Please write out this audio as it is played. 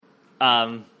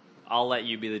I'll let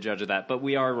you be the judge of that, but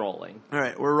we are rolling. All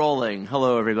right, we're rolling.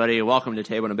 Hello, everybody. Welcome to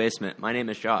Table in a Basement. My name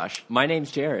is Josh. My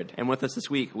name's Jared. And with us this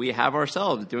week, we have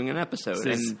ourselves doing an episode.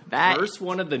 This is and that first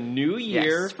one of the new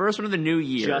year. Yes, first one of the new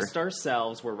year. Just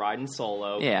ourselves. We're riding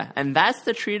solo. Yeah, and that's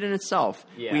the treat in itself.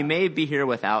 Yeah. We may be here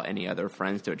without any other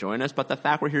friends to join us, but the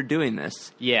fact we're here doing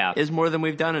this Yeah. is more than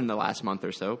we've done in the last month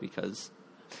or so because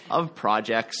of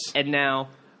projects. And now,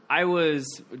 I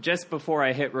was, just before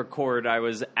I hit record, I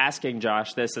was asking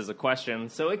Josh this as a question,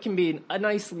 so it can be a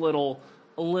nice little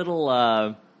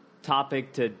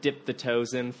topic to dip the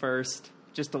toes in first.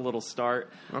 Just a little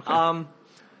start. Okay.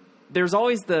 There's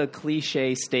always the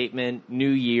cliche statement, new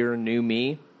year, new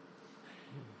me.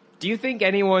 Do you think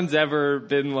anyone's ever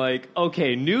been like,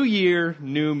 okay, new year,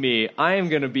 new me, I am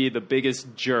going to be the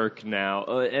biggest jerk now?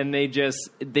 And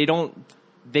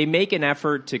they make an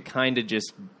effort to kind of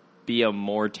just be a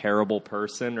more terrible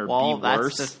person or be worse. Well,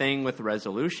 that's the thing with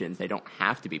resolutions. They don't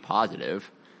have to be positive.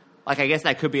 Like, I guess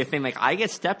that could be a thing. Like, I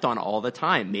get stepped on all the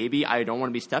time. Maybe I don't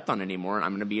want to be stepped on anymore, and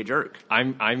I'm going to be a jerk.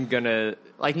 I'm going to...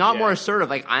 Like, not more assertive.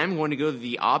 Like, I'm going to go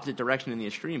the opposite direction in the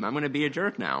extreme. I'm going to be a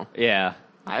jerk now. Yeah.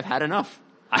 I've had enough.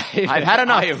 I've had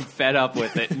enough. I am fed up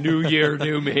with it. New year,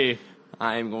 new me.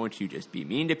 I am going to just be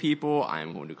mean to people. I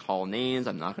am going to call names.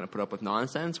 I'm not going to put up with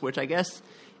nonsense, which I guess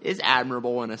is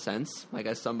admirable in a sense. Like,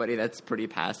 as somebody that's pretty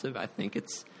passive, I think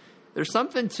there's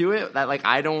something to it that, like,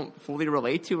 I don't fully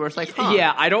relate to, where it's like, huh.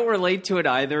 Yeah, I don't relate to it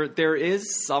either. There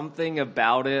is something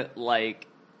about it, like,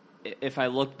 if I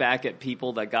look back at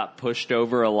people that got pushed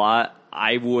over a lot,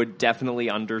 I would definitely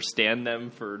understand them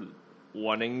for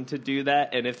wanting to do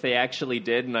that. And if they actually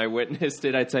did and I witnessed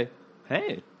it, I'd say,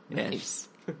 hey, nice.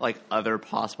 Like, other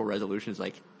possible resolutions,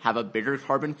 like, have a bigger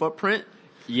carbon footprint.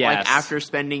 Yes. Like, after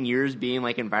spending years being,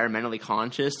 like, environmentally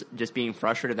conscious, just being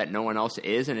frustrated that no one else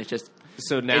is, and it's just...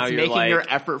 So now it's you're making like... your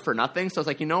effort for nothing, so it's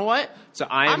like, you know what? So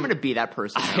I'm going to be that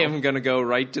person now. I am going to go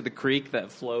right to the creek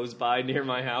that flows by near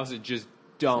my house and just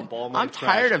dump all my trash. I'm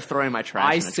tired of throwing my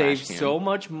trash in a trash can. I save so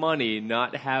much money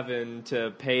not having to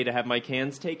pay to have my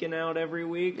cans taken out every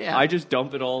week. Yeah. I just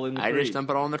dump it all in the creek. I just dump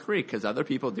it all in the creek because other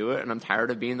people do it, and I'm tired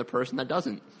of being the person that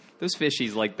doesn't. Those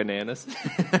fishies like bananas.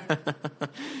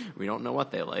 We don't know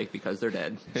what they like because they're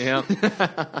dead. Yeah.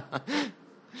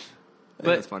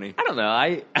 But that's funny. I don't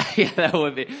know. Yeah, that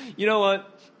would be. You know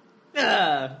what?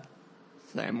 So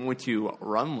I'm going to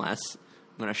run less.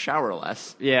 I'm going to shower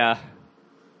less. Yeah.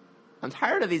 I'm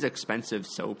tired of these expensive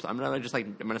soaps. I'm going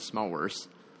to smell worse.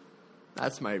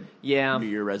 That's my New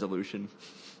Year resolution.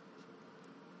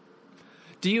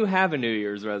 Do you have a New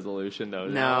Year's resolution though?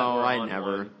 No, I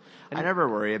never. I never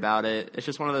worry about it. It's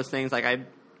just one of those things. Like I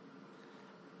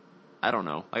don't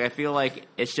know. Like, I feel like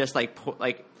it's just like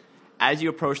as you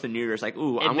approach the New Year's, like,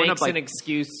 ooh, I'm gonna an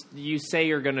excuse. You say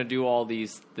you're gonna do all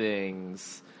these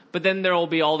things, but then there will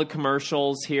be all the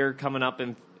commercials here coming up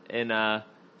in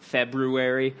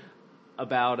February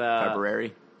about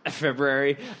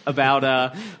February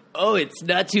about oh, it's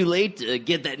not too late to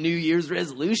get that New Year's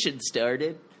resolution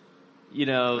started. You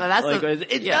know,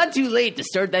 it's not too late to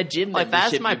start that gym. Like,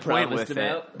 that's my point with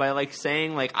it. By, like,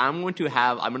 saying, like, I'm going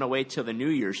to wait till the New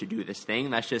Year's to do this thing.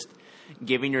 That's just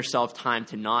giving yourself time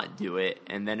to not do it.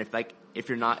 And then if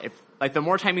the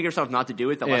more time you give yourself not to do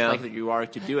it, the less likely you are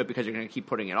to do it because you're going to keep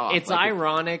putting it off. It's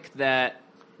ironic that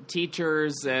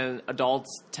teachers and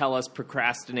adults tell us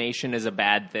procrastination is a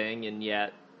bad thing, and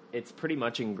yet it's pretty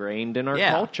much ingrained in our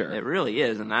culture. It really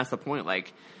is, and that's the point.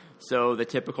 Like, so the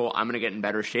typical, I'm going to get in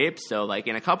better shape. So, like,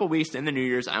 in a couple weeks in the New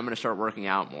Year's, I'm going to start working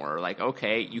out more. Like,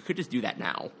 okay, you could just do that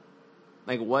now.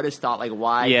 Like, what is thought? Like,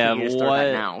 why can't you just start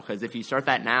that now? Because if you start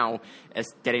that now,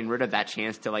 it's getting rid of that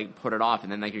chance to, like, put it off.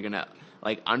 And then, like, you're going to,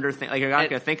 like, underthink. Like, you're not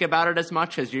going to think about it as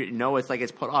much because you know it's, like,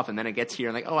 it's put off. And then it gets here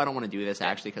and, like, oh, I don't want to do this,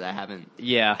 actually, because I haven't.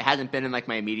 Yeah. It hasn't been in, like,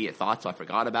 my immediate thoughts, so I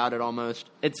forgot about it almost.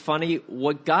 It's funny.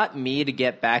 What got me to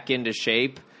get back into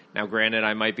shape... Now, granted,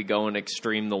 I might be going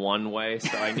extreme the one way,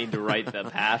 so I need to write the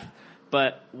path.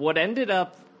 But what ended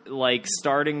up, like,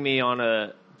 starting me on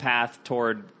a path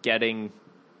toward getting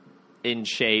in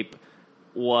shape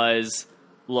was,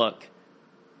 look,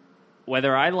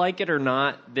 whether I like it or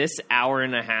not, this hour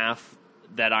and a half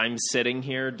that I'm sitting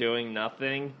here doing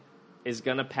nothing is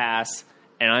going to pass,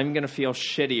 and I'm going to feel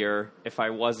shittier if I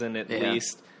wasn't at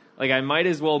least. Like, I might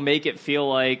as well make it feel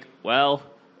like, well...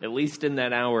 At least in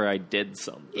that hour, I did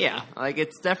something. Yeah, like,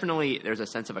 it's definitely, there's a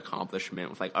sense of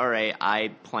accomplishment with, like, all right,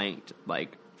 I planked,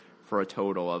 like, for a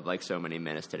total of, like, so many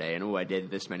minutes today, and, I did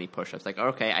this many push-ups. Like,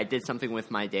 okay, I did something with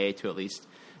my day to at least,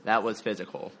 that was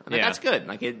physical. And, like, that's good.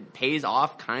 Like, it pays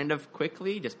off kind of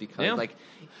quickly just because, like,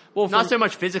 not so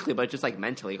much physically, but just, like,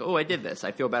 mentally. Like, oh, I did this.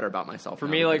 I feel better about myself. For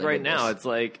me, like, right now, it's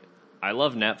like, I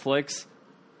love Netflix.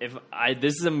 If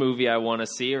this is a movie I want to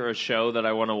see or a show that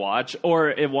I want to watch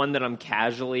or one that I'm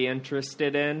casually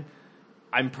interested in,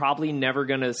 I'm probably never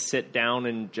going to sit down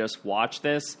and just watch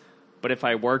this. But if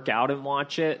I work out and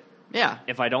watch it, yeah.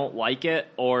 If I don't like it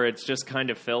or it's just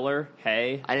kind of filler,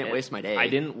 hey. I didn't waste my day. I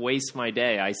didn't waste my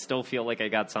day. I still feel like I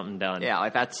got something done. Yeah,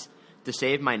 like that's... To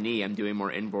save my knee, I'm doing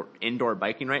more indoor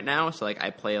biking right now. So, like, I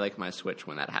play, like, my Switch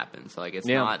when that happens. So, like, it's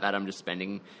not that I'm just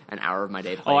spending an hour of my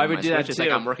day playing I would my do Switch. That It's too.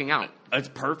 like I'm working out. It's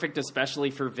perfect,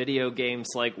 especially for video games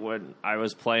like when I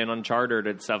was playing Uncharted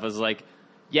and stuff. It's like,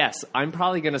 yes, I'm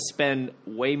probably going to spend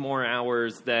way more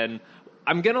hours than...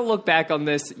 I'm going to look back on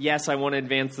this. Yes, I want to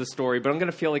advance the story, but I'm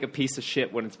going to feel like a piece of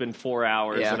shit when it's been 4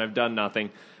 hours and I've done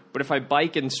nothing. But if I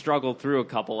bike and struggle through a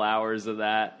couple hours of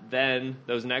that, then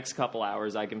those next couple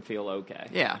hours I can feel okay.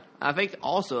 Yeah. I think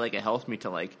also, like, it helps me to,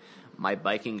 like, my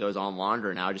biking goes on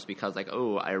longer now just because, like,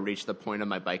 I reached the point of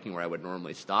my biking where I would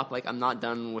normally stop. Like, I'm not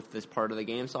done with this part of the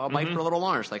game, so I'll bike for a little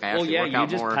longer. So, like, I actually work out more. you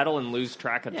just pedal and lose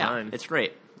track of time. It's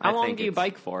great. How long do you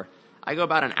bike for? I go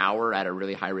about an hour at a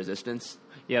really high resistance.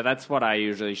 Yeah, that's what I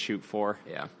usually shoot for.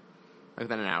 Yeah. Like,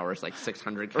 then an hour is, like,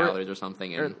 600 calories or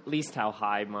something. Or at least how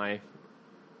high my...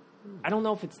 I don't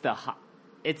know if it's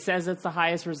it says it's the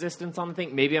highest resistance on the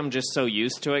thing. Maybe I'm just so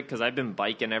used to it because I've been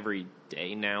biking every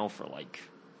day now for like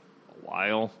a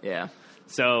while. Yeah.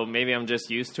 So maybe I'm just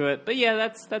used to it. But yeah,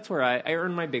 that's where I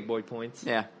earn my big boy points.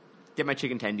 Yeah. Get my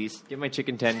chicken tendies.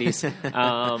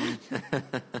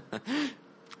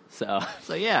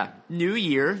 So yeah, new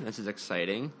year. This is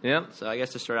exciting. Yep. So I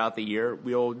guess to start out the year,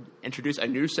 we'll introduce a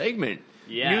new segment.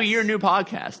 Yes. New year, new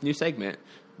podcast, new segment.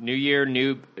 New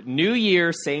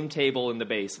year, same table in the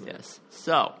basement. Yes.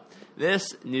 So this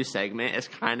new segment is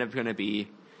kind of going to be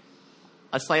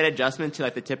a slight adjustment to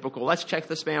like the typical. Let's check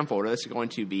the spam folder. This is going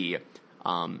to be,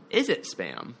 is it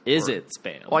spam? Is it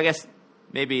spam? Well, I guess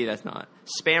maybe that's not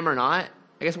spam or not.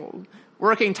 I guess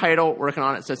working title, working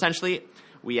on it. So essentially,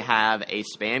 we have a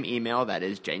spam email that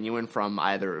is genuine from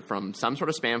either from some sort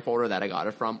of spam folder that I got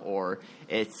it from, or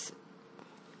it's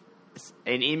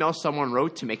an email someone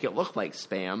wrote to make it look like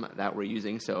spam that we're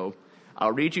using. So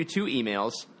I'll read you 2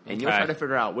 emails, and you'll try to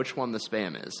figure out which one the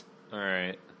spam is. All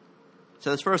right.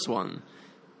 So this first one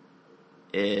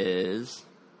is,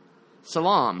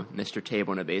 Salam, Mr.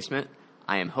 Table in a Basement.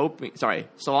 I am hoping... Sorry,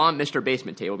 Salam, Mr.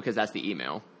 Basement Table, because that's the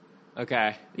email.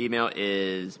 Okay. The email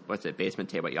is,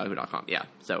 basementtable@yahoo.com. Yeah,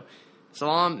 so...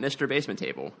 Salam, Mr. Basement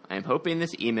Table. I am hoping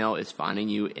this email is finding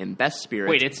you in best spirits.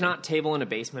 Wait, it's not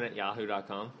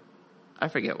tableinabasement@yahoo.com? I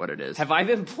forget what it is. Have I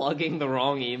been plugging the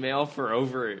wrong email for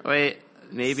over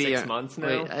maybe 6 months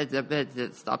now?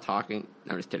 Stop talking.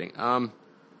 No, I'm just kidding.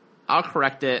 I'll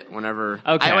correct it whenever.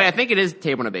 Okay. I think it is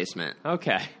Table in a Basement.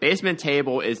 Okay. Basement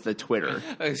Table is the Twitter.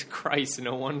 Oh, Christ,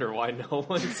 no wonder why no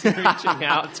one's reaching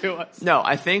out to us. No,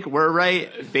 I think we're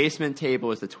right. Basement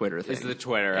Table is the Twitter thing. It's the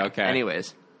Twitter, Yeah. okay.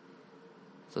 Anyways.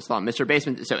 So it's not Mr.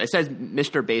 Basement. So it says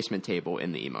Mr. Basement Table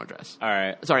in the email address. All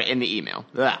right. Sorry, in the email.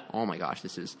 Ugh. Oh my gosh,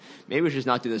 maybe we should just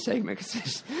not do this segment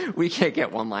because we can't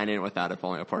get one line in without it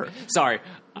falling apart. Sorry,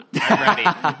 I'm ready.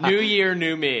 New year,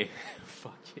 new me.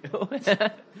 Fuck you.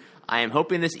 I am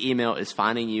hoping this email is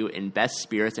finding you in best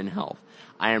spirits and health.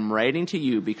 I am writing to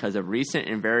you because of recent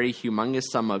and very humongous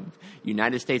sum of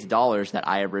United States dollars that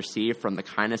I have received from the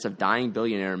kindness of dying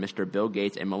billionaire Mr. Bill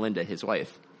Gates and Melinda, his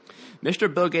wife.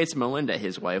 Mr. Bill Gates' Melinda,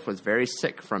 his wife, was very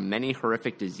sick from many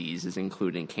horrific diseases,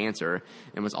 including cancer,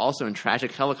 and was also in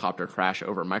tragic helicopter crash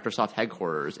over Microsoft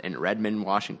headquarters in Redmond,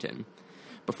 Washington.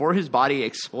 Before his body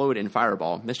exploded in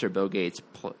fireball, Mr. Bill Gates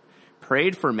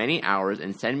prayed for many hours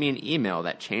and sent me an email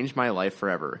that changed my life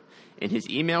forever. In his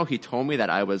email, he told me that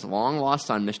I was long-lost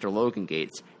son Mr. Logan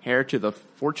Gates, heir to the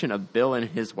fortune of Bill and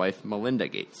his wife Melinda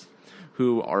Gates,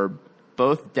 who are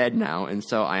both dead now, and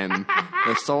so I am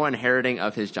the sole inheriting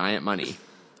of his giant money.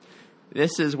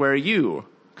 This is where you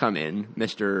come in,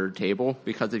 Mr. Table.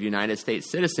 Because of United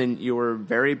States citizen, you were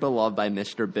very beloved by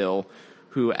Mr. Bill,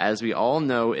 who, as we all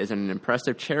know, is an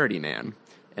impressive charity man.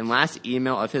 In last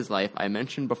email of his life, I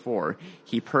mentioned before,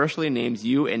 he personally names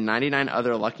you and 99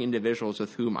 other lucky individuals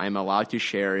with whom I am allowed to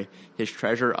share his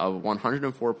treasure of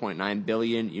 104.9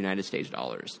 billion United States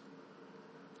dollars.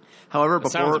 However,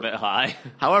 sounds a bit high.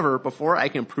 However, before I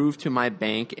can prove to my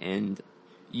bank that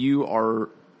you are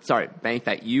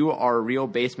real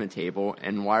Basement Table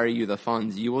and wire you the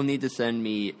funds, you will need to send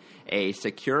me a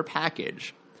secure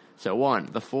package. So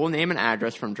 1, the full name and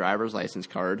address from driver's license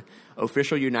card,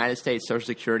 official United States Social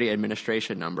Security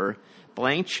Administration number,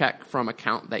 blank check from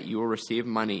account that you will receive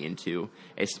money into,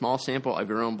 a small sample of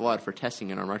your own blood for testing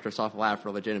in our Microsoft lab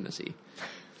for legitimacy.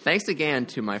 Thanks again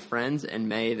to my friends, and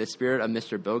may the spirit of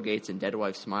Mr. Bill Gates and dead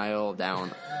wife smile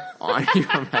down on you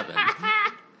from heaven.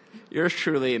 Yours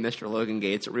truly, Mr. Logan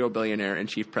Gates, real billionaire and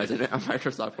chief president of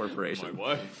Microsoft Corporation. My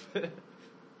wife.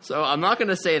 So I'm not going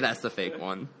to say that's the fake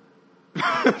one.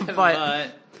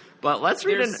 but let's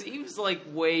read it. Seems like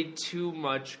way too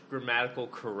much grammatical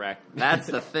correctness. That's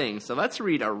the thing. So let's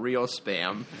read a real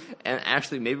spam. And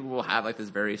actually, maybe we'll have like this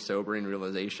very sobering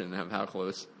realization of how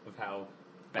close. Of how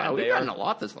bad we've they are. gotten a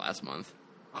lot this last month.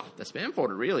 The spam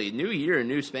folder, really. New year,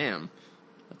 new spam.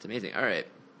 That's amazing. All right.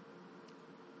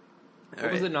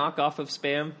 What was the knockoff of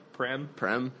spam?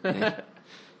 Prem? Yeah.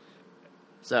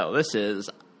 So this is,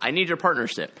 I need your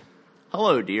partnership.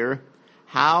 Hello, dear.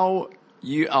 I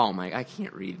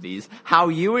can't read these. How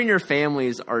you and your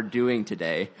families are doing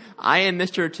today. I am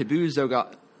Mr. Tabu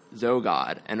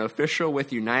Zogod, an official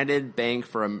with United Bank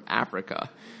from Africa.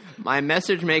 My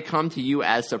message may come to you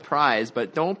as surprise,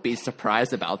 but don't be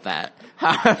surprised about that.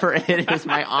 However, it is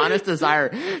my honest desire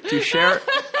to share...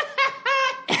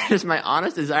 It is my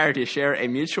honest desire to share a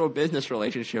mutual business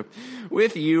relationship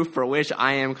with you for which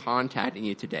I am contacting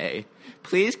you today.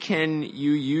 Please can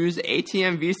you use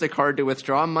ATM Visa card to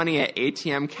withdraw money at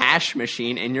ATM cash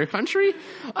machine in your country?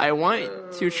 I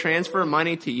want to transfer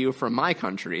money to you from my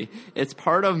country. It's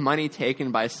part of money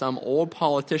taken by some old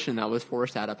politician that was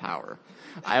forced out of power.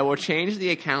 I will change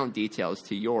the account details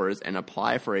to yours and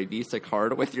apply for a Visa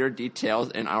card with your details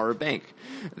in our bank.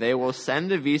 They will send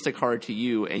the Visa card to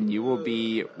you and you will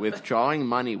be withdrawing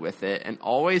money with it, and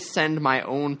always send my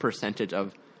own percentage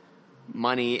of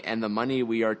money, and the money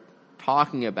we are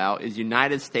talking about is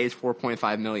United States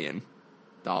 $4.5 million.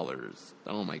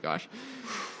 Oh my gosh.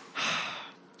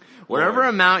 Whatever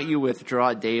amount you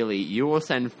withdraw daily, you will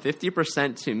send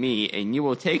 50% to me and you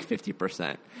will take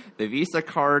 50%. The Visa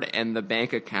card and the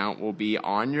bank account will be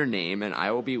on your name, and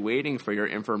I will be waiting for your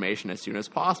information as soon as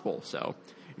possible. So,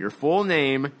 your full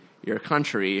name, your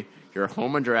country, your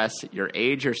home address, your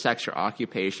age, your sex, your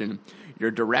occupation, your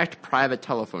direct private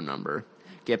telephone number.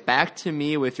 Get back to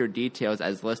me with your details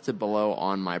as listed below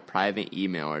on my private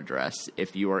email address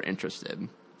if you are interested.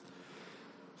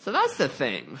 So that's the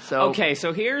thing. So okay,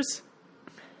 so here's...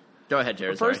 Go ahead,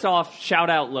 Jared. First off, shout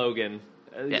out Logan.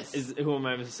 Yes. Whom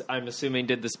I'm assuming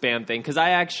did the spam thing, because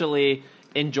I actually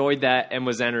enjoyed that and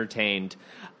was entertained.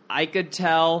 I could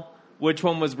tell which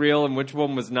one was real and which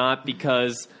one was not,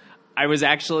 because I was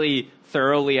actually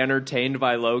thoroughly entertained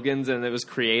by Logan's and it was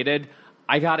created.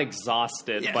 I got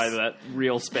exhausted by that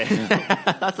real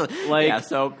spam.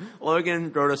 So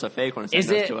Logan wrote us a fake one and sent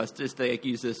this to us just to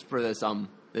use this for this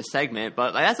segment.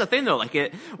 But that's the thing, though.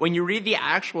 When you read the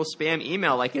actual spam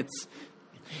email, it's...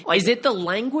 is it the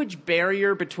language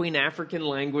barrier between African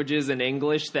languages and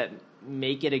English that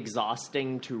make it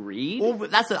exhausting to read? Well,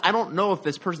 I don't know if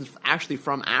this person's actually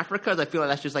from Africa. I feel like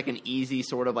that's just an easy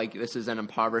sort of this is an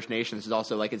impoverished nation. This is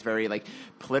also it's very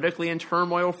politically in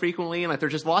turmoil frequently, and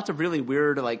there's just lots of really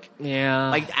weird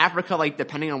Africa,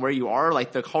 depending on where you are,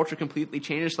 the culture completely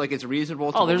changes. So, it's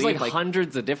reasonable to there's believe,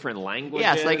 hundreds of different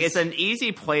languages. Yeah, it's an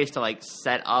easy place to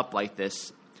set up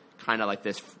this kind of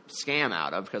this scam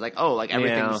out of, because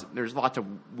everything's there's lots of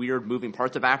weird moving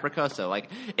parts of Africa, so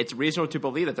it's reasonable to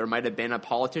believe that there might have been a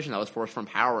politician that was forced from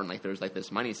power and there's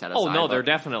this money set aside. Oh no, there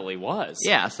definitely was.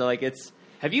 Yeah, so it's...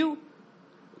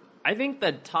 I think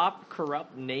the top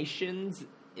corrupt nations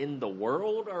in the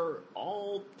world are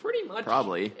all pretty much...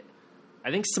 Probably. I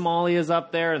think Somalia's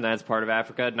up there, and that's part of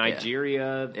Africa.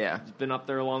 Nigeria has been up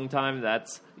there a long time.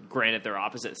 That's, granted, they're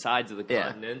opposite sides of the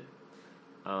continent.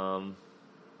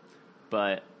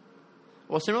 But...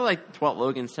 Well, similar to what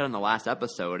Logan said in the last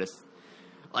episode,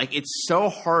 it's so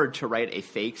hard to write a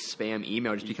fake spam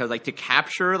email just because, to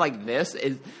capture, this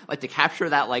is... to capture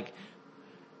that,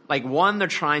 one, they're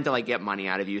trying to, get money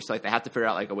out of you, so, they have to figure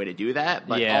out, a way to do that,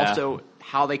 but also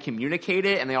how they communicate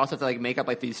it, and they also have to, make up,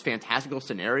 these fantastical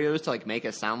scenarios to, make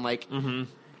it sound like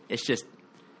it's just...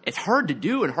 It's hard to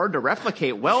do and hard to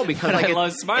replicate well because, I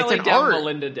love smiling it's an down art.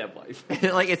 Melinda Deadwife.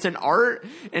 It's an art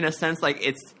in a sense,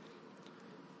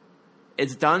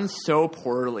 it's done so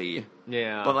poorly.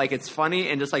 Yeah. But, it's funny,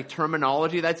 and just,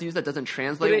 terminology that's used that doesn't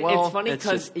translate well. It's funny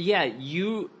because,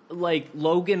 you,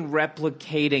 Logan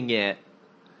replicating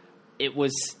it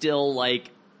was still,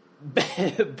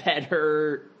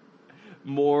 better,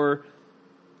 more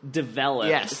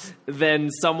developed than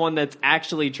someone that's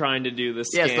actually trying to do the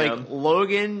scam. Yes,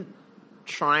 Logan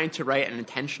trying to write an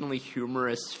intentionally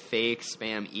humorous fake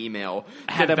spam email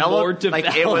had a more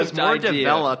developed it was more idea.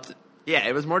 Developed. Yeah,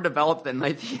 it was more developed than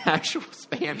the actual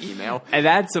spam email. And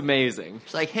that's amazing.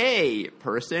 It's hey,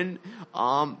 person,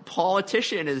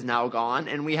 politician is now gone,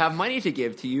 and we have money to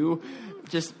give to you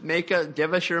just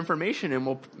give us your information and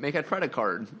we'll make a credit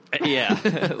card. Yeah.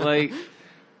 Like,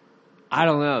 I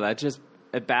don't know.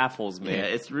 It baffles me. Yeah,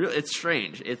 it's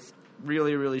strange. It's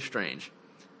really, really strange.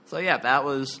 So yeah, that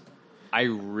was I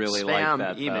really spam like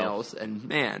that emails, though. and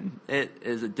man, it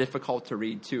is difficult to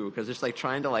read too, because it's like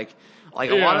trying to a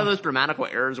lot of those grammatical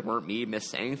errors weren't me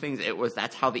missaying things.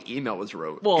 That's how the email was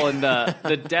wrote. Well, and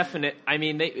the definite. I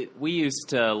mean, we used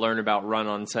to learn about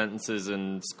run-on sentences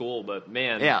in school, but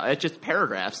man, yeah, it's just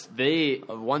paragraphs.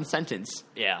 Of one sentence.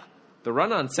 Yeah, the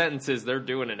run-on sentences they're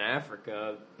doing in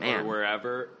Africa or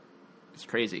wherever. It's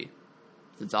crazy.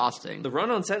 It's exhausting. The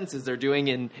run-on sentences they're doing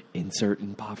in insert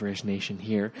impoverished nation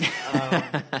here.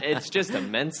 It's just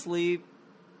immensely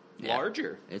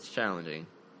larger. It's challenging.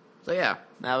 So yeah,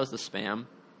 that was the spam.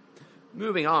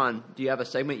 Moving on, do you have a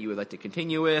segment you would like to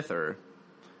continue with, or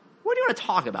what do you want to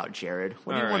talk about, Jared?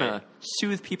 What do you want to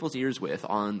soothe people's ears with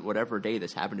on whatever day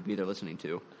this happened to be they're listening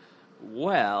to?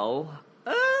 Well,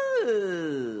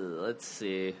 let's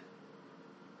see.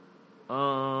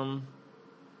 I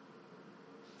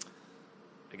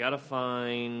gotta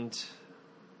find...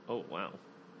 Oh, wow.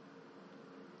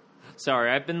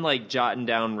 Sorry, I've been, jotting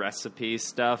down recipe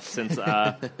stuff since,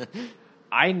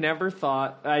 I never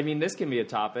thought... I mean, this can be a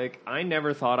topic. I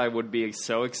never thought I would be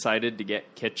so excited to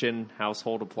get kitchen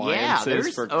household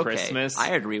appliances for Christmas. I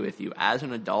agree with you. As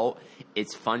an adult,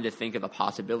 it's fun to think of the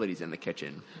possibilities in the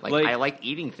kitchen. I like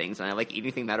eating things, and I like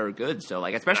eating things that are good. So,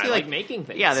 especially... I like making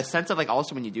things. Yeah, the sense of,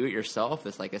 also when you do it yourself,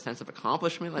 it's, a sense of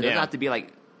accomplishment. It doesn't have to be,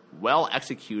 well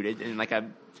executed in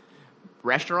a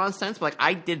restaurant sense, but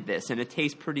I did this and it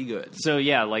tastes pretty good. So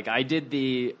yeah, I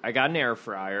got an air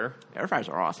fryer. Air fryers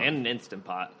are awesome. And an Instant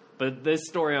Pot. But this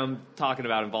story I'm talking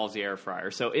about involves the air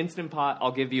fryer. So Instant Pot,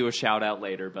 I'll give you a shout out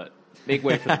later, but big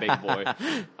way for the big boy.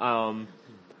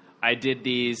 I did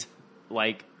these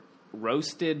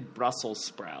roasted Brussels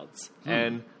sprouts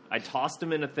and I tossed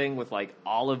them in a thing with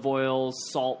olive oil,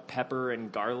 salt, pepper, and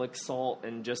garlic salt,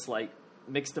 and just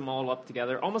mixed them all up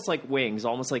together, almost like wings,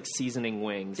 almost like seasoning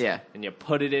wings. Yeah. And you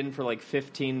put it in for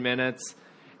 15 minutes,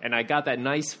 and I got that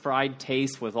nice fried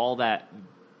taste with all that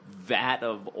vat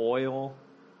of oil.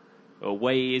 A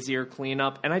way easier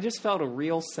cleanup, and I just felt a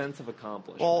real sense of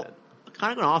accomplishment. Well,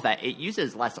 kind of going off that, it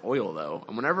uses less oil, though.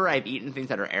 And whenever I've eaten things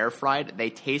that are air fried, they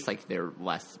taste like they're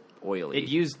less oily. It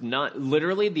used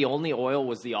literally the only oil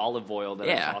was the olive oil that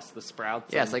I tossed the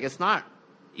sprouts in. Yeah, it's not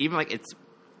even it's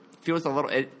feels a little.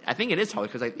 I think it is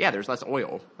probably because there's less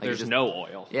oil. There's no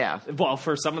oil. Yeah. Well,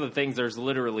 for some of the things, there's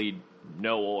literally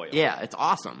no oil. Yeah, it's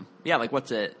awesome. Yeah,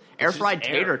 what's it? Air fried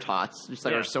tater tots just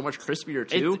are so much crispier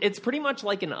too. It's pretty much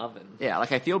like an oven. Yeah,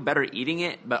 I feel better eating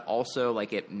it, but also it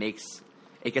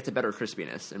gets a better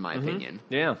crispiness in my opinion.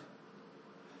 Yeah.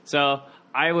 So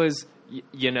I was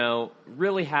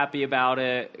really happy about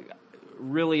it.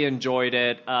 Really enjoyed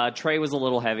it. Tray was a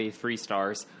little heavy, 3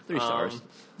 stars. 3 stars.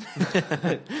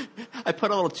 I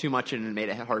put a little too much in and made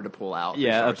it hard to pull out.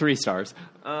 3 stars.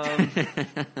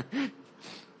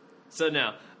 So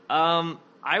now,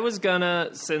 I was gonna,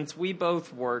 since we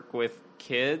both work with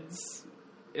kids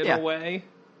in a way,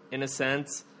 in a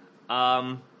sense,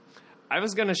 I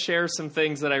was gonna share some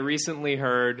things that I recently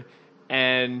heard,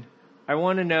 and I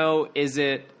want to know, is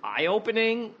it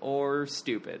eye-opening or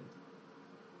stupid?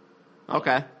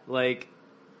 Okay.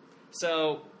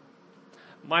 So,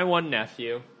 my one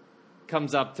nephew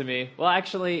comes up to me. Well,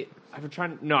 actually, I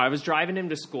was driving him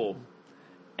to school,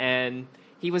 and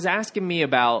he was asking me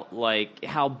about,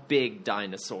 how big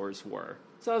dinosaurs were.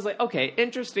 So I was like, okay,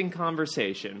 interesting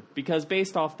conversation, because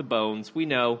based off the bones, we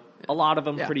know a lot of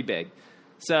them pretty big.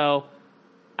 So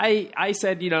I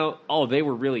said, they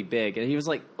were really big. And he was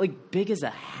like, big as a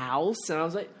house? And I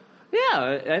was like,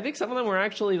 yeah, I think some of them were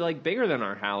actually, bigger than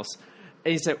our house.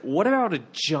 And he said, what about a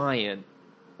giant?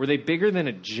 Were they bigger than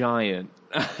a giant?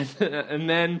 And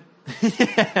then,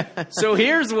 so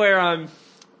here's where I'm,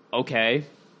 okay,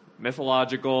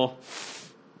 mythological,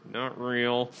 not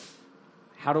real.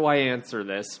 How do I answer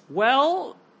this?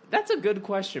 Well, that's a good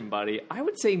question, buddy. I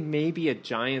would say maybe a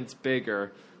giant's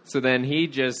bigger. So then he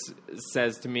just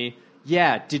says to me,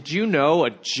 yeah, did you know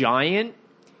a giant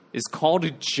is called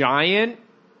a giant?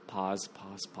 Pause.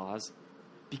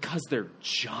 Because they're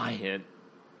giant.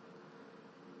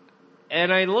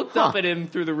 And I looked up at him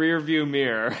through the rearview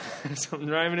mirror as I'm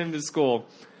driving him to school.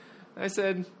 I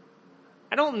said,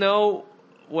 I don't know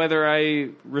whether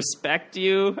I respect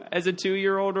you as a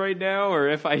 2-year-old right now or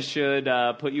if I should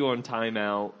put you on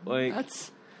timeout.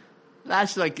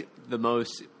 That's the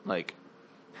most a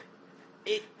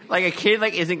kid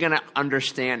isn't gonna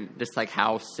understand just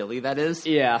how silly that is.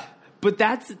 Yeah, but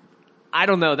I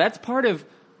don't know. That's part of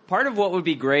what would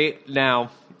be great.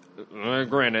 Now,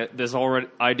 granted, this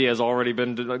idea has already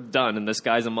been done, and this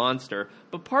guy's a monster.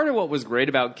 But part of what was great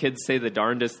about Kids Say the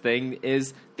Darndest Thing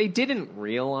is they didn't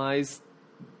realize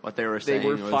what they were saying. They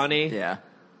were funny. Yeah.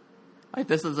 Like,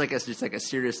 this is just like a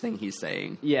serious thing he's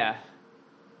saying. Yeah.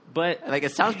 But like,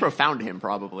 it sounds profound to him,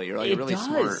 probably. Or like really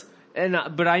smart. And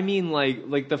but I mean,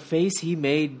 like the face he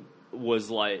made was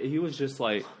like, he was just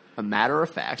like, a matter of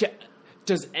fact.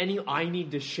 I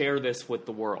need to share this with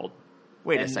the world.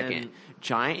 Wait a second.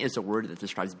 Giant is a word that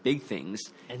describes big things,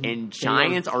 and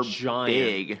giants are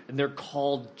big. And they're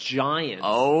called giants.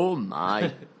 Oh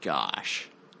my gosh.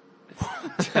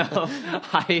 So,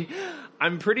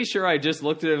 I'm pretty sure I just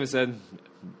looked at him and said,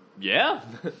 yeah.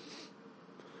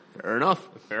 Fair enough.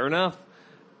 Fair enough.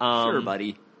 Sure,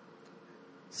 buddy.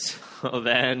 So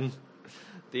then,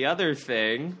 the other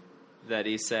thing that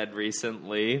he said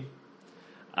recently,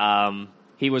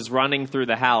 he was running through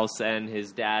the house and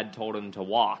his dad told him to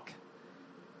walk.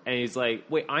 And he's like,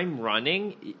 wait, I'm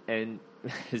running? And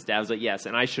his dad was like, yes,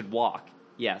 and I should walk.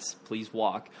 Yes, please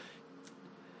walk.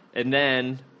 And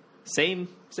then, same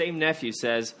nephew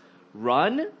says,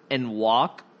 run and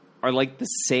walk are like the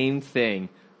same thing,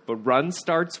 but run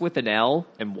starts with an L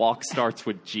and walk starts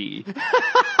with G.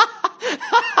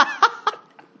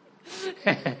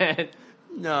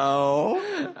 No.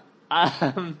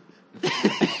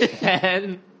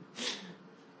 And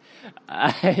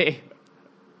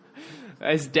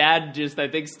his dad just, I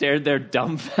think, stared there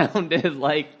dumbfounded,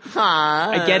 like,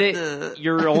 I get it,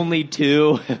 you're only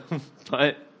 2,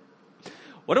 but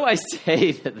what do I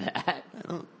say to that? I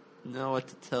don't know what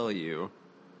to tell you.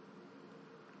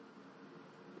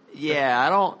 Yeah,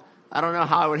 I don't know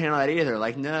how I would handle that either.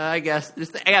 Like, no, I guess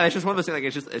it's just one of those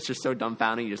things. Like, it's just so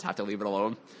dumbfounding. You just have to leave it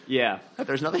alone. Yeah. If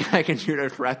there's nothing I can do to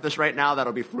correct this right now,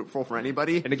 that'll be fruitful for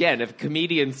anybody. And again, if a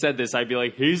comedian said this, I'd be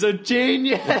like, he's a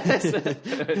genius.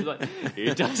 Like,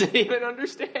 he doesn't even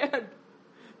understand.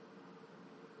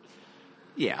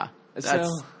 Yeah,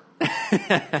 So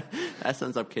that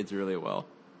sums up kids really well.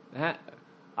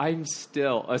 I'm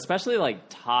still, especially like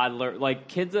toddler, like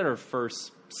kids that are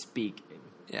first speaking.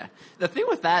 Yeah. The thing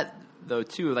with that, though,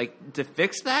 too, like, to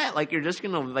fix that, like, you're just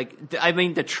going to, like,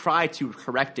 to try to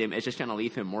correct him, it's just going to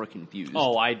leave him more confused.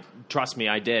 Oh, trust me,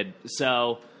 I did.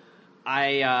 So,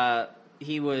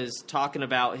 he was talking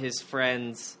about his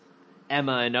friends,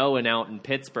 Emma and Owen, out in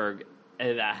Pittsburgh,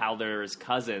 and how they're his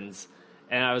cousins.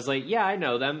 And I was like, yeah, I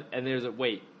know them. And there's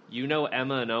wait, you know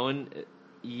Emma and Owen?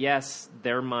 Yes,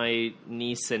 they're my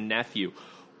niece and nephew.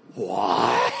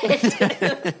 What?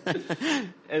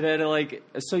 And then like,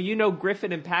 so you know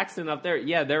Griffin and Paxton up there?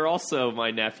 Yeah, they're also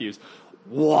my nephews.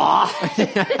 What?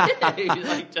 He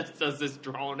like just does this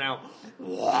drawn out.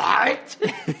 What?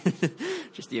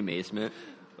 Just the amazement.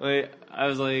 Like, I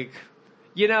was like,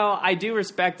 you know, I do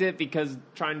respect it because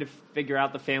trying to figure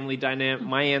out the family dynamic.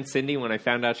 My Aunt Cindy, when I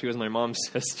found out she was my mom's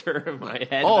sister, in my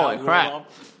head. Oh crap!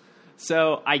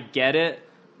 So I get it.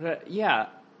 But yeah.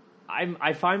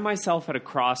 I find myself at a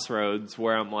crossroads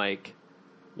where I'm like,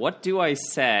 what do I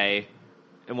say,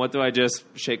 and what do I just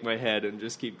shake my head and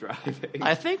just keep driving?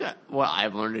 I think what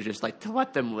I've learned is just like to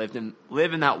let them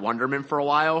live in that wonderment for a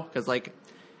while, because like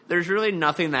there's really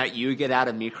nothing that you get out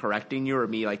of me correcting you or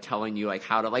me like telling you like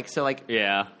how to like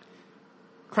yeah,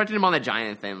 correcting him on the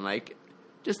giant thing, like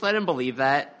just let him believe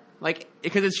that, like,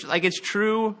 because it's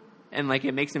true. And like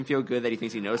it makes him feel good that he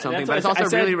thinks he knows something, but it's also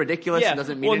really ridiculous and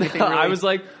doesn't mean anything. Really. I was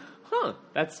like,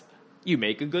 you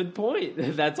make a good point.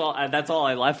 That's all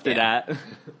I left it at.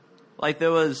 Like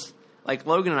there was, like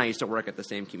Logan and I used to work at the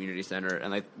same community center,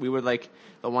 and like we would like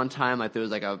the one time like there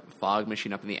was like a fog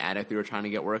machine up in the attic we were trying to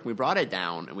get work, and we brought it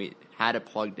down and we had it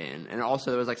plugged in, and also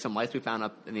there was like some lights we found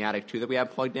up in the attic too that we had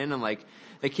plugged in, and like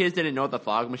the kids didn't know what the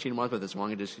fog machine was, but this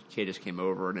one kid just came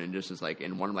over and just was like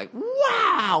in one like,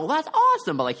 wow, that's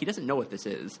awesome, but like he doesn't know what this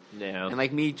is. Yeah. And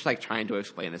like me just like trying to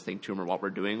explain this thing to him or what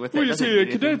we're doing with it. What do you say a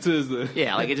condenser is there?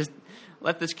 Yeah, like it just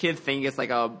let this kid think it's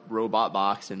like a robot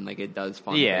box and like it does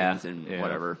fun things and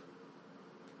whatever.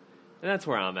 And that's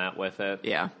where I'm at with it.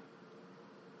 Yeah.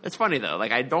 It's funny though.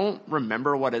 Like I don't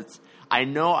remember what it's. I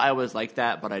know I was like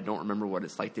that, but I don't remember what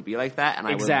it's like to be like that, and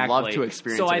I would love to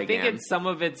experience it again. So I think it's some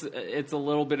of it's a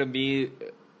little bit of me,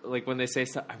 like when they say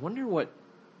stuff, I wonder what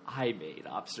I made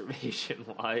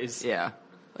observation-wise. Yeah.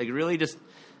 Like really just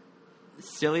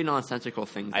silly, nonsensical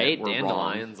things I that ate were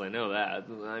dandelions, wrong. I know that.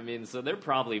 I mean, so they're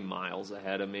probably miles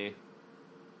ahead of me.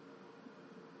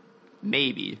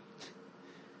 Maybe.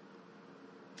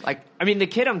 Like, I mean, the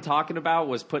kid I'm talking about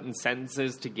was putting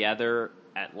sentences together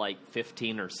at like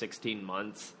 15 or 16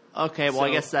 months. Okay, well,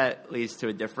 I guess that leads to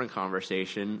a different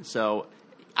conversation. So,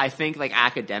 I think, like,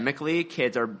 academically,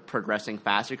 kids are progressing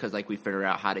faster because, like, we figure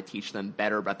out how to teach them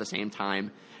better, but at the same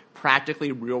time,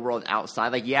 practically real world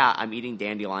outside, like, yeah, I'm eating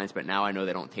dandelions, but now I know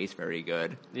they don't taste very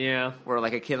good. Yeah. Where,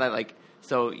 like, a kid that, like,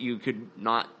 so you could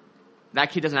not,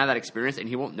 that kid doesn't have that experience, and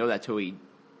he won't know that till he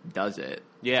does it.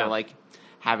 Yeah. So, like,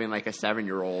 having, like, a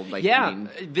 7-year-old, like, yeah,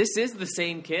 this is the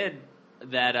same kid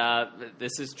that,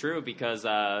 this is true because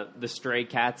the stray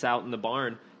cat's out in the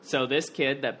barn. So this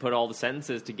kid that put all the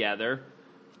sentences together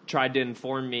tried to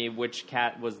inform me which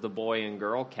cat was the boy and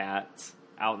girl cats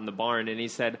out in the barn. And he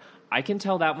said, I can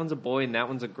tell that one's a boy and that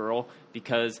one's a girl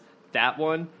because that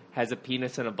one has a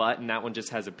penis and a butt and that one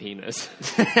just has a penis.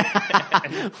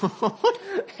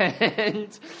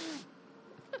 and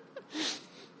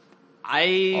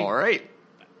all right.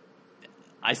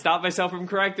 I stopped myself from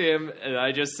correcting him, and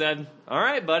I just said, all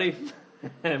right, buddy,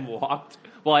 and walked.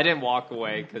 Well, I didn't walk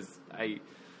away because I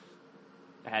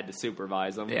had to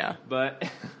supervise him. Yeah. But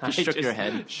just shook your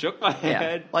head. Shook my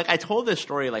head. Like, I told this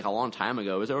story, like, a long time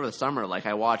ago. It was over the summer. Like,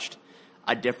 I watched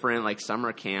a different, like,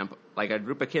 summer camp, like, a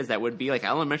group of kids that would be, like,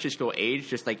 elementary school age,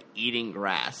 just, like, eating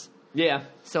grass. Yeah.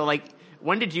 So, like,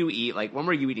 when did you eat, like, when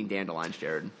were you eating dandelions,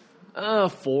 Jared?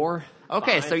 4.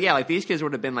 Okay, 5. so, yeah, like, these kids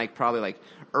would have been, like, probably, like,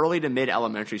 early to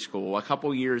mid-elementary school, a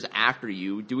couple years after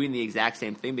you, doing the exact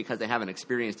same thing because they haven't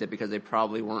experienced it, because they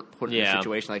probably weren't put in a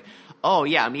situation like, oh,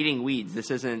 yeah, I'm eating weeds.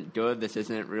 This isn't good. This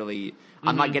isn't really –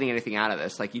 I'm not getting anything out of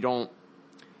this. Like, you don't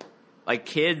 – like,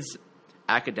 kids,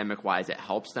 academic-wise, it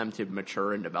helps them to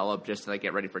mature and develop just to, like,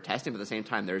 get ready for testing. But at the same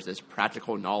time, there's this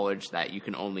practical knowledge that you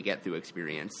can only get through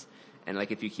experience. And,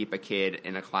 like, if you keep a kid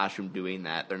in a classroom doing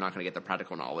that, they're not going to get the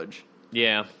practical knowledge.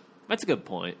 Yeah, that's a good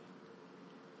point.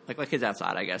 Like kids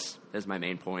outside, I guess, is my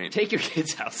main point. Take your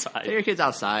kids outside. Take your kids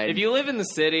outside. If you live in the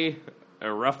city,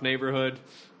 a rough neighborhood,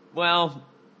 well,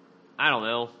 I don't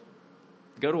know.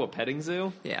 Go to a petting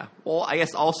zoo? Yeah. Well, I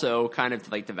guess also kind of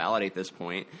to validate this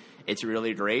point, it's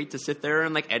really great to sit there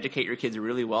and, like, educate your kids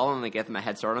really well and, like, get them a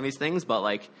head start on these things, but,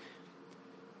 like,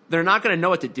 they're not going to know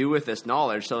what to do with this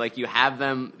knowledge. So, like, you have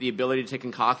them the ability to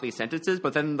concoct these sentences,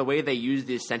 but then the way they use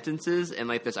these sentences and,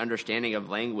 like, this understanding of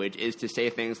language is to say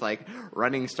things like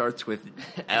running starts with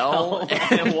L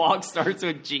and walk starts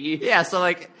with G. Yeah, so,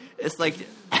 like, it's like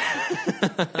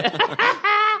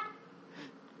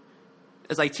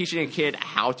it's like teaching a kid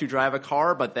how to drive a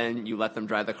car, but then you let them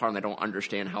drive the car and they don't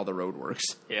understand how the road works.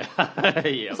 Yeah.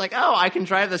 Yeah. It's like, oh, I can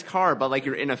drive this car, but, like,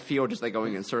 you're in a field just, like,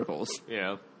 going in circles.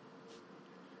 Yeah.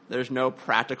 There's no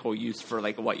practical use for,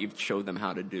 like, what you've showed them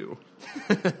how to do.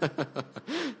 Yeah,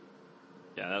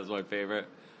 that was my favorite.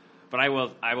 But I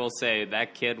will say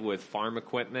that kid with farm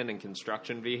equipment and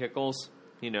construction vehicles,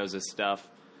 he knows his stuff.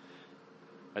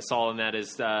 I saw him at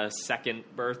his second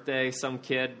birthday. Some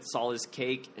kid saw his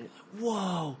cake. And,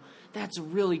 whoa, that's a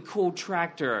really cool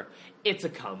tractor. It's a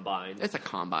combine. It's a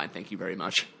combine. Thank you very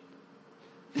much.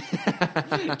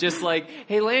 Just like,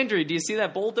 hey, Landry, do you see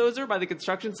that bulldozer by the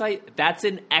construction site? That's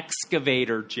an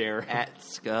excavator, Jared.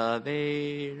 Excavator.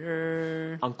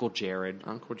 Uncle Jared.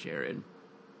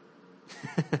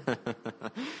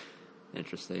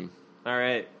 Interesting. All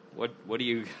right. What do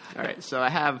you... All right, so I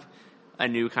have a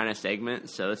new kind of segment.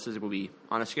 So this will be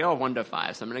on a scale of 1 to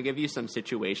 5. So I'm going to give you some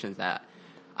situations that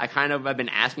I kind of have been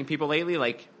asking people lately,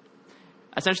 like,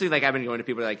 essentially, like, I've been going to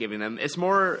people, like, giving them, it's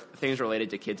more things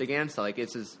related to kids again. So, like,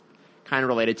 this is kind of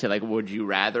related to, like, would you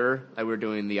rather, like we were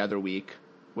doing the other week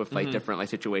with, like, different, like,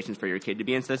 situations for your kid to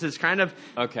be in. So this is kind of,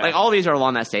 like, all these are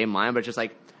along that same line, but just,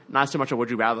 like, not so much a would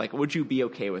you rather, like, would you be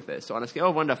okay with this? So on a scale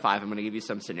of 1 to 5, I'm going to give you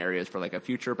some scenarios for, like, a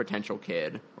future potential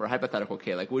kid or a hypothetical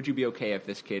kid. Like, would you be okay if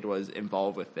this kid was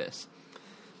involved with this?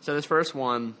 So this first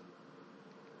one,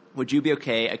 would you be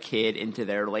okay a kid into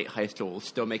their late high school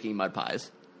still making mud pies?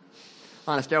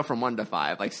 On a scale from 1 to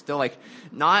 5, like, still, like,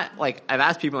 not, like, I've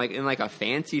asked people, like, in, like, a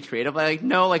fancy creative, like,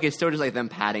 no, like, it's still just, like, them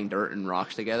patting dirt and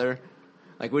rocks together.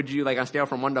 Like, would you, like, on a scale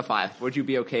from 1 to 5, would you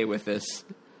be okay with this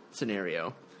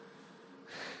scenario?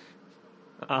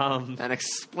 And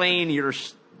explain your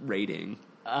rating.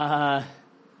 Oh,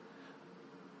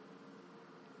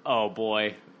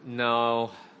 boy.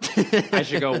 No. I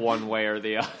should go one way or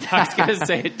the other. I was going to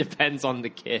say it depends on the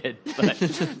kid, but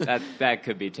that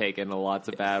could be taken in lots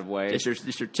of bad ways.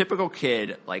 It's your typical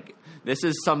kid. Like, this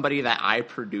is somebody that I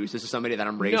produce. This is somebody that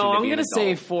I'm raising to be an adult. No, I'm going to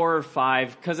say 4 or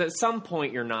 5, because at some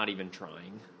point you're not even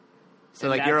trying. So,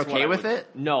 like, you're okay with it?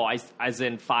 No, as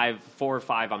in 4 or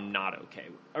 5, I'm not okay.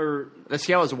 Or the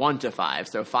scale is 1 to 5,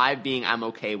 so 5 being I'm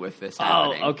okay with this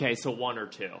happening. Oh, okay, so 1 or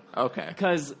 2. Okay.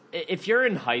 Because if you're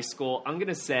in high school, I'm going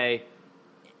to say,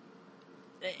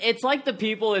 it's like the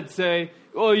people that say,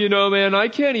 oh, you know, man, I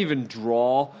can't even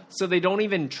draw. So they don't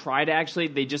even try to actually,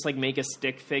 they just like make a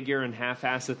stick figure and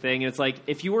half-ass a thing. And it's like,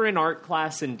 if you were in art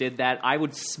class and did that, I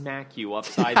would smack you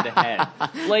upside the head.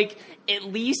 Like, at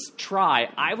least try.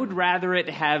 I would rather it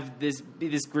have this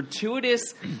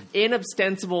gratuitous,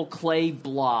 inostensible clay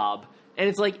blob. And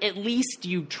it's like, at least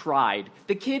you tried.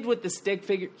 The kid with the stick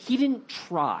figure, he didn't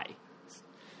try.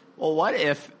 Well, what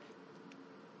if...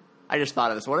 I just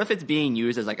thought of this. What if it's being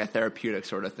used as like a therapeutic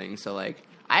sort of thing? So like,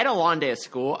 I had a long day at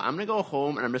school. I'm going to go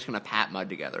home and I'm just going to pat mud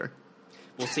together.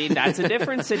 Well, see, that's a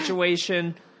different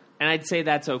situation, and I'd say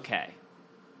that's okay.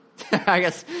 I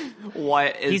guess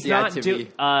what is He's yet not to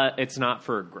be... it's not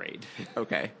for a grade.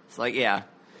 Okay. It's like, yeah.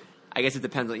 I guess it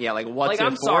depends on, like what's like, it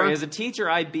I'm for? sorry, as a teacher,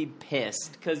 I'd be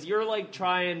pissed, because you're like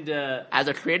trying to... As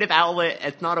a creative outlet,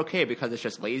 it's not okay because it's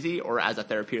just lazy, or as a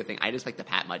therapeutic thing, I just like to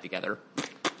pat mud together.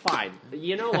 Fine.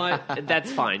 You know what?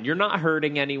 That's fine. You're not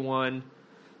hurting anyone.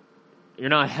 You're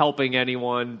not helping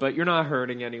anyone, but you're not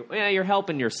hurting anyone. Yeah, you're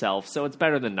helping yourself, so it's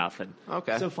better than nothing.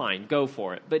 Okay. So fine, go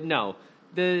for it. But no,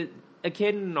 a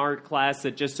kid in an art class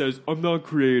that just says, I'm not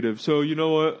creative, so you know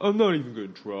what? I'm not even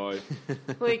going to try.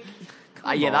 Like,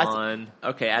 come on.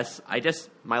 Okay,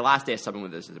 my last day of subbing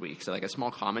with this week, so like a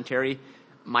small commentary.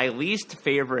 My least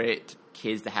favorite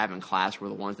kids to have in class were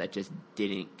the ones that just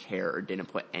didn't care or didn't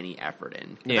put any effort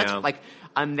in. Yeah. That's, like,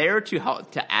 I'm there to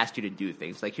help, to ask you to do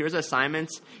things. Like, here's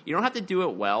assignments. You don't have to do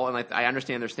it well, and like I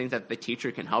understand there's things that the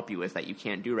teacher can help you with that you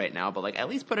can't do right now, but like at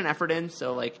least put an effort in.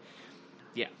 So like,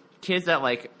 yeah. Kids that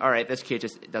like, all right, this kid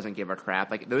just doesn't give a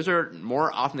crap. Like, those are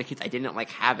more often the kids I didn't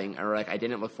like having, or like I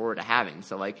didn't look forward to having.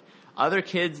 So like, other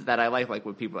kids that I like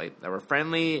with people like that were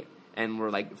friendly and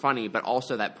were like funny, but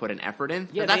also that put an effort in.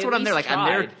 Yeah, that's what I'm there. Like, tried. I'm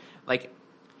there. Like,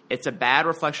 it's a bad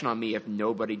reflection on me if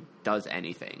nobody does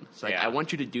anything. So like, yeah. I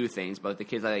want you to do things, but the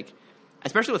kids like,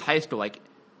 especially with high school, like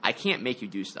I can't make you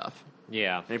do stuff.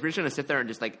 Yeah. And if you're just gonna sit there and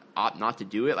just like opt not to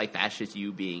do it, like that's just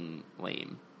you being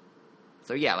lame.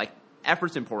 So yeah, like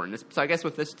effort's important. So I guess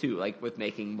with this too, like with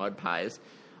making mud pies.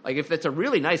 Like, if it's a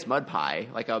really nice mud pie,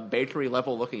 like a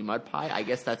bakery-level looking mud pie, I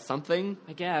guess that's something.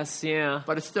 I guess, yeah.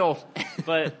 But it's still...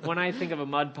 But when I think of a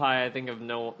mud pie, I think of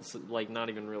not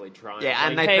even really trying. Yeah,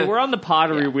 and like, hey, we're on the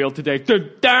pottery wheel today.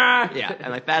 Da-da! Yeah,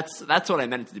 and like that's what I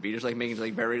meant it to be. Just like making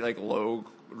like very like low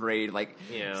grade, like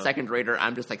second grader.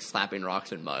 I'm just like slapping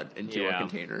rocks and mud into a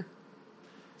container.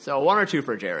 So 1 or 2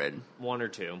 for Jared. 1 or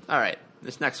 2. All right,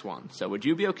 this next one. So would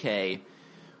you be okay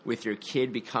with your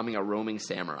kid becoming a roaming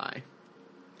samurai?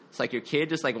 It's like your kid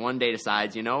just like one day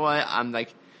decides, you know what? I'm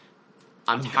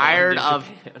tired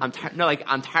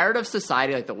of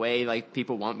society, like the way like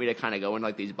people want me to kind of go into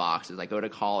like these boxes, like go to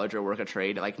college or work a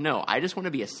trade. Like, no, I just want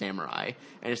to be a samurai,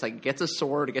 and just like gets a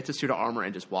sword, gets a suit of armor,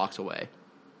 and just walks away.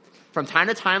 From time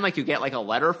to time, like you get like a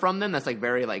letter from them that's like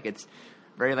very like it's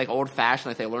very like old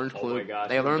fashioned. Like they learned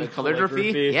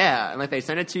calligraphy. Yeah, and like they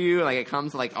send it to you, like it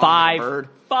comes like on a bird.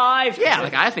 5. Yeah,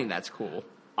 like I think that's cool.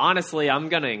 Honestly, I'm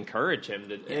going to encourage him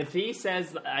to. Yeah. If he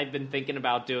says, I've been thinking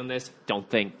about doing this, don't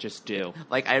think, just do.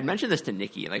 Like, I had mentioned this to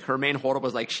Nikki. Like, her main holdup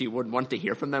was, like, she would want to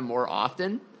hear from them more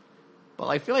often. But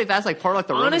I feel like that's, like, part of, like,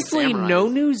 the honestly, no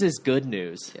news is good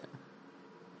news.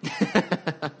 Yeah.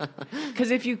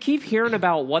 Because if you keep hearing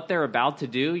about what they're about to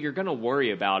do, you're going to worry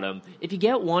about them. If you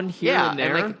get one here and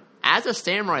there. And, like, as a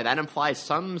samurai, that implies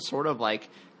some sort of, like,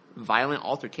 violent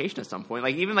altercation at some point.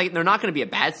 Like, even, like, they're not going to be a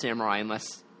bad samurai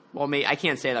unless... Well, I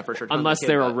can't say that for sure. Unless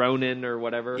they're a Ronin or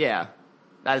whatever. Yeah.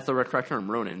 That is the correct term,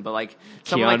 Ronin. But, like...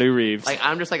 Keanu Reeves. Like,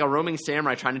 I'm just, like, a roaming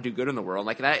samurai trying to do good in the world.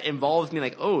 Like, that involves me,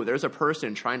 like, oh, there's a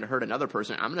person trying to hurt another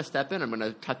person. I'm going to step in. I'm going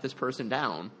to cut this person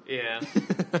down. Yeah.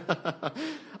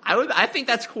 I think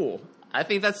that's cool. I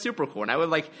think that's super cool. And I would,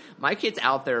 like... My kid's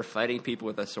out there fighting people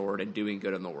with a sword and doing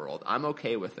good in the world. I'm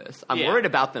okay with this. I'm worried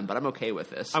about them, but I'm okay with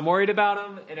this. I'm worried about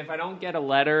them, and if I don't get a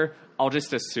letter, I'll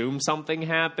just assume something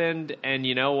happened, and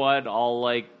you know what? I'll,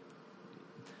 like...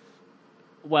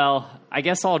 Well, I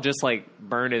guess I'll just, like,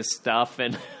 burn his stuff,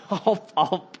 and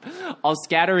I'll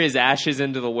scatter his ashes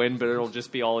into the wind, but it'll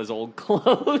just be all his old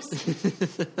clothes.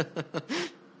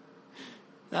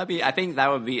 I think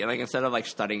that would be, like, instead of, like,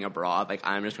 studying abroad, like,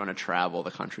 I'm just going to travel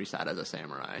the countryside as a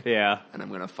samurai. Yeah. And I'm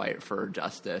going to fight for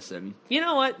justice and... You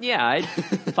know what? Yeah,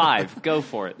 5. Go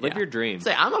for it. Live your dream.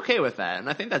 So I'm okay with that. And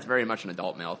I think that's very much an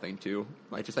adult male thing, too.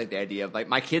 Like, just, like, the idea of, like,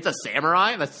 my kid's a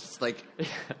samurai? That's just, like...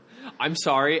 I'm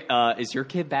sorry. Is your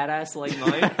kid badass like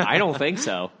mine? I don't think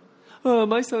so.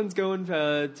 My son's going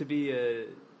to be a...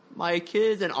 My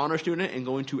kid's an honor student and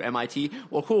going to MIT.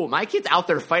 Well, cool. My kid's out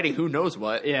there fighting who knows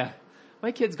what. Yeah.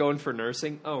 My kid's going for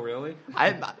nursing. Oh, really?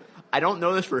 I don't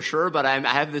know this for sure, but I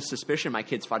have this suspicion my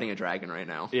kid's fighting a dragon right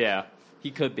now. Yeah,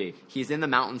 he could be. He's in the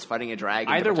mountains fighting a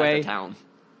dragon. Either way, town.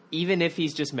 even if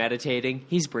he's just meditating,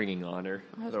 he's bringing honor.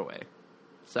 Either way.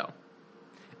 So,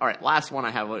 all right, last one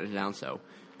I have written down. So,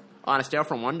 on a scale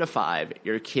from 1 to 5,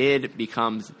 your kid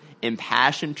becomes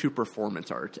impassioned to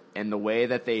performance art, and the way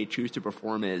that they choose to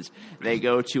perform is they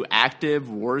go to active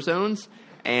war zones,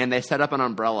 and they set up an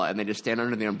umbrella, and they just stand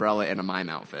under the umbrella in a mime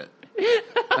outfit.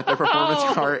 Like their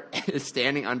performance art is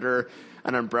standing under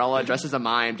an umbrella, dressed as a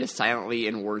mime, just silently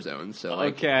in war zones. So,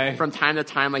 like, from time to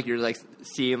time, like, you're, like,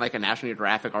 seeing, like, a National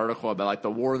Geographic article about, like,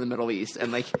 the war in the Middle East,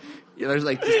 and, like, there's,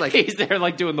 like, just, like... he's there,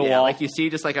 like, doing the wall. Like, you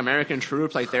see just, like, American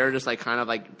troops, like, they're just, like, kind of,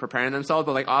 like, preparing themselves,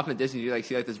 but, like, off in the distance, you, like,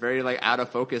 see, like, this very, like,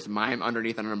 out-of-focus mime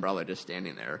underneath an umbrella just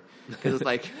standing there. Because it's,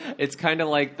 like... it's kind of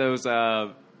like those,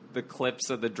 the clips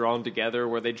of the Drawn Together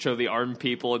where they'd show the armed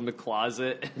people in the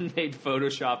closet and they'd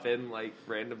Photoshop in, like,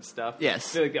 random stuff.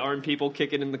 Yes. Like the armed people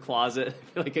kicking in the closet,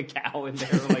 like a cow in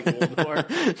there, like Woldor.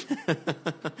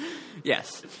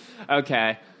 Yes.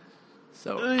 Okay.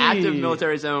 So, active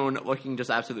military zone looking just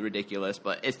absolutely ridiculous,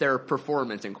 but it's their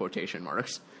performance in quotation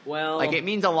marks. Well... like, it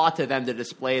means a lot to them to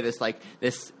display this, like,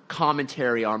 this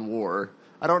commentary on war.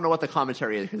 I don't know what the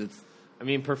commentary is because it's... I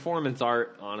mean, performance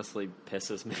art honestly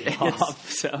pisses me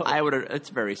off. So it's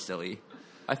very silly.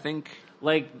 I think,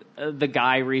 like the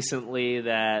guy recently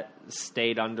that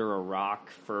stayed under a rock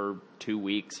for 2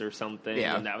 weeks or something,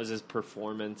 and that was his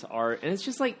performance art, and it's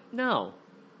just like, no,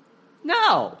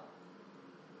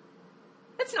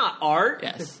 it's not art.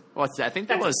 Yes, I think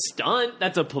that's a stunt.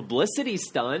 That's a publicity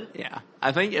stunt. Yeah,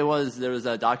 I think there was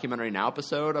a Documentary Now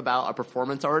episode about a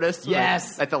performance artist.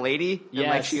 Yes, like the lady. Yes,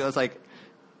 and, like, she was like.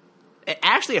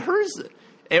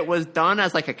 It was done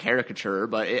as, like, a caricature,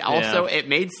 but it also it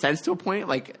made sense to a point.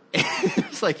 Like,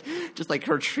 it's like just like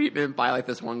her treatment by, like,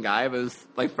 this one guy was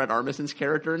like Fred Armisen's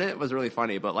character in it was really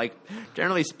funny. But, like,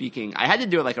 generally speaking, I had to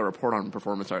do, like, a report on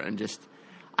performance art, and just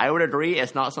I would agree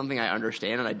it's not something I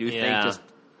understand, and I do think just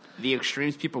the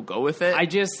extremes people go with it.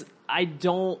 I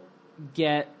don't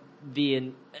get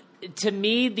to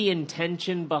me, the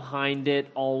intention behind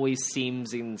it always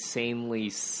seems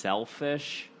insanely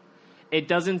selfish. It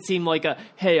doesn't seem like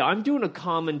hey, I'm doing a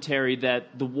commentary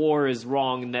that the war is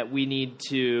wrong and that we need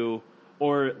to,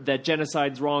 or that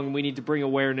genocide's wrong and we need to bring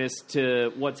awareness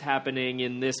to what's happening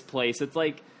in this place. It's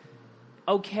like,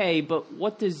 okay, but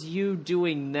what does you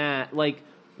doing that, like,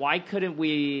 why couldn't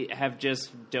we have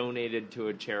just donated to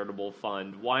a charitable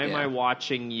fund? Why am I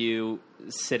watching you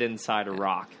sit inside a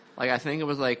rock? Like, I think it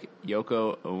was, like,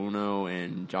 Yoko Ono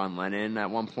and John Lennon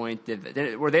at one point.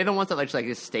 Were they the ones that, like,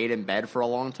 just stayed in bed for a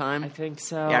long time? I think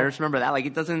so. Yeah, I just remember that. Like,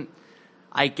 it doesn't...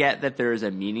 I get that there is a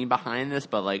meaning behind this,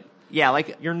 but, like... Yeah,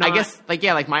 like... You're not... I guess, like,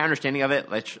 yeah, like, my understanding of it,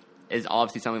 like, is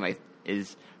obviously something, like,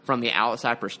 is from the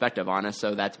outside perspective on us,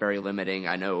 so that's very limiting,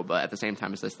 I know, but at the same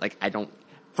time, it's just, like, I don't...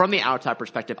 From the outside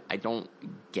perspective, I don't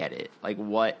get it. Like,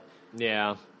 what...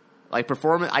 Yeah. Like,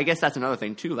 performance... I guess that's another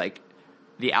thing, too, like...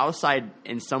 The outside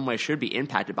in some way should be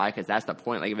impacted by it because that's the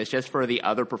point. Like, if it's just for the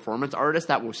other performance artists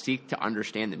that will seek to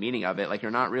understand the meaning of it, like, you're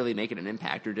not really making an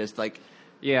impact. You're just like,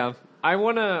 yeah. I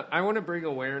wanna bring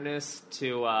awareness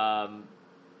to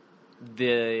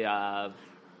the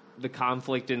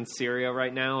conflict in Syria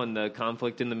right now and the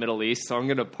conflict in the Middle East. So I'm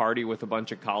gonna party with a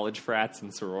bunch of college frats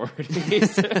and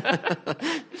sororities.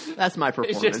 That's my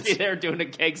performance. Just be there doing a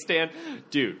keg stand,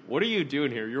 dude. What are you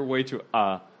doing here? You're way too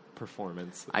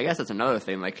performance. I guess that's another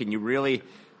thing. Like, can you really?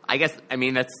 I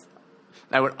mean, that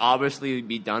would obviously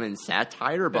be done in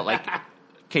satire, but, like,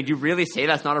 can you really say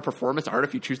that's not a performance art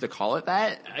if you choose to call it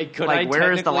that?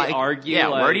 Where is the line? Argue? Yeah,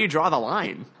 where do you draw the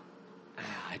line?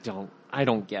 I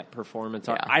don't get performance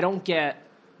art. Yeah. I don't get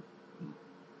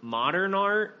modern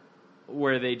art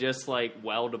where they just, like,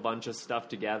 weld a bunch of stuff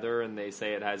together and they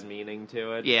say it has meaning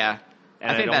to it. Yeah.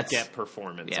 And I don't get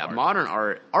performance art. Yeah, modern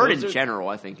art in general,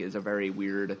 I think, is a very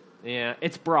weird... Yeah,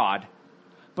 it's broad.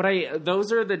 But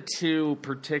those are the two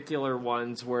particular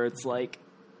ones where it's like,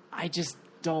 I just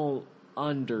don't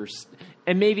understand.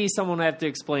 And maybe someone will have to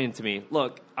explain to me,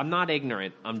 look, I'm not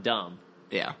ignorant, I'm dumb.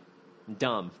 Yeah. I'm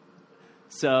dumb.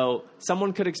 So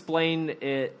someone could explain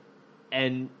it,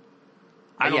 and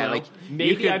I don't know. Like,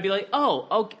 maybe I'd be like, oh,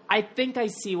 okay, I think I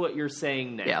see what you're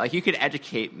saying now. Yeah, like, you could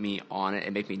educate me on it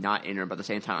and make me not ignorant, but at the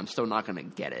same time, I'm still not going to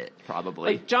get it,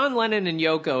 probably. Like, John Lennon and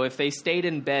Yoko, if they stayed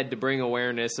in bed to bring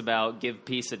awareness about give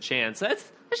peace a chance, that's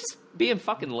just being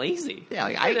fucking lazy. Yeah,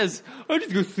 like, I just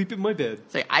go sleep in my bed.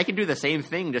 Say, I can do the same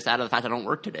thing just out of the fact I don't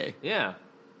work today. Yeah.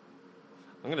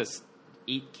 I'm going to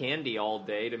eat candy all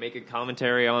day to make a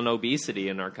commentary on obesity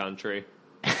in our country.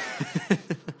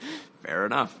 Fair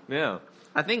enough. Yeah.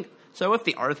 I think, so with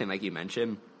the art thing, like you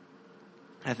mentioned,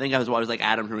 I think I was like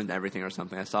Adam Ruins Everything or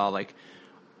something. I saw, like,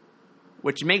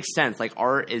 which makes sense. Like,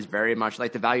 art is very much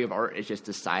like the value of art is just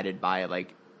decided by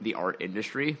like the art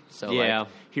industry. So like,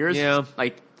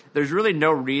 like, there's really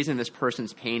no reason this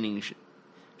person's painting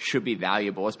should be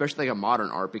valuable, especially like a modern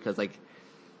art, because like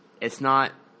it's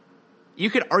not. You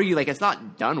could argue like it's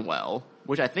not done well,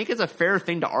 which I think is a fair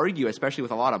thing to argue, especially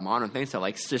with a lot of modern things. So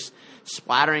like it's just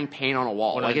splattering paint on a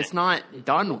wall, like it's not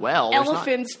done well.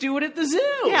 Elephants do it at the zoo.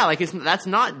 Yeah, like that's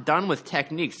not done with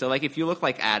technique. So like if you look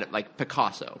like at like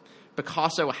Picasso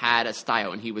had a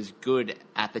style, and he was good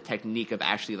at the technique of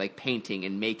actually like painting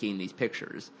and making these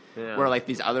pictures. Yeah. Where like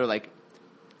these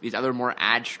other more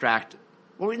abstract,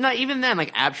 well, not even then,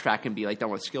 like abstract can be like done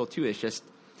with skill too. It's just,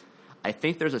 I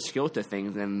think there's a skill to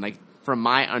things, and like from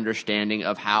my understanding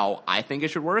of how I think it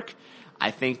should work, I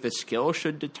think the skill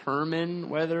should determine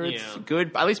whether it's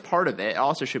good. At least part of it. It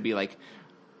also should be like,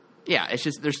 yeah, it's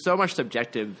just there's so much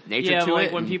subjective nature to like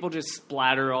it. When people just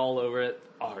splatter all over it,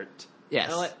 art. Yes.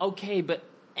 And like, okay, but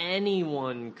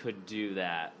anyone could do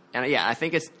that. And yeah, I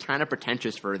think it's kind of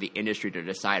pretentious for the industry to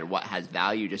decide what has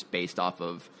value just based off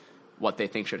of what they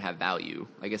think should have value.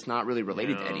 Like, it's not really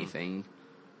related to anything.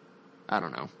 I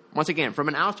don't know. Once again, from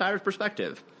an outsider's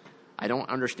perspective, I don't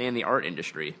understand the art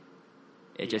industry.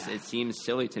 It seems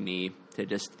silly to me to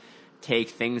just take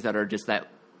things that are just that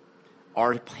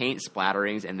are paint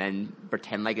splatterings and then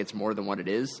pretend like it's more than what it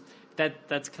is.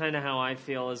 That's kind of how I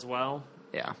feel as well.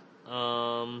 Yeah.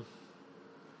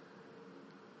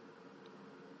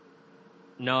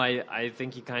 No, I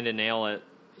think you kind of nail it.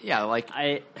 Yeah, like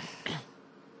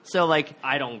so like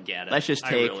I don't get it. Let's just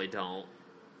take, I really don't.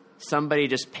 Somebody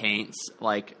just paints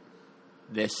like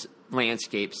this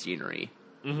landscape scenery,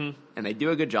 and they do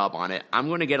a good job on it. I'm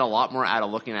going to get a lot more out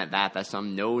of looking at that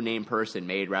some no-name person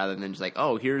made, rather than just like,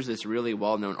 oh, here's this really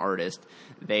well-known artist.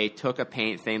 They took a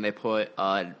paint thing, they put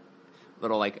a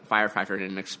little like firecracker in it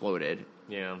and exploded.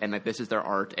 Yeah. And like this is their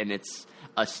art, and it's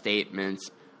a statement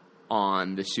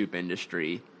on the soup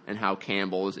industry and how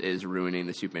Campbell's is ruining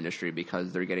the soup industry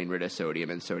because they're getting rid of sodium,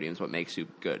 and sodium's what makes soup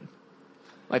good.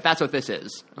 Like, that's what this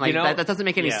is. Like, that doesn't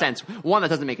make any sense. One, that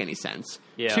doesn't make any sense.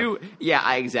 Yeah. Two,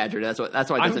 I exaggerated. That's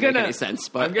why it doesn't make any sense.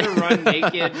 But I'm going to run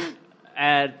naked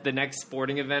at the next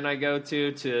sporting event I go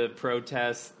to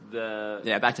protest the...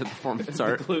 Yeah, back to the performance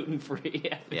art. The gluten-free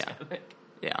epidemic.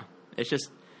 Yeah. It's just,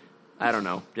 I don't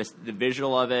know. Just the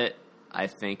visual of it, I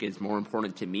think, is more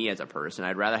important to me as a person.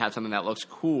 I'd rather have something that looks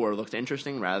cool or looks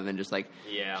interesting rather than just like,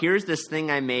 here's this thing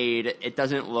I made. It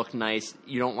doesn't look nice.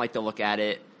 You don't like to look at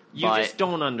it. You just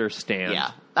don't understand.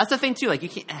 Yeah. That's the thing, too. Like, you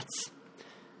can't...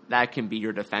 That can be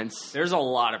your defense. There's a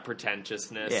lot of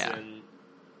pretentiousness. Yeah. And,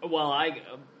 well,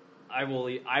 I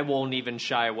won't even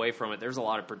shy away from it. There's a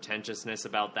lot of pretentiousness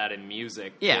about that in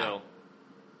music, too.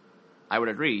 I would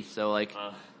agree. So, like...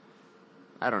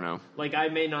 I don't know. Like, I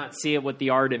may not see it with the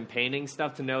art and painting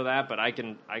stuff to know that, but I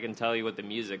can tell you with the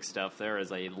music stuff, there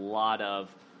is a lot of...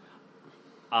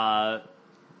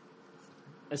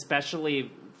 especially...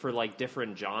 for like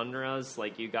different genres,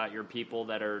 like you got your people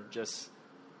that are just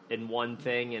in one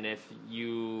thing, and if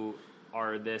you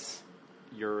are this,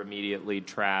 you're immediately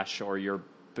trash, or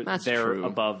they're true.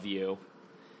 Above you.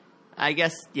 I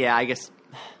guess.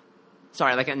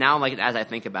 Sorry, like now, like as I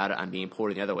think about it, I'm being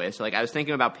pulled the other way. So like I was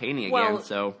thinking about painting again.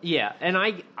 So yeah, and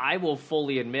I will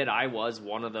fully admit I was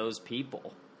one of those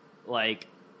people, like.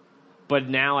 But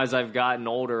now, as I've gotten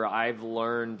older, I've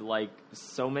learned, like,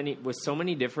 so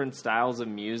many different styles of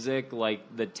music,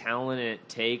 like, the talent it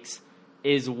takes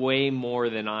is way more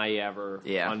than I ever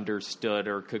understood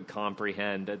or could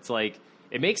comprehend. It's like,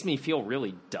 it makes me feel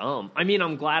really dumb. I mean,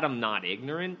 I'm glad I'm not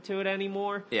ignorant to it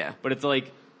anymore. Yeah. But it's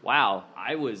like, wow,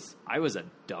 I was a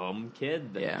dumb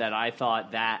kid that I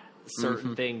thought that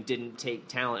certain thing didn't take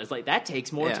talent. It's like, that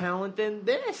takes more talent than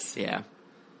this. Yeah.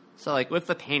 So, like, with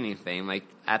the painting thing, like,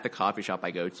 at the coffee shop I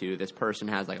go to, this person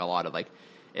has, like, a lot of, like,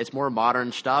 it's more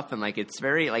modern stuff, and, like, it's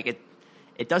very, like,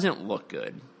 it doesn't look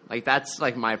good. Like, that's,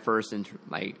 like, my first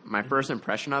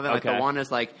impression of it. Like, the one is,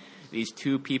 like, these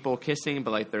two people kissing, but,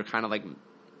 like, they're kind of, like,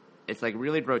 it's, like,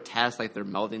 really grotesque, like, they're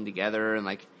melding together, and,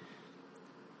 like,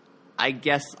 I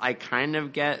guess I kind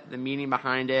of get the meaning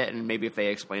behind it, and maybe if they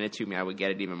explain it to me, I would get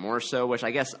it even more so, which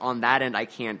I guess on that end I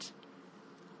can't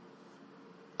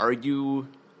argue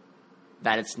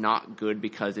that it's not good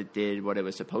because it did what it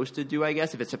was supposed to do, I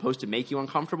guess. If it's supposed to make you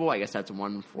uncomfortable, I guess that's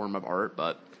one form of art,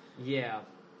 but... Yeah.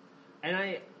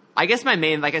 And I guess my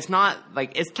main, like, it's not,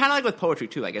 like, it's kind of like with poetry,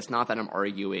 too. Like, it's not that I'm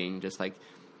arguing just, like,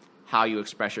 how you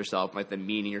express yourself, like, the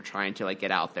meaning you're trying to, like, get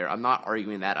out there. I'm not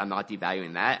arguing that. I'm not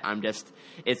devaluing that. I'm just...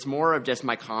 It's more of just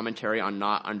my commentary on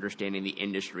not understanding the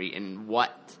industry and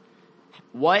what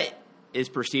is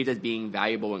perceived as being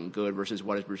valuable and good versus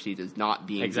what is perceived as not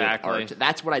being exactly. good art.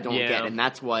 That's what I don't get, and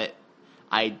that's what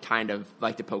I kind of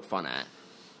like to poke fun at.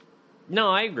 No,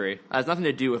 I agree. It has nothing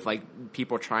to do with like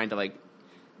people trying to like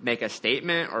make a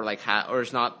statement or like or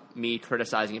it's not me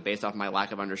criticizing it based off my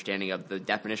lack of understanding of the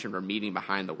definition or meaning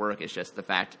behind the work. It's just the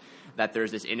fact that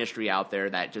there's this industry out there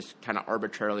that just kind of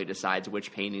arbitrarily decides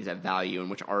which paintings have value and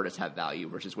which artists have value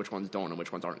versus which ones don't and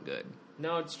which ones aren't good.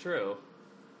 No, it's true.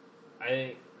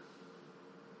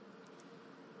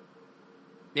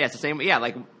 Yeah, it's the same. Yeah,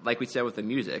 like we said with the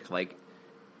music, like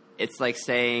it's like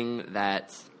saying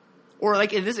that, or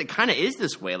like it kind of is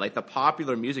this way. Like the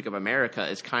popular music of America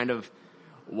is kind of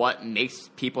what makes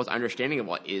people's understanding of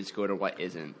what is good or what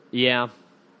isn't. Yeah.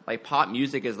 Like pop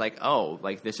music is like, oh,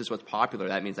 like this is what's popular.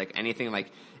 That means like anything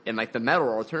like in like the metal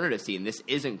or alternative scene, this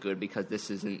isn't good because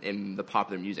this isn't in the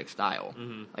popular music style.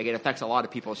 Mm-hmm. Like it affects a lot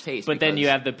of people's taste. But then you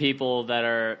have the people that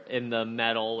are in the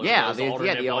metal or those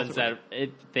alternate ones that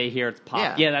they hear it's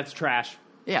pop. Yeah, that's trash.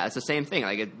 Yeah, it's the same thing.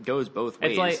 Like it goes both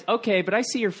ways. It's like, okay, but I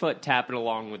see your foot tapping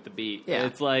along with the beat. Yeah.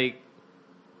 It's like,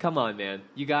 come on, man.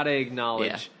 You got to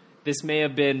acknowledge this may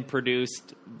have been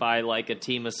produced by like a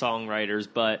team of songwriters,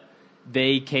 but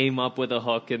they came up with a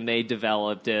hook and they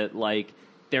developed it. Like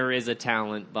there is a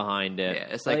talent behind it.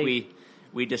 Yeah, it's like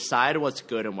we decide what's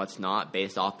good and what's not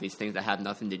based off these things that have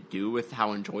nothing to do with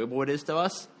how enjoyable it is to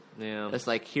us. Yeah. It's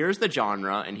like, here's the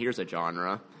genre and here's a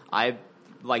genre. I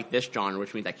like this genre,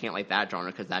 which means I can't like that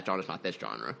genre because that genre is not this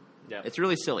genre. Yeah. It's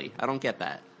really silly. I don't get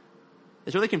that.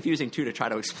 It's really confusing, too, to try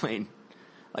to explain.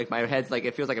 Like, my head's like,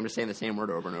 it feels like I'm just saying the same word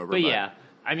over and over. But yeah,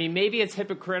 I mean, maybe it's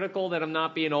hypocritical that I'm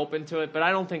not being open to it, but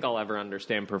I don't think I'll ever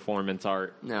understand performance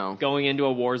art. No. Going into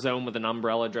a war zone with an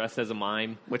umbrella dressed as a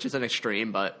mime. Which is an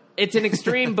extreme, but... It's an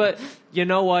extreme, but you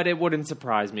know what? It wouldn't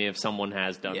surprise me if someone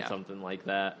has done something like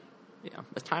that. Yeah.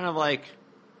 It's kind of like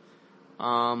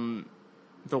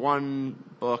the one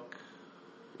book,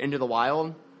 Into the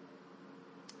Wild.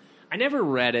 I never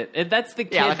read it. That's the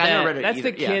kid I never read it that's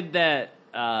either. The kid that...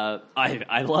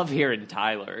 I love hearing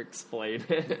Tyler explain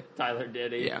it. Tyler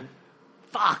Diddy. Yeah.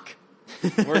 Fuck.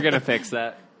 We're going to fix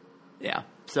that. Yeah.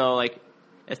 So, like,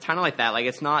 it's kind of like that. Like,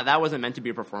 it's not, that wasn't meant to be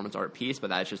a performance art piece, but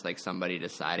that's just, like, somebody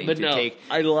deciding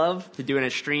to do an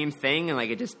extreme thing, and, like,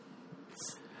 it just...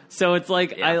 So it's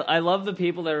like, I love the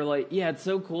people that are like, yeah, it's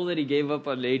so cool that he gave up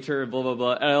on nature and blah, blah,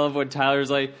 blah. And I love when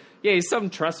Tyler's like, yeah, he's some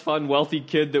trust fund wealthy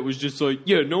kid that was just like,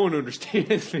 yeah, no one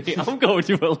understands me. I'm going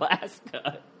to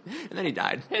Alaska. And then he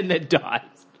died. And then dies.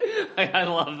 Like, I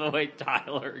love the way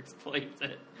Tyler explains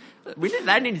it.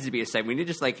 That needs to be a segment. We need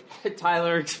just like...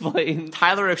 Tyler explains.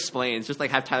 Tyler explains. Just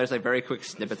like have Tyler's like very quick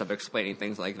snippets of explaining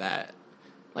things like that.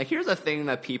 Like, here's a thing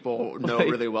that people know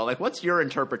really well. Like, what's your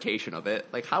interpretation of it?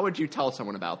 Like, how would you tell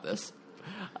someone about this?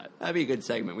 That'd be a good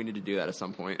segment. We need to do that at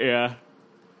some point. Yeah.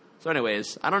 So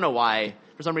anyways, I don't know why.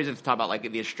 For some reason, to talk about like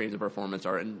the extremes of performance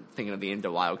art and thinking of the Into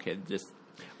the Wild kid just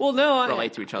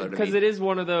relate to each other. Because it is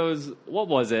one of those. What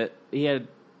was it?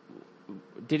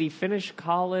 Did he finish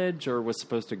college or was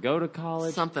supposed to go to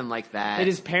college? Something like that. That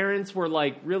his parents were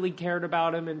like really cared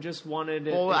about him and just wanted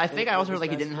it. Well, I think I also heard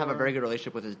like he didn't have a very good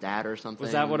relationship with his dad or something.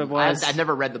 Was that what it was? I've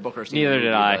never read the book or seen Neither the movie,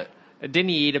 did I. Didn't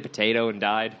he eat a potato and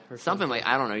died? Or something like,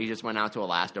 I don't know. He just went out to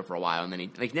Alaska for a while and then he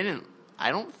didn't.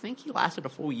 I don't think he lasted a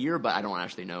full year, but I don't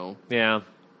actually know. Yeah.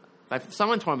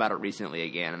 Someone told me about it recently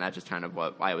again, and that's just kind of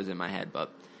why it was in my head.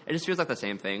 But it just feels like the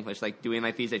same thing. It's like doing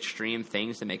like these extreme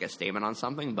things to make a statement on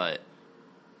something, but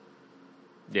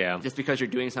yeah, just because you're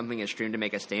doing something extreme to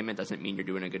make a statement doesn't mean you're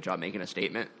doing a good job making a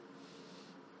statement.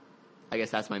 I guess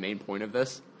that's my main point of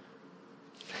this.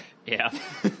 Yeah.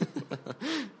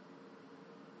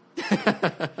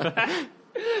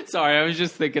 Sorry, I was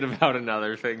just thinking about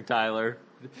another thing, Tyler.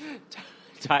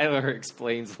 Tyler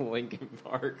explains Linkin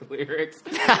Park lyrics.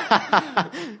 I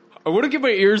want to get my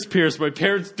ears pierced. My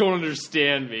parents don't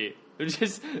understand me. They're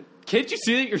just, can't you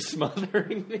see that you're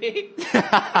smothering me?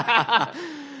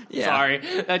 Yeah. Sorry,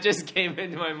 that just came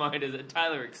into my mind as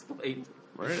Tyler explains.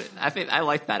 I think I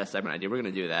like that as a segment idea. We're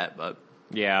going to do that, but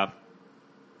yeah,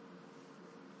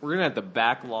 we're gonna have to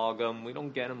backlog him. We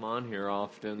don't get him on here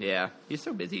often. Yeah, he's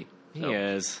so busy. He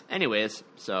is. Anyways,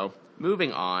 so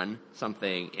moving on,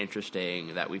 something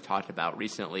interesting that we've talked about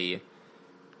recently.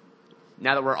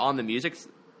 Now that we're on the music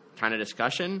kind of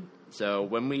discussion, so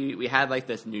when we had like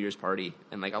this New Year's party,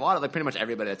 and like a lot of like pretty much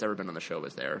everybody that's ever been on the show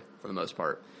was there for the most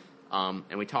part,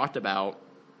 and we talked about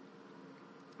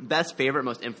best, favorite,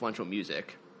 most influential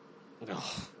music. Ugh.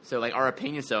 So like our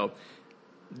opinion. So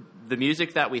the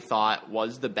music that we thought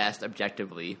was the best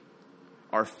objectively,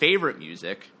 our favorite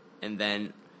music, and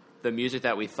then the music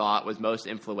that we thought was most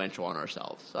influential on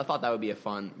ourselves. So I thought that would be a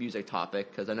fun music topic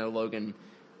because I know Logan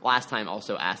last time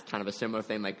also asked kind of a similar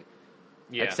thing, like,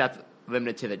 except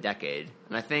limited to the decade.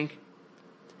 And I think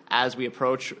as we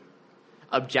approach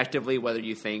objectively, whether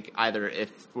you think either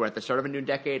if we're at the start of a new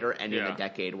decade or ending the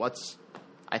decade,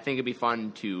 I think it'd be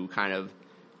fun to kind of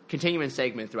continue in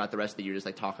segment throughout the rest of the year, just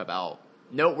like talk about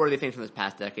noteworthy things from this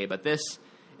past decade, but this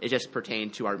is just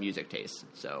pertained to our music taste.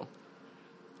 So,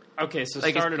 okay, so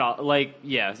like started off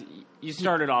you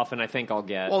started off, and I think I'll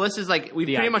get. Well, this is like we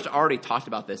pretty much already talked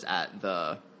about this at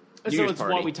the New Year's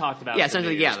party. What we talked about. Yeah,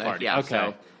 essentially, yeah. Okay.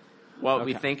 So, what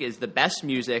we think is the best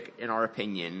music, in our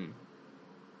opinion,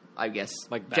 I guess,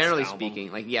 like generally album.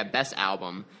 speaking, best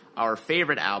album, our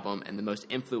favorite album, and the most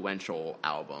influential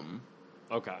album.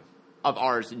 Okay. Of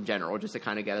ours in general, just to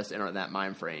kind of get us in that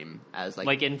mind frame as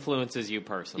like influences you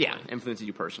personally. Yeah, influences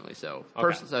you personally. So,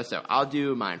 okay. So I'll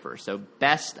do mine first. So,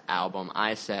 best album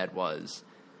I said was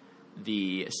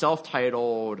the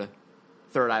self-titled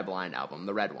Third Eye Blind album,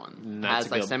 the red one. That's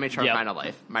has Semi-Charmed Kind of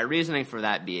Life. My reasoning for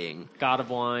that being God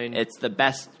of Wine. It's the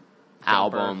best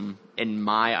album in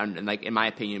my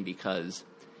opinion because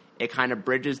it kind of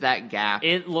bridges that gap.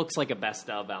 It looks like a best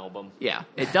of album. Yeah,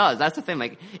 it does. That's the thing.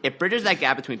 Like, it bridges that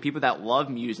gap between people that love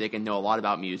music and know a lot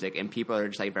about music and people that are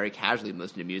just very casually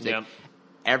listening to music.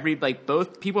 Yep.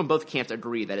 Both people in both camps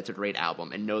agree that it's a great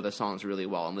album and know the songs really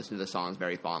well and listen to the songs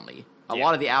very fondly. A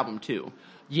lot of the album too.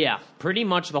 Yeah, pretty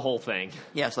much the whole thing.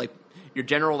 Yeah, so your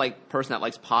general person that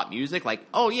likes pop music,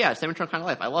 oh yeah, Semi-Charmed Kind of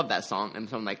Life, I love that song. And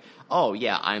someone oh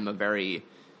yeah,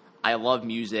 I love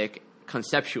music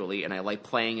conceptually, and I like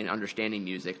playing and understanding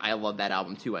music. I love that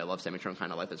album too. I love Semi-Charmed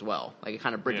Kind of Life as well. It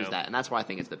kind of bridges that, and that's why I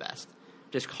think it's the best.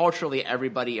 Just culturally,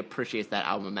 everybody appreciates that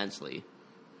album immensely.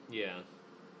 Yeah.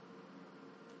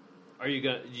 Are you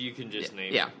gonna? You can just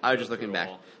name. Yeah, I was just looking back.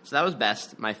 So that was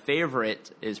best. My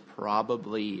favorite is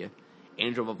probably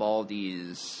Angel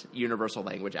Vivaldi's Universal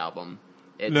Language album.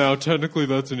 No, technically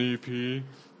that's an EP.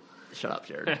 Shut up,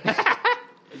 Jared.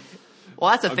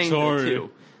 Well, that's the thing too.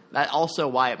 That's also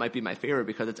why it might be my favorite,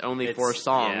 because it's only 4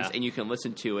 songs, and you can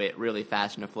listen to it really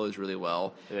fast, and it flows really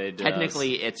well.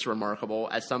 Technically, it's remarkable.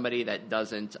 As somebody that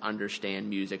doesn't understand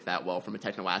music that well from a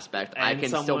technical aspect, and I can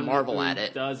still marvel at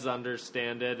it. Does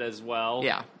understand it as well.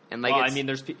 Yeah. And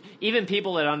there's even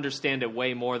people that understand it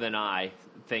way more than I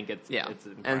think it's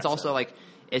impressive. And it's also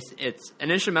it's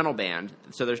an instrumental band,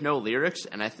 so there's no lyrics,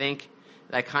 and I think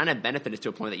that kind of benefited to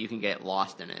a point that you can get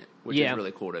lost in it, which is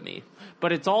really cool to me.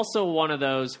 But it's also one of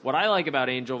those, what I like about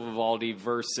Angel Vivaldi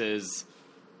versus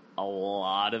a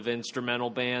lot of instrumental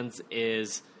bands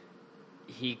is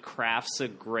he crafts a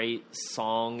great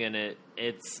song, and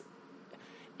it's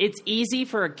easy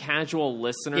for a casual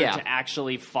listener to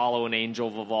actually follow an Angel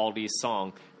Vivaldi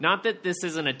song. Not that this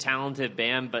isn't a talented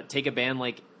band, but take a band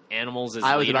like Animals as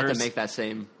Leaders. I was about to make that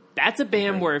same... That's a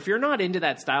band where if you're not into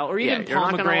that style, or even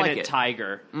Pomegranate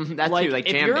Tiger, that too, if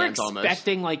jam you're bands almost.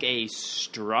 Expecting a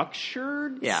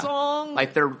structured song,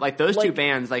 those two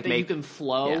bands make you can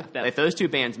flow. Yeah. Those two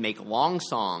bands make long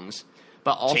songs,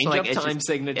 but also change up time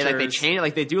signatures. They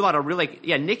change, they do a lot of really.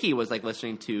 Nikki was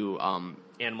listening to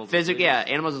Animals.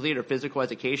 Animals as Leader, Physical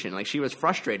Education. She was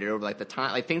frustrated over the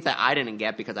time, things that I didn't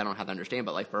get because I don't have to understand.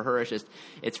 But for her,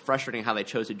 it's frustrating how they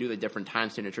chose to do the different time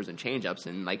signatures and change ups.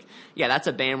 And that's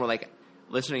a band where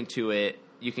listening to it,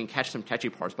 you can catch some catchy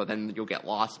parts, but then you'll get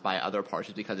lost by other parts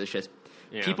just because it's just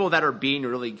people that are being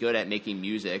really good at making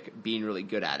music, being really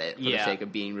good at it for the sake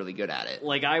of being really good at it.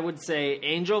 I would say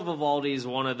Angel Vivaldi is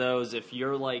one of those, if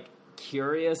you're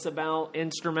curious about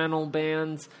instrumental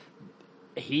bands,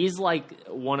 he's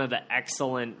one of the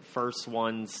excellent first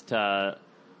ones to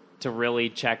really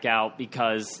check out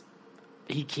because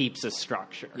he keeps a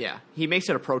structure. Yeah, he makes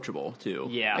it approachable too.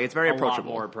 Yeah, it's very approachable.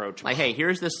 A lot more approachable. Hey,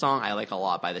 here's this song I like a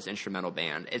lot by this instrumental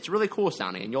band. It's really cool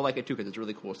sounding, and you'll like it too because it's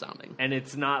really cool sounding. And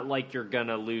it's not you're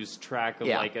gonna lose track of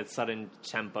a sudden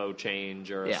tempo change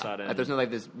or a sudden. There's no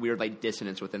this weird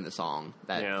dissonance within the song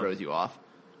that throws you off.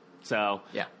 So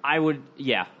I would.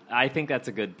 Yeah, I think that's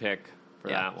a good pick. For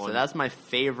that one. So that's my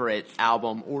favorite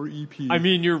album or EP. I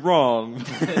mean, you're wrong.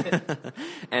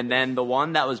 And then the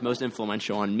one that was most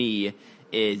influential on me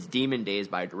is Demon Days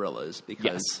by Gorillaz,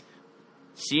 because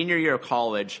senior year of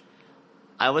college,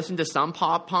 I listened to some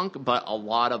pop punk, but a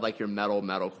lot of your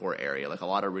metalcore area, a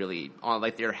lot of really on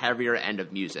their heavier end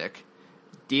of music.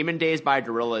 Demon Days by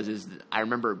Gorillaz is, I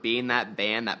remember being that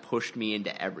band that pushed me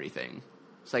into everything.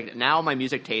 It's now my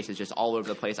music taste is just all over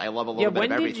the place. I love a little bit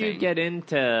of everything. When did you get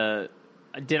into?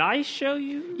 Did I show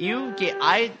you?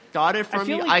 I got it from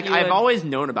you. I've always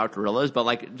known about Gorillaz,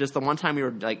 but just the one time we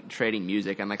were trading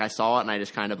music, and I saw it, and I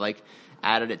just kind of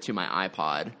added it to my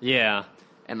iPod. Yeah.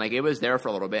 And it was there for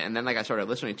a little bit, and then I started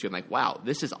listening to it, and wow,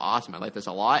 this is awesome. I like this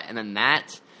a lot. And then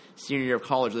that senior year of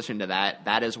college listening to that.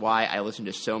 That is why I listened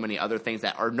to so many other things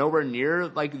that are nowhere near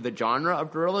like the genre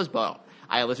of Gorillaz, but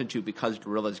I listened to because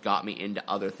Gorillaz got me into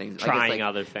other things. Trying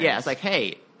other things. Yeah, it's like,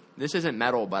 hey, this isn't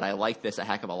metal, but I like this a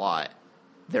heck of a lot.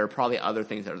 There are probably other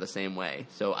things that are the same way.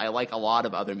 So I like a lot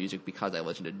of other music because I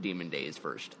listened to Demon Days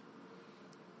first.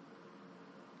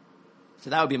 So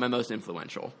that would be my most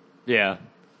influential. Yeah.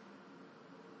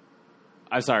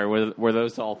 I'm sorry, were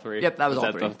those all three? Yep, that was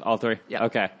all three. All three? Yep.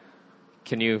 Okay.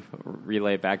 Can you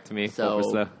relay it back to me? So, what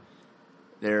was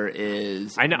there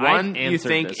is I know, one I've you answered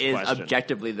think this is question.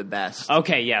 objectively the best.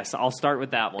 Okay, yes. I'll start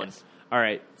with that one. Yes. All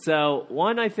right. So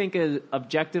one I think is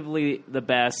objectively the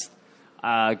best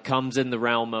comes in the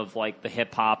realm of like the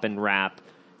hip-hop and rap.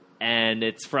 And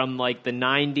it's from like the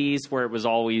 90s where it was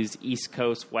always East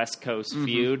Coast, West Coast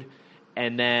feud.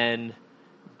 And then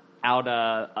out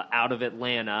of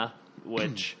Atlanta,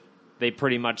 which they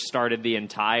pretty much started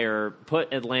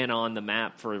put Atlanta on the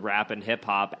map for rap and hip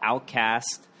hop.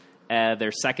 Outkast,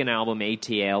 their second album,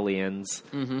 AT-Aliens,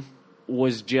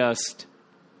 was just,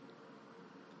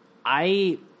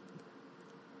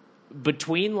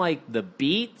 between like the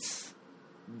beats,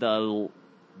 the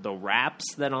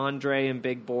raps that Andre and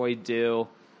Big Boy do,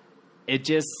 it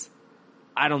just,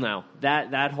 I don't know.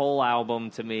 That whole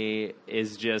album to me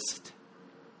is just,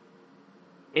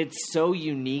 it's so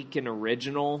unique and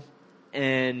original.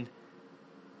 And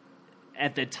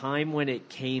at the time when it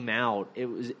came out,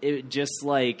 it just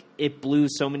like, it blew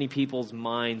so many people's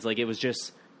minds. Like it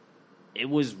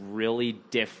was really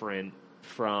different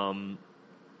from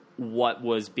what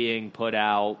was being put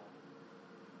out.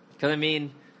 Because I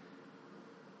mean,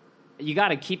 you got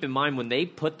to keep in mind when they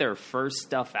put their first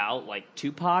stuff out, like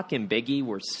Tupac and Biggie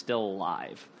were still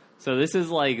alive. So this is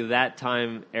like that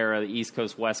time era, the East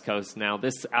Coast, West Coast. Now,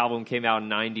 this album came out in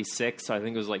 96, so I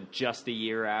think it was like just a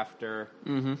year after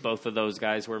both of those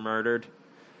guys were murdered.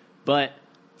 But,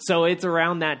 so it's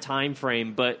around that time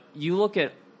frame. But you look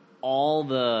at all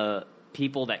the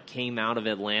people that came out of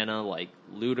Atlanta, like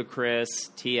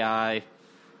Ludacris, T.I., I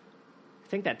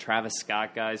think that Travis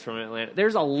Scott guy's from Atlanta.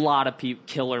 There's a lot of people,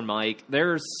 Killer Mike.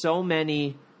 There's so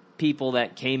many people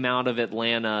that came out of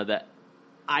Atlanta that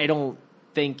I don't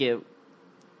think it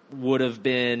would have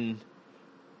been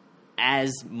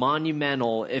as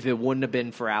monumental if it wouldn't have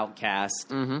been for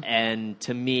Outkast. And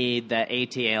to me, the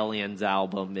AT-Aliens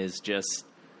album is just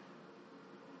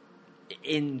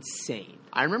insane.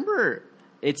 I remember...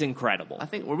 It's incredible. I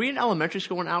think, were we in elementary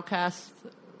school when Outkast,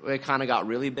 it kind of got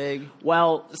really big?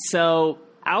 Well, so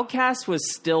Outkast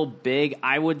was still big.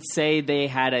 I would say they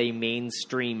had a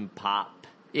mainstream pop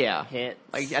hit.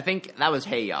 Like, I think that was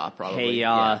Hey Ya, probably. Hey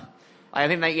Ya. Yeah. I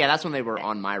think that, that's when they were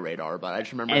on my radar, but I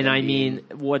just remember. And I mean,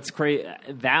 what's crazy,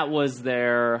 that was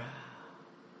their,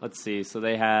 let's see, so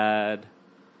they had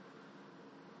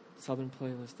Southern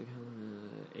Playlist,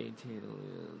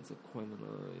 AT-Aliens,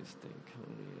 Aquemini,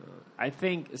 Stankonia. I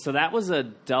think, so that was a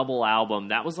double album.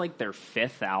 That was like their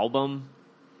fifth album.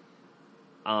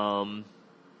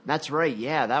 That's right,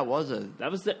 yeah, that was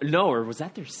or was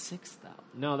that their sixth album?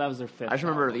 No, that was their fifth I just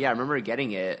remember, album. I remember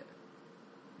getting it.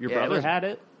 Your brother had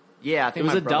it? Yeah, I think it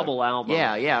was my a brother. double album.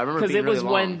 Yeah, I remember because it it was really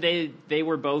long. when they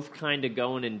were both kind of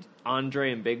going, and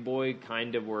Andre and Big Boy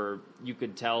kind of were. You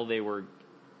could tell they were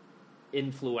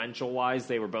influential wise.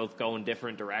 They were both going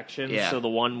different directions. Yeah. So the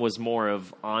one was more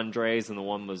of Andre's, and the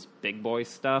one was Big Boy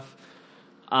stuff.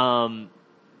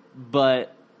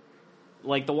 But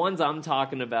like the ones I'm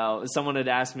talking about, someone had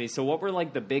asked me, so what were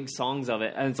like the big songs of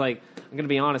it? And it's like, I'm going to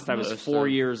be honest, I was 4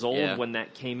 years old when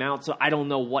that came out, so I don't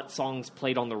know what songs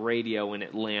played on the radio in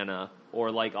Atlanta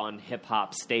or like on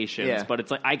hip-hop stations, but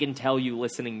it's like, I can tell you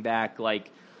listening back,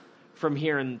 like from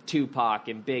hearing Tupac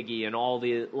and Biggie and all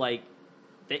the, like,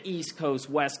 the East Coast,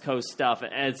 West Coast stuff,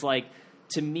 and it's like,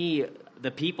 to me,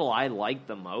 the people I like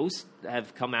the most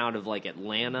have come out of like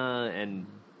Atlanta, and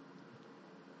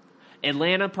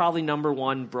Atlanta probably number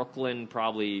one, Brooklyn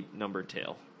probably number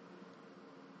two.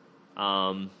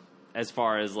 As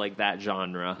far as like that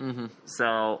genre.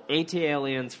 So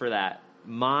AT-Aliens for that.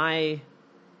 My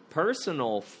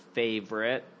personal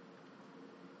favorite,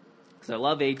 because I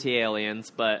love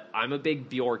AT-Aliens, but I'm a big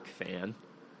Bjork fan.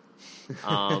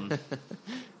 I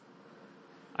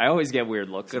always get weird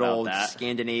looks Good about old that.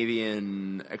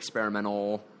 Scandinavian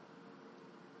experimental.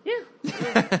 Yeah.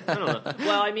 I don't know.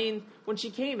 Well, I mean, when she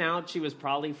came out, she was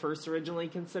probably first originally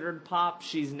considered pop.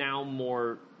 She's now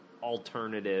more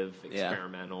alternative,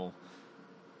 experimental.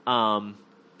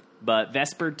 But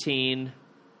Vespertine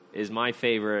is my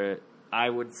favorite. I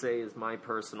would say is my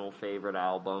personal favorite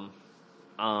album.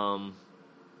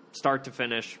 Start to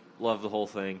finish, love the whole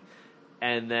thing.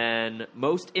 And then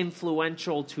most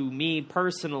influential to me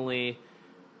personally,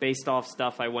 based off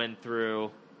stuff I went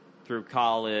through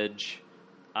college,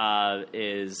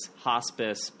 is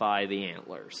Hospice by the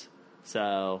Antlers.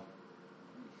 So,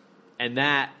 and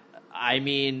that, I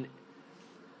mean,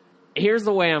 here's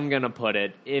the way I'm going to put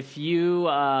it. If you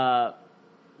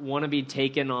want to be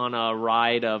taken on a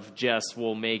ride of just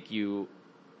will make you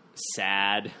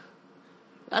sad.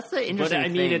 That's the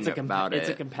interesting thing about it. It's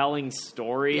a compelling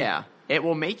story. Yeah. It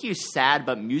will make you sad,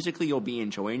 but musically you'll be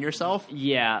enjoying yourself.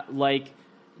 Yeah, like,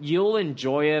 you'll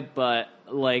enjoy it, but,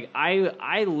 like,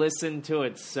 I listened to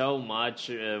it so much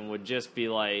and would just be,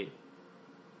 like,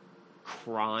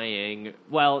 crying.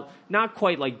 Well, not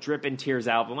quite, like, dripping tears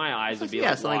out, but my eyes would be,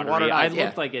 like, watery. I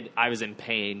looked like I was in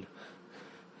pain.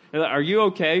 Are you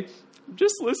okay? I'm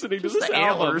just listening to this album.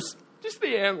 Antlers. Just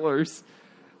the Antlers.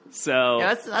 So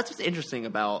yeah, that's what's interesting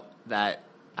about that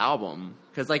album,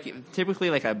 because like typically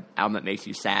like an album that makes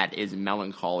you sad is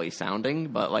melancholy sounding,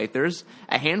 but like there's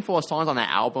a handful of songs on that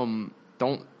album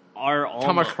don't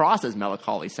come across as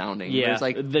melancholy sounding. Yeah, there's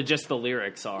like just the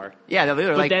lyrics are. Yeah, the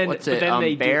lyrics like then, what's it?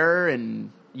 Bear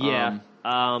and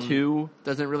 2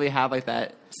 doesn't really have like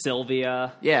that.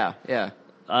 Sylvia. Yeah.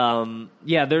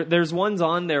 There's ones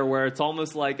on there where it's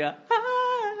almost like a.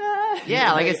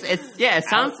 Yeah, like it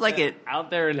sounds like it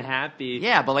out there and happy.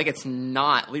 Yeah, but like it's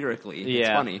not lyrically. Yeah. It's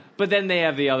funny. But then they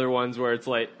have the other ones where it's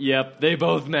like, yep, they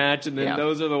both match, and then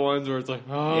those are the ones where it's like,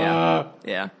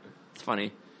 yeah, it's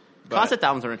funny. But concept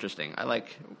albums are interesting. I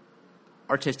like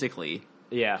artistically,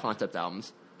 concept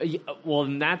albums. Well,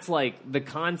 and that's like the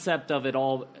concept of it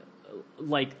all,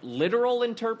 like literal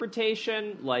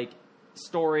interpretation, like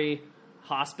story,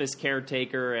 hospice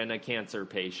caretaker, and a cancer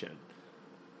patient.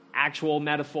 Actual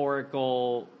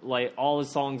metaphorical, like all the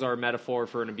songs are a metaphor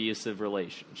for an abusive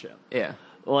relationship. Yeah.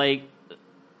 Like,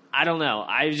 I don't know.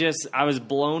 I was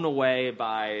blown away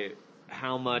by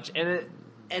how much, and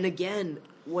again,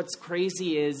 what's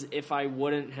crazy is if I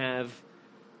wouldn't have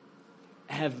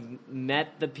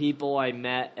met the people I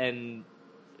met and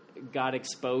got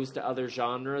exposed to other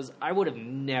genres, I would have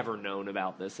never known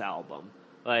about this album.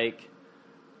 Like,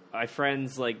 my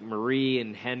friends like Marie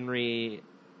and Henry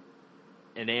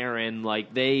and Aaron,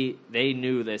 like they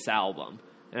knew this album,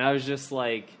 and I was just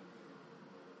like,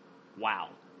 wow.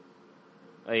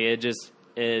 Like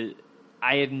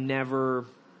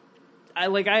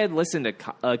I had listened to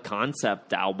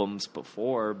concept albums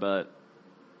before, but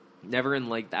never in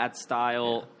like that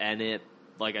style, and it,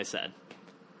 like I said,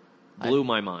 blew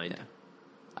my mind. Yeah.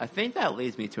 I think that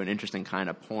leads me to an interesting kind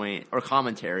of point or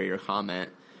commentary or comment.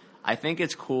 I think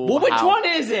it's cool. Well, which one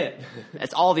is it?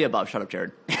 It's all the above. Shut up,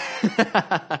 Jared.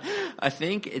 I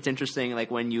think it's interesting, like,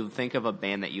 when you think of a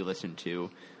band that you listen to,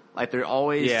 like, there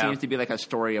always seems to be, like, a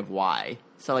story of why.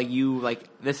 So, like,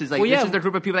 this is the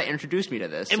group of people that introduced me to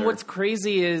this. And what's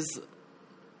crazy is,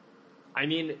 I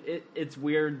mean, it's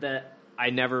weird that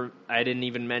I didn't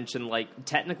even mention, like,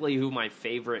 technically who my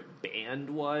favorite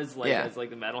band was, like, as, like,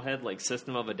 the metalhead, like,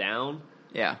 System of a Down.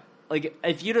 Yeah. Like,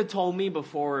 if you'd have told me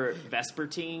before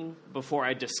Vespertine, before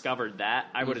I discovered that,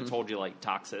 I would have told you, like,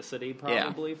 Toxicity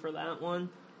probably for that one.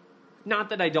 Not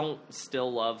that I don't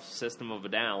still love System of a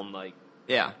Down. Like,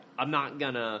 I'm not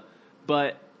gonna...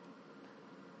 But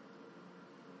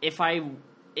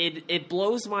it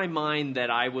blows my mind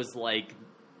that I was, like,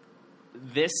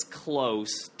 this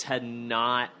close to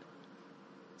not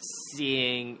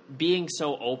being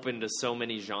so open to so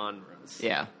many genres.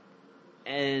 Yeah.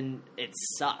 And it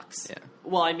sucks. Yeah.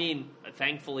 Well, I mean,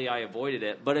 thankfully I avoided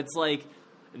it, but it's like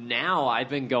now I've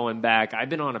been going back. I've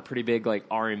been on a pretty big like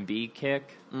R&B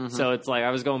kick, so it's like I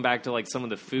was going back to like some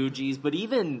of the Fugees, but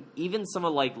even some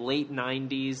of like late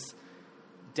 '90s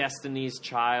Destiny's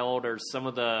Child or some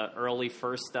of the early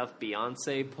first stuff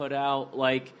Beyonce put out.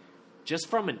 Like, just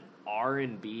from an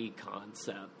R&B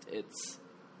concept, it's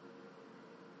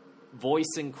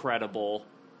voice incredible.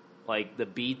 Like, the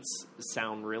beats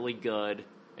sound really good,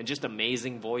 and just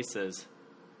amazing voices.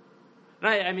 And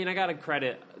I mean, I gotta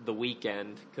credit The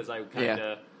Weeknd, because I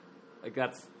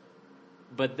got...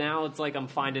 But now it's like I'm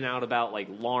finding out about, like,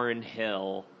 Lauryn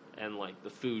Hill and, like, the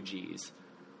Fugees.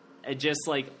 And just,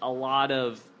 like, a lot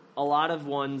of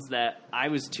ones that I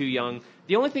was too young.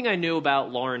 The only thing I knew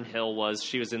about Lauryn Hill was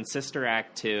she was in Sister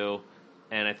Act 2,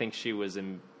 and I think she was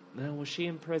in... was she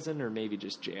in prison or maybe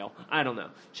just jail? I don't know.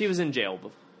 She was in jail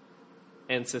before.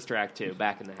 And Sister Act 2,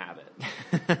 Back in the Habit.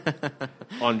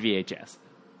 On VHS.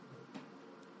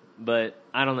 But,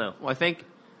 I don't know.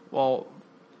 Well,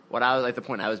 what I was, like, the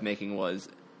point I was making was,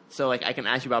 so, like, I can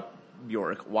ask you about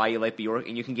Bjork, why you like Bjork,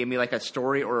 and you can give me, like, a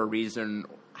story or a reason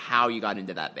how you got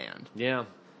into that band. Yeah.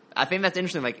 I think that's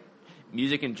interesting. Like,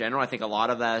 music in general, I think a lot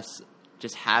of us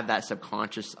just have that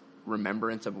subconscious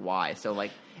remembrance of why. So,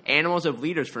 like, Animals of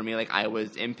Leaders for me, like I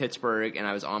was in Pittsburgh and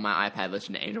I was on my iPad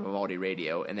listening to Angel Vivaldi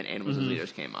radio, and then Animals of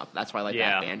Leaders came up. That's why I like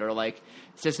that band. Or like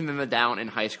System of a Down in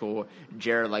high school,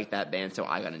 Jared liked that band, so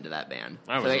I got into that band.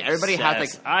 I was so like, everybody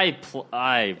has like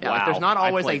wow. like, there's not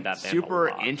always like that band super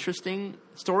interesting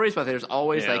stories, but there's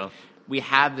always like we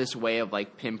have this way of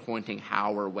like pinpointing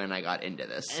how or when I got into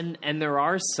this. And there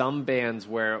are some bands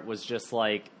where it was just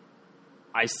like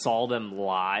I saw them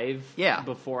live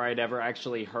before I'd ever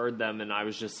actually heard them, and I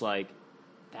was just like,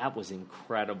 that was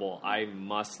incredible. I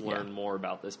must learn more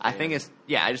about this band. I think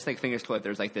I just think Fingers Clipped,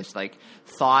 there's like this like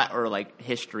thought or like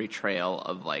history trail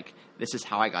of like, this is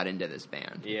how I got into this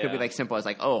band. Yeah. It could be like simple as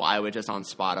like, oh, I was just on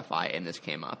Spotify and this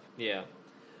came up. Yeah.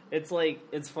 It's like,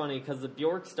 it's funny because the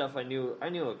Bjork stuff, I knew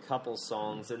a couple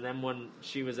songs, and then when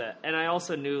she was and I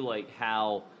also knew like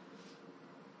how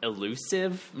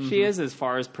elusive she is as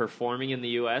far as performing in the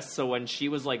U.S. So when she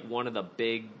was like one of the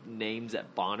big names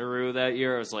at Bonnaroo that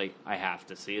year, I was like, I have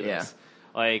to see this.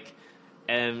 Like,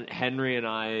 and Henry and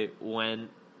I went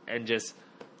and just,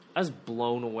 I was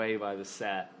blown away by the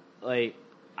set. Like,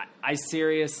 I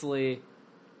seriously,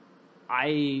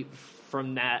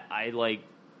 from that, I like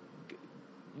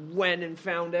went and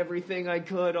found everything I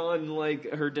could on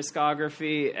like her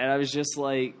discography, and I was just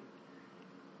like,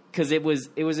 because it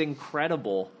was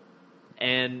incredible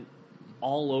and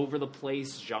all over the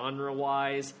place genre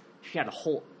wise. She had a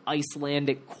whole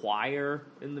Icelandic choir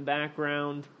in the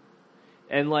background,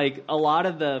 and like a lot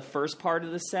of the first part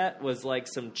of the set was like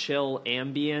some chill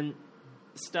ambient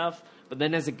stuff, but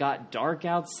then as it got dark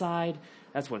outside,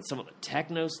 that's when some of the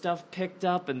techno stuff picked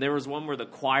up, and there was one where the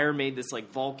choir made this like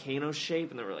volcano shape,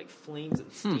 and there were like flames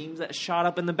and steams that shot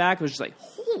up in the back. It was just like,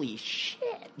 holy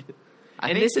shit.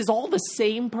 And this is all the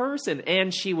same person.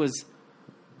 And she was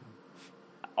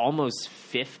almost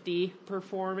 50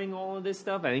 performing all of this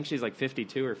stuff. I think she's like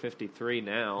 52 or 53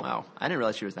 now. Wow. I didn't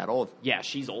realize she was that old. Yeah,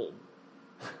 she's old.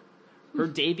 Her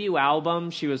debut album,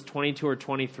 she was 22 or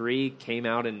 23, came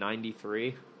out in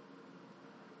 93.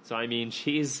 So, I mean,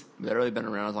 she's literally been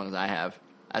around as long as I have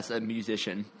as a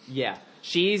musician. Yeah.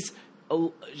 She's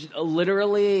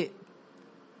literally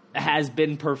has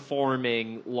been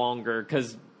performing longer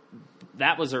because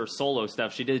that was her solo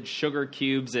stuff. She did Sugar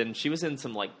Cubes, and she was in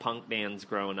some like punk bands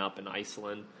growing up in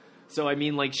Iceland. So I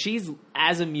mean, like, she's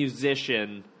as a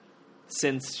musician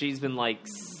since she's been like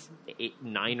 8,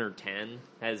 9, or 10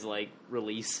 has like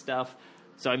released stuff.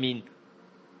 So I mean,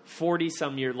 40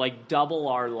 some years, like double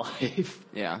our life.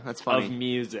 Yeah, that's funny. Of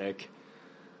music.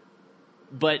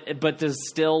 But to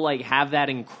still like have that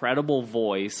incredible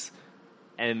voice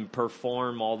and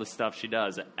perform all the stuff she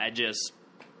does, I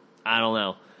don't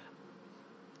know.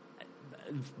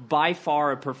 By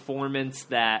far a performance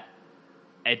that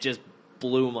it just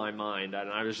blew my mind, and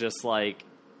I was just like,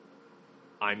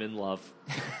 I'm in love.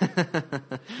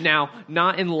 Now,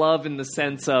 not in love in the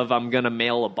sense of I'm going to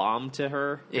mail a bomb to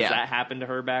her, because that happened to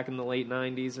her back in the late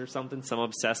 90s or something. Some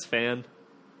obsessed fan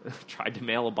tried to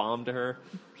mail a bomb to her.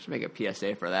 Should make a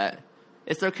PSA for that.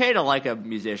 It's okay to like a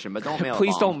musician, but don't mail a bomb.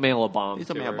 Please don't mail a bomb. Please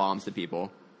don't mail bombs to people.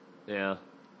 Yeah.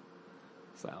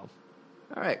 So.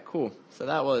 All right, cool. So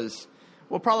that was...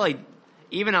 Well, probably,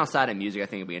 even outside of music, I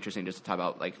think it'd be interesting just to talk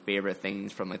about like favorite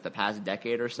things from like the past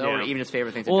decade or so, or even just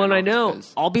favorite things. Well, and I know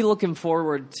I'll be looking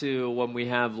forward to when we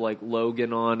have like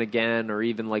Logan on again, or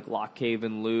even like Lockhaven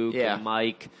and Luke and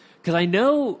Mike, because I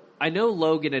know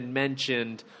Logan had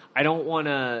mentioned. I don't want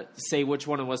to say which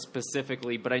one it was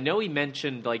specifically, but I know he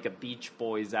mentioned like a Beach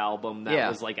Boys album that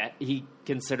was like he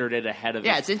considered it ahead of.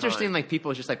 Yeah, its it's interesting, time. like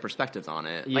people's just like perspectives on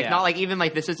it. Like not like even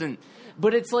like this isn't.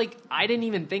 But it's like I didn't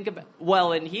even think about.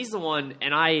 Well, and he's the one,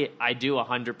 and I do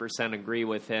 100% agree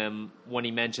with him when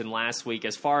he mentioned last week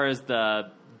as far as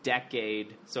the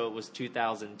decade. So it was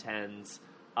 2010s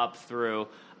up through.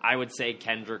 I would say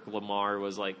Kendrick Lamar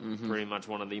was like pretty much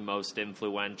one of the most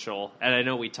influential, and I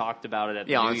know we talked about it at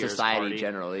the New on Year's Society party,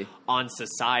 generally on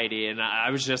Society, and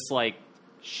I was just like,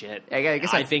 shit. I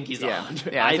guess I think he's on.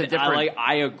 Yeah,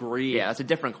 I agree. Yeah, that's a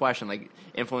different question. Like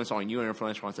influence on you and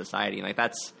influence on society, and like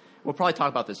that's. We'll probably talk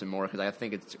about this more because I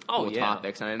think it's cool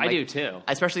topics. And like, I do too.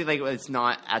 Especially like it's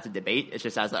not as a debate; it's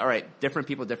just as like, all right, different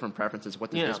people, different preferences.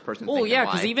 What does this person think? Well, yeah,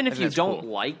 because why? even if you don't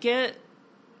like it,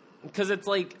 because it's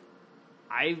like.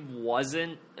 I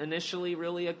wasn't initially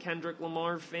really a Kendrick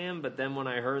Lamar fan, but then when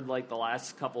I heard like the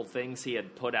last couple things he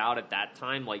had put out at that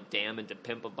time, like Damn and To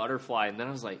Pimp a Butterfly, and then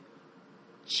I was like,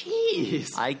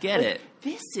 jeez. I get it.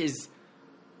 This is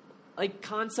like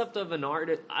concept of an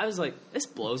artist. I was like, this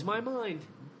blows my mind.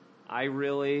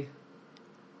 It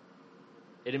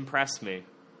impressed me.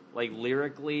 Like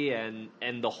lyrically and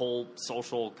the whole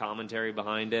social commentary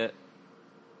behind it.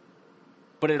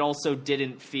 but it also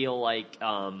didn't feel like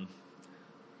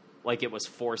it was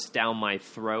forced down my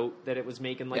throat that it was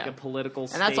making like a political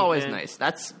statement. And that's always nice.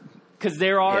 That's because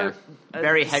there are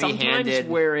very heavy-handed sometimes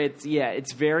where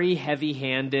it's very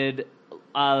heavy-handed.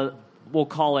 We'll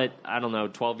call it, I don't know,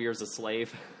 12 Years a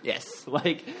Slave. Yes.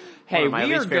 Like, hey,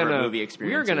 we are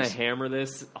gonna hammer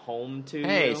this home to you.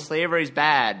 Hey, slavery's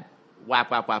bad.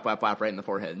 Whap, whap, whap, whap, whap, right in the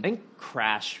forehead. I think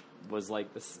Crash was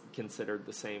like this, considered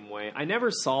the same way. I never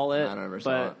saw it,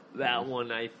 but that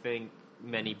one, I think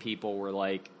many people were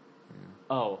like,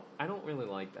 oh, I don't really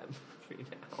like that movie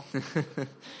now.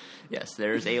 Yes,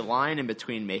 there's a line in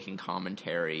between making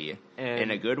commentary in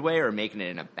a good way or making it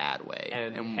in a bad way.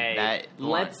 And hey,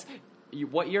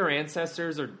 what your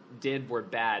ancestors did were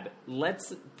bad.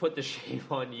 Let's put the shame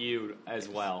on you as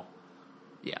well.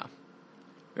 Yeah,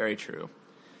 very true.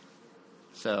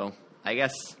 So, I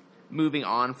guess moving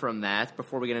on from that,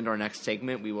 before we get into our next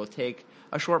segment, we will take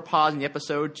a short pause in the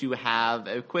episode to have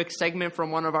a quick segment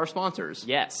from one of our sponsors.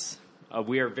 Yes.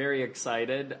 We are very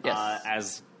excited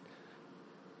as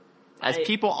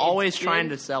people always trying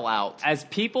to sell out. As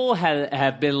people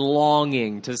have been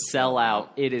longing to sell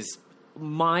out, it is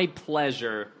my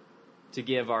pleasure to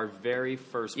give our very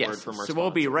first word from our sponsors. So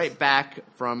we'll be right back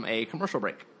from a commercial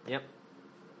break. Yep.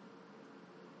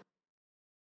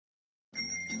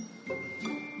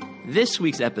 This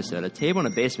week's episode of Table in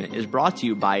a Basement is brought to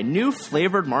you by new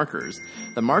flavored markers.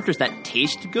 The markers that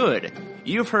taste good.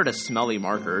 You've heard of smelly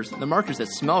markers, the markers that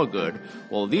smell good.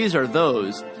 Well, these are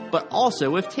those, but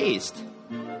also with taste.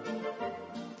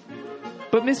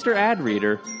 But Mr. Ad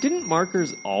Reader, didn't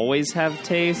markers always have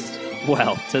taste?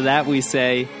 Well, to that we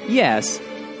say, yes,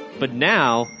 but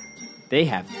now they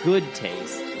have good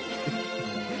taste.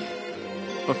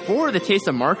 Before, the taste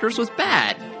of markers was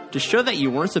bad, to show that you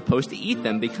weren't supposed to eat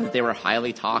them because they were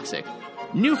highly toxic.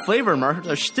 New flavor markers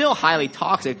are still highly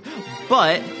toxic,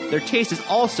 but their taste is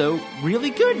also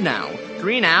really good now.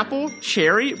 Green apple,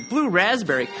 cherry, blue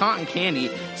raspberry, cotton candy,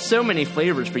 so many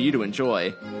flavors for you to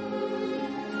enjoy.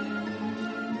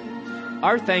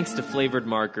 Our thanks to Flavored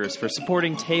Markers for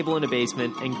supporting Table in a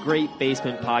Basement and great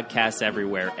basement podcasts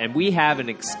everywhere. And we have an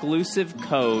exclusive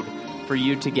code for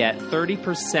you to get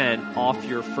 30% off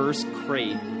your first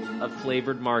crate of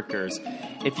Flavored Markers.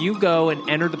 If you go and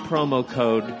enter the promo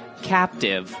code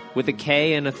CAPTIVE with a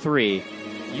K and a 3,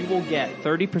 you will get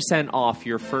 30% off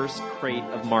your first crate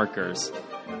of markers.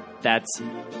 That's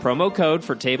promo code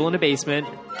for Table in a Basement,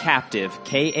 CAPTIVE,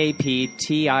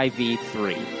 KAPTIV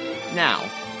 3. Now,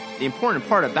 the important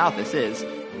part about this is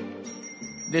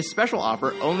this special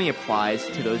offer only applies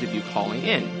to those of you calling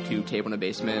in to Table in a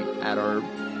Basement at our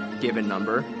given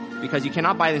number, because you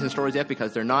cannot buy these in stores yet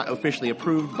because they're not officially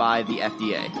approved by the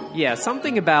FDA. Yeah,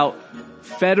 something about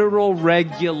federal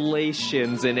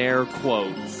regulations in air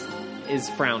quotes is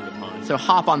frowned upon. So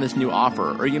hop on this new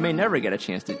offer, or you may never get a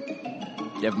chance to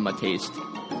give them a taste.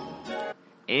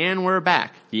 And we're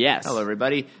back. Yes. Hello,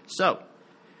 everybody. So,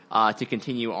 to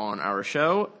continue on our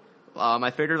show, I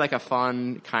figured like a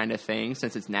fun kind of thing,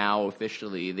 since it's now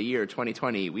officially the year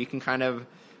 2020, we can kind of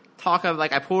talk of,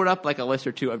 like, I pulled up like a list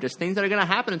or two of just things that are going to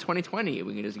happen in 2020.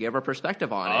 We can just give our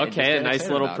perspective on it. Okay, a nice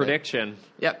little prediction.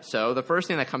 Yep. So the first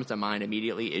thing that comes to mind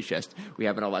immediately is just we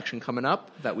have an election coming up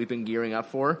that we've been gearing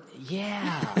up for.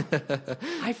 Yeah.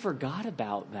 I forgot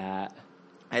about that.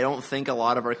 I don't think a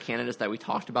lot of our candidates that we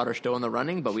talked about are still in the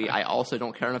running, but I also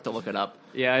don't care enough to look it up.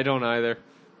 Yeah, I don't either.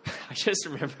 I just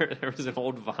remember there was an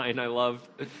old Vine I loved.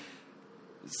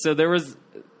 So there was...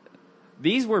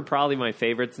 These were probably my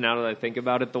favorites now that I think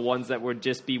about it. The ones that would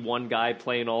just be one guy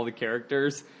playing all the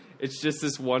characters. It's just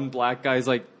this one black guy's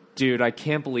like, dude, I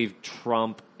can't believe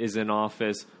Trump is in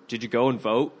office. Did you go and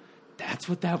vote? That's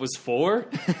what that was for?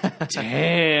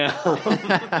 Damn.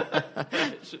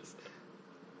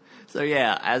 So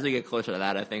yeah, as we get closer to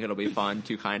that, I think it'll be fun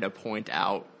to kind of point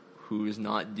out who's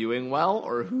not doing well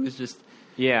or who's just...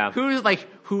 Yeah. Who's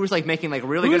making like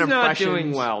really good impressions. Who's not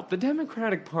doing well? The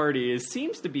Democratic Party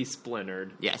seems to be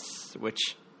splintered. Yes,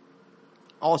 which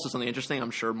also something interesting. I'm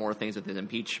sure more things with this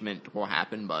impeachment will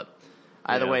happen, but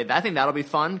either way, I think that'll be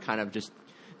fun. Kind of just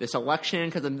this election,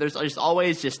 because there's just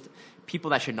always just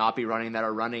people that should not be running that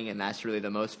are running, and that's really the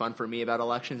most fun for me about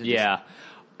elections.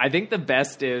 I think the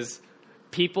best is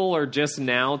people are just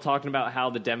now talking about how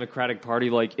the Democratic Party,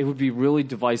 like, it would be really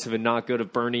divisive and not good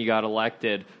if Bernie got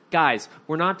elected. Guys,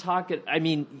 we're not talking... I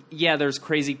mean, yeah, there's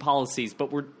crazy policies,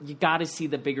 but you got to see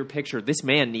the bigger picture. This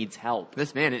man needs help.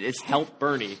 This man is... Help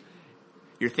Bernie.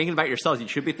 You're thinking about yourselves. You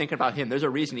should be thinking about him. There's a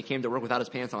reason he came to work without his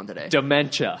pants on today.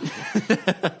 Dementia.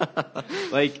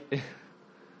 Like,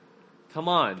 come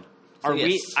on.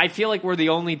 I feel like we're the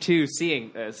only two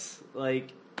seeing this.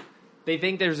 Like... They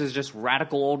think there's this just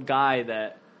radical old guy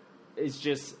that is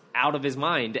just out of his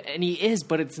mind. And he is,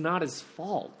 but it's not his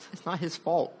fault. It's not his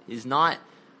fault. He's not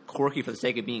quirky for the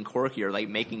sake of being quirky or, like,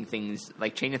 making things,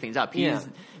 like, changing things up. He's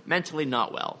mentally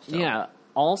not well. So. Yeah,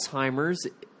 Alzheimer's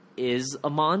is a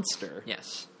monster.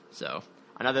 Yes. So,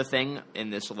 another thing in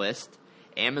this list,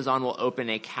 Amazon will open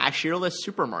a cashierless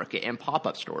supermarket and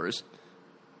pop-up stores.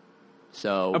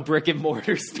 So a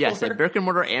brick-and-mortar store? Yes, a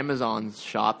brick-and-mortar Amazon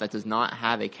shop that does not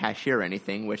have a cashier or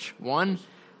anything, which, one,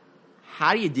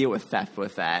 how do you deal with theft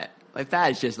with that? Like,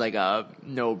 that is just like a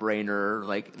no-brainer.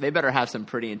 Like, they better have some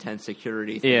pretty intense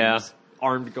security things. Yeah,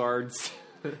 armed guards.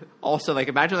 Also, like,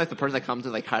 imagine, like, the person that comes to,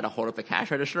 like, try to hold up the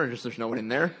cash register and just there's no one in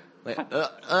there. Like,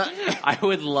 I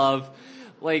would love,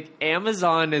 like,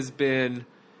 Amazon has been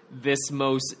this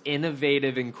most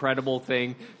innovative, incredible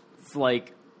thing. It's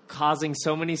like causing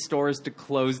so many stores to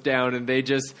close down, and they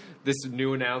just, this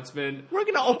new announcement. We're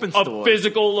going to open stores. A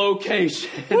physical location.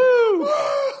 Woo!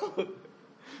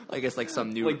 I guess, like,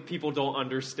 some new... Like, people don't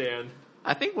understand.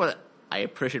 I think what I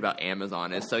appreciate about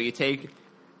Amazon is, so you take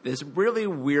this really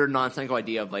weird, nonsensical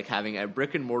idea of, like, having a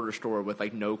brick-and-mortar store with,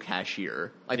 like, no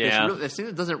cashier. Like, this thing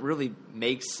that doesn't really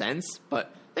make sense,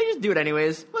 but they just do it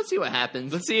anyways. Let's see what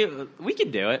happens. Let's see. We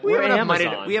can do it. We We're have enough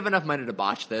Amazon. money. We have enough money to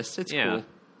botch this. It's cool.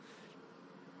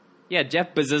 Yeah,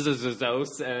 Jeff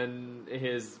Bezos and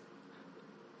his...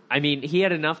 I mean, he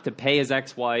had enough to pay his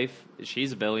ex-wife.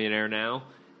 She's a billionaire now.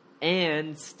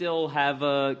 And still have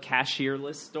a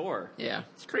cashierless store. Yeah,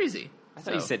 it's crazy. I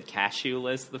thought you said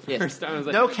cashew-less the first time. I was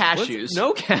like, no cashews.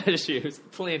 No cashews.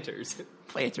 Planters.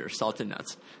 Planters, salted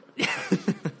nuts.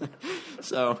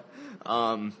 So,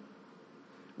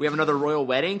 we have another royal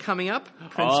wedding coming up.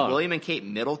 Prince William and Kate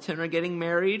Middleton are getting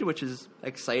married, which is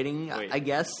exciting, Wait, I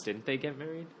guess. Didn't they get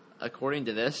married? According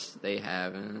to this, they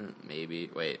haven't. Maybe.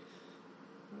 Wait.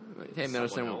 Kate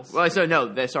Middleton. Else? Well, so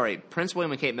no. Sorry. Prince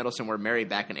William and Kate Middleton were married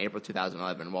back in April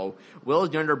 2011. Well,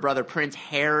 Will's younger brother, Prince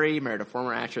Harry, married a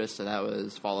former actress. So that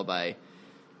was followed by.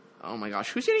 Oh my gosh,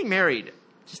 who's getting married?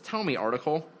 Just tell me,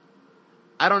 article.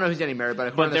 I don't know who's getting married,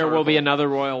 but there will be another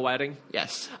royal wedding.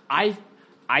 Yes.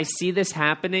 I see this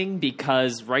happening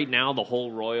because right now the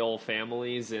whole royal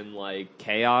family's in like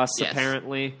chaos. Yes.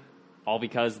 Apparently, all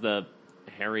because the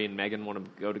Harry and Meghan want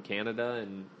to go to Canada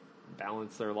and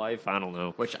balance their life. I don't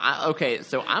know.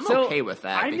 So I'm okay with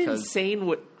that. I'm because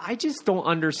insane. I just don't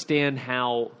understand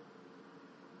how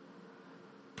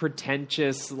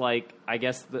pretentious, like, I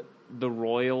guess the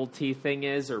royalty thing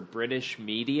is, or British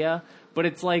media. But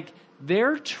it's like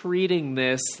they're treating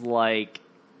this like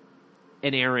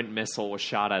an errant missile was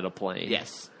shot at a plane.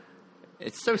 Yes.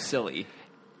 It's so silly.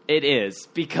 It is,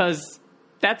 because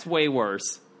that's way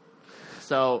worse.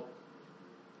 So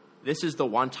this is the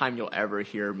one time you'll ever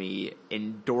hear me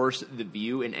endorse The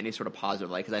View in any sort of positive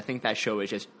light, because I think that show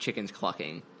is just chickens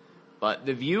clucking. But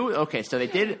The View, okay, so they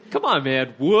did... Come on,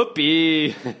 man.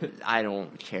 Whoopi. I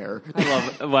don't care. I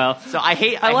love it. Well, so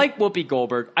I like Whoopi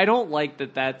Goldberg. I don't like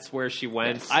that that's where she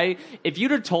went. Yes. If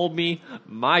you'd have told me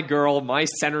my girl, my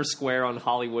center square on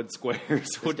Hollywood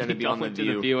Squares would be on The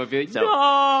View. The View, I'd be like, so,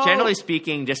 no! Generally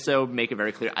speaking, just so make it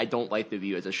very clear, I don't like The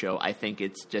View as a show. I think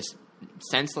it's just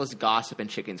senseless gossip and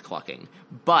chickens clucking.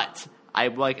 But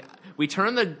we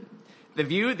turn the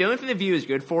View. The only thing The View is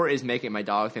good for is making my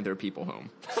dog think there are people home.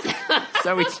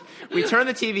 So we turn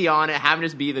the TV on. It happened to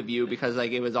just be The View because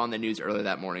like it was on the news earlier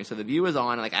that morning. So The View was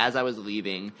on. Like as I was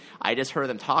leaving, I just heard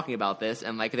them talking about this,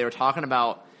 and like they were talking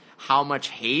about how much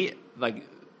hate. Like,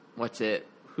 what's it?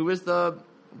 Who is the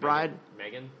bride?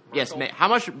 Meghan? Yes, how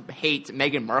much hate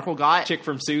Meghan Markle got? Chick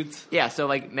from Suits. Yeah, so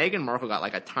like Meghan Markle got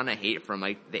like a ton of hate from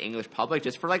like the English public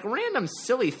just for like random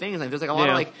silly things. Like there's like a lot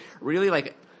of like really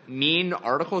like mean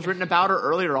articles written about her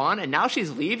earlier on, and now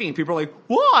she's leaving. And people are like,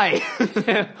 "Why?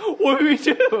 What do we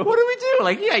do? What do we do?"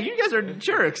 Like, yeah, you guys are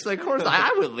jerks. Like, of course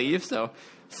I would leave. So.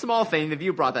 Small thing. The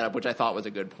View brought that up, which I thought was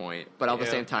a good point. But at the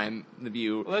same time, The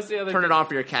View turn it on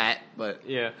for your cat. But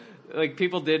yeah, like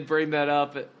people did bring that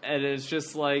up, and it's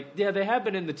just like, yeah, they have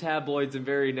been in the tabloids and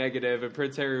very negative. And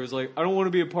Prince Harry was like, I don't want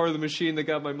to be a part of the machine that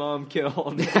got my mom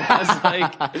killed. I was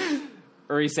like,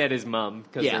 or he said his mum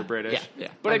because they're British. Yeah.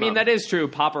 But I mean, that is true.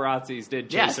 Paparazzis did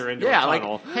chase her into a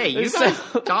tunnel. Like, hey, you guys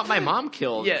got my mom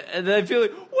killed. Yeah, and then I feel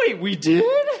like, wait, we did?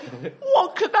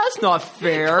 Well, that's not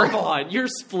fair. Come on, you're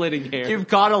splitting hairs. You've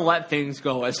got to let things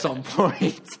go at some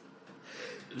point.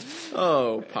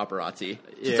 Oh, paparazzi.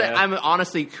 Yeah. I'm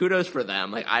honestly, kudos for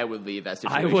them. Like, I would leave that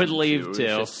situation. I would leave too.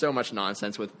 There's just so much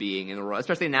nonsense with being in the world,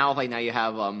 especially now. Like now you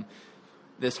have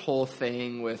this whole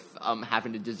thing with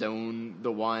having to disown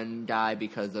the one guy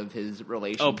because of his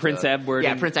relation. Oh, Prince Edward.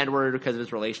 Yeah, Prince Edward because of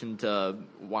his relation to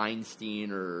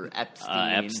Weinstein or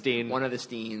Epstein. Epstein. One of the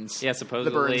Steens. Yeah,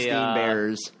 supposedly the Bernstein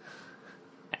Bears.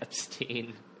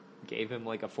 Epstein gave him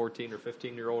like a 14 or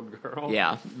 15-year-old girl.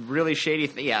 Yeah, really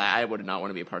shady. Yeah, I would not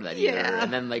want to be a part of that either. Yeah.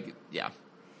 And then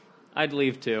I'd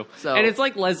leave too. So, and it's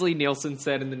like Leslie Nielsen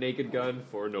said in The Naked Gun,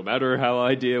 for no matter how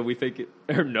idea we think it,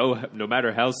 or no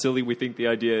matter how silly we think the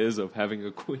idea is of having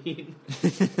a queen.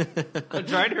 I'm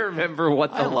trying to remember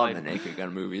what the I love line. the Naked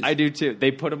Gun movies. I do too.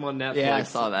 They put them on Netflix. Yeah, I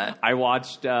saw that. I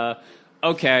watched.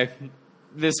 Okay,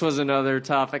 this was another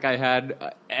topic I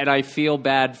had, and I feel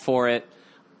bad for it.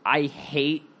 I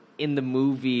hate in the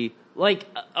movie,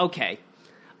 okay,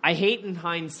 I hate in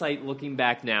hindsight looking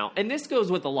back now, and this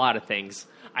goes with a lot of things.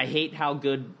 I hate how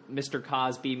good Mr.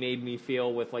 Cosby made me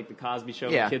feel with like the Cosby Show.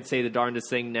 Yeah. Kids say the darndest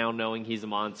thing now, knowing he's a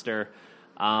monster.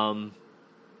 I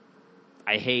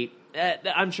hate.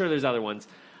 I'm sure there's other ones.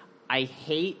 I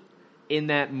hate in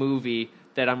that movie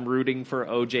that I'm rooting for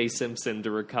O.J. Simpson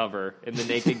to recover in The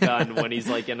Naked Gun when he's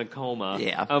like in a coma.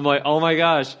 Yeah. I'm like, oh my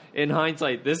gosh! In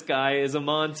hindsight, this guy is a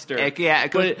monster. It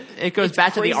goes It's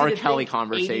back to the crazy R. to Kelly think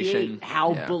conversation. 88,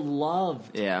 how Yeah.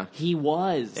 beloved Yeah. he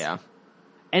was. Yeah.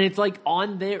 And it's like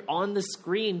on the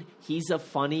screen, he's a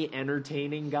funny,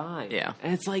 entertaining guy. Yeah.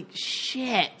 And it's like,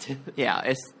 shit.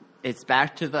 Yeah, it's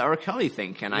back to the R. Kelly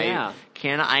thing. Can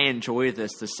I enjoy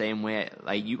this the same way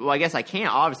like you? Well, I guess I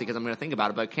can't, obviously, because I'm going to think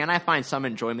about it. But can I find some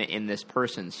enjoyment in this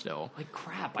person still? Like,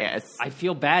 crap. Yeah, I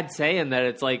feel bad saying that.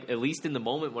 It's like, at least in the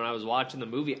moment when I was watching the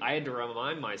movie, I had to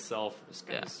remind myself, this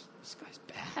guy's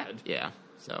bad. Yeah.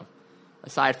 So,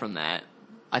 aside from that,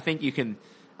 I think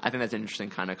that's an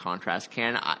interesting kind of contrast.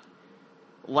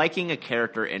 Liking a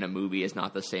character in a movie is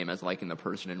not the same as liking the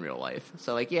person in real life.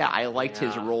 So, I liked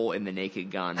his role in The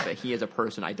Naked Gun, but he is a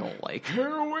person I don't like.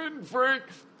 Heroin, Frank.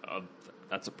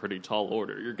 That's a pretty tall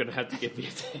order. You're going to have to give me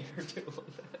a day or two on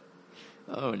that.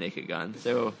 Oh, Naked Gun.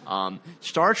 So,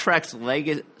 Star Trek's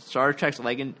legendary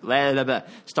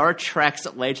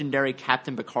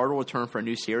Captain Picard will return for a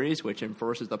new series, which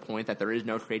enforces the point that there is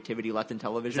no creativity left in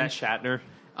television. Is that Shatner?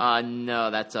 No,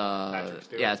 that's Patrick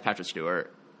Stewart? yeah, it's Patrick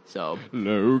Stewart. So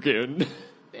Logan.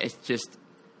 it's just,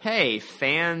 hey,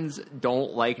 fans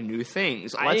don't like new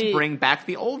things. Let's bring back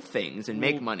the old things and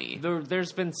make money.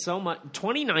 There's been so much.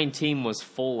 2019 was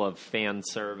full of fan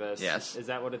service. Yes. Is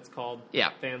that what it's called? Yeah.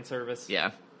 Fan service?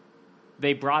 Yeah.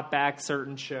 They brought back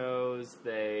certain shows.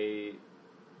 They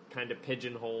kind of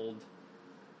pigeonholed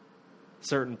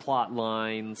certain plot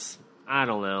lines. I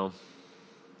don't know.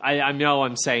 I know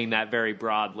I'm saying that very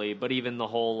broadly, but even the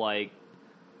whole,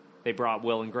 they brought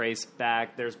Will and Grace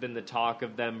back. There's been the talk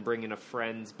of them bringing a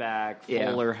Friends back,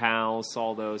 Fuller House,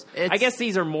 all those. I guess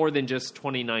these are more than just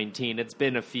 2019. It's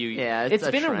been a few. Yeah, it's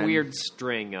been trend. a weird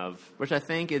string of. Which I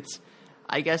think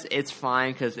I guess it's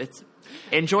fine because it's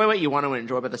enjoy what you want to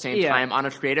enjoy, but at the same time, on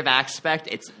a creative aspect,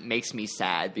 it makes me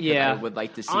sad because I would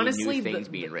like to see new things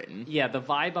being written. Yeah, the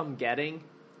vibe I'm getting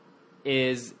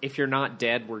is if you're not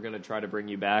dead, we're going to try to bring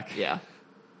you back. Yeah.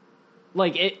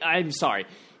 I'm sorry.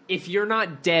 If you're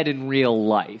not dead in real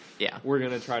life, we're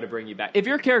going to try to bring you back. If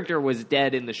your character was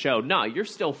dead in the show, no, you're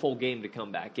still full game to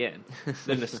come back in.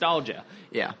 The nostalgia.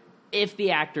 Yeah. If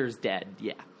the actor's dead,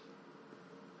 yeah.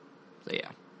 So,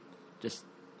 yeah. Just,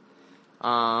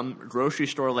 grocery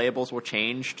store labels will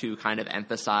change to kind of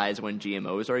emphasize when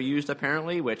GMOs are used,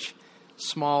 apparently, which,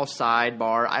 small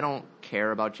sidebar, I don't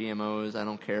care about GMOs. I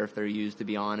don't care if they're used, to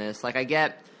be honest. I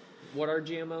get... What are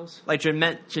GMOs?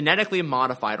 Genetically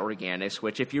modified organics,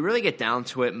 which if you really get down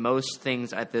to it, most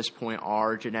things at this point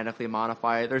are genetically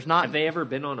modified. Have they ever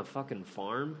been on a fucking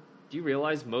farm? Do you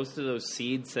realize most of those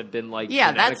seeds have been that's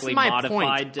genetically my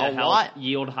modified point. to help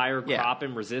yield higher crop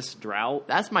and resist drought?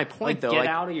 That's my point, though. Get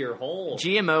out of your hole.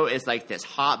 GMO is this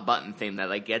hot button thing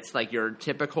that gets your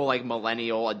typical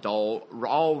millennial adult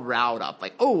all riled up.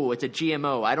 Oh, it's a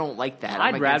GMO. I don't like that.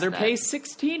 I'd rather pay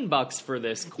 $16 for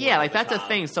this. Yeah, that's a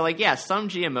thing. So some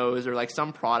GMOs or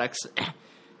some products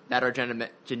that are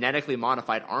genetically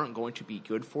modified aren't going to be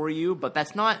good for you, but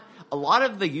that's not a lot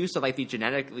of the use of the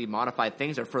genetically modified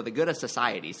things are for the good of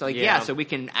society. So so we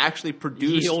can actually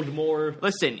produce yield more.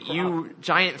 Listen, crop. You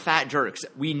giant fat jerks,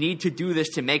 we need to do this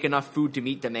to make enough food to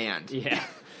meet demand. Yeah.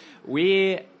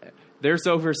 There's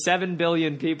over 7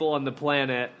 billion people on the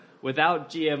planet. Without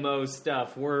GMO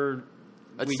stuff,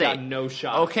 we got no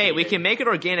shot. Okay, we can make it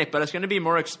organic, but it's going to be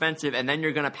more expensive, and then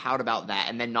you're going to pout about that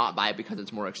and then not buy it because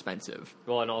it's more expensive.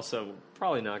 Well, and also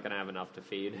probably not going to have enough to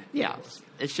feed. Yeah,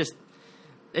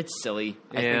 it's silly.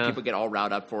 I think people get all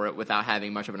riled up for it without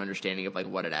having much of an understanding of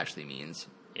what it actually means.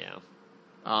 Yeah.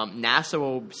 NASA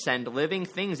will send living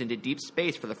things into deep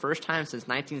space for the first time since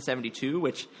 1972,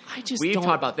 which we've talked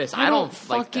about this. I don't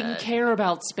fucking care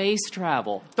about space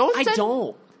travel. I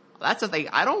don't. That's the thing.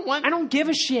 I don't give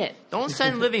a shit. Don't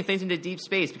send living things into deep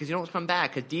space because you don't come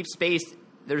back. Because deep space,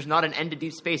 there's not an end to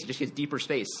deep space. It just gets deeper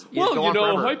space.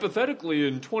 Hypothetically,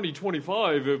 in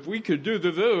 2025, if we could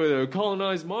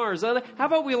colonize Mars, how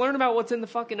about we learn about what's in the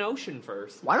fucking ocean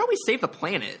first? Why don't we save the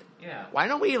planet? Yeah. Why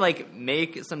don't we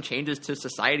make some changes to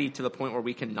society to the point where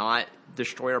we cannot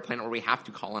destroy our planet, where we have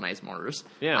to colonize Mars?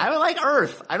 Yeah. I would like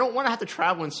Earth. I don't want to have to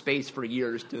travel in space for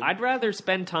years. I'd rather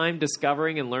spend time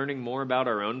discovering and learning more about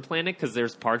our own planet because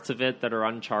there's parts of it that are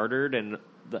uncharted and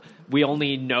we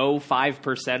only know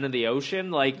 5% of the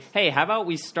ocean. Hey, how about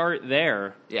we start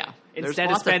there? Yeah.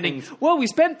 Instead of spending... Well, we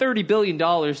spent $30 billion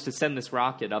to send this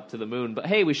rocket up to the moon, but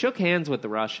hey, we shook hands with the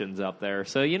Russians up there,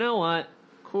 so you know what?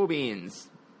 Cool beans.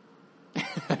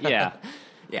 Yeah.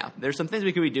 Yeah, there's some things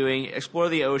we could be doing. Explore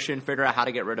the ocean, figure out how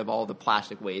to get rid of all the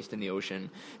plastic waste in the ocean.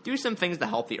 Do some things to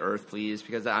help the Earth, please,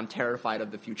 because I'm terrified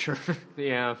of the future.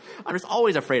 Yeah. I'm just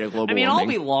always afraid of global warming. I'll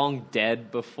be long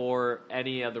dead before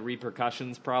any of the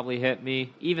repercussions probably hit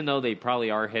me, even though they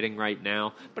probably are hitting right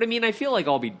now. But I feel like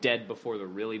I'll be dead before the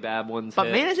really bad ones hit.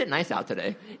 But man, is it nice out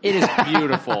today. It is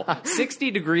beautiful.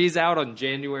 60 degrees out on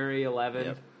January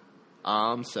 11th.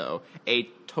 Yep. So a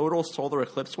total solar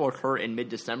eclipse will occur in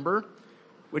mid-December,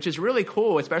 which is really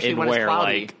cool, especially when it's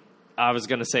cloudy. I was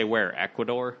going to say where?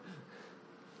 Ecuador?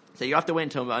 So you have to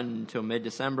wait until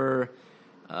mid-December.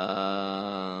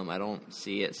 I don't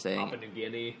see it saying. Papua New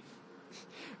Guinea.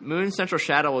 Moon's central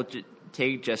shadow will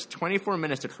take just 24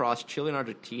 minutes to cross Chile and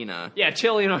Argentina. Yeah,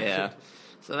 Chile and Argentina. Yeah.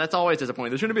 So that's always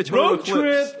disappointing. There's going to be a total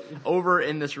eclipse over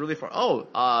in this really far...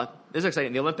 Oh, this is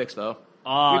exciting. The Olympics, though.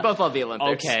 We both love the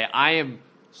Olympics. Okay, I am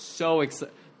so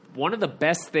excited. One of the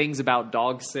best things about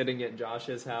dog sitting at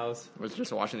Josh's house was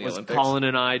just watching the Olympics. Colin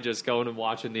and I just going and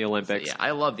watching the Olympics. So, yeah,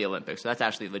 I love the Olympics. So that's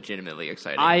actually legitimately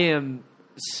exciting. I am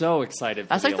so excited.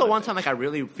 That's the the one time I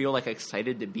really feel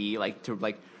excited to be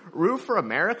to root for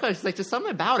America. It's just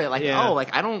something about it.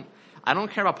 I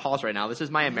don't care about Paul's right now. This is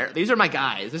my These are my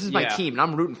guys. This is my team, and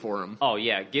I'm rooting for them. Oh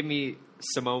yeah, give me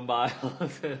Simone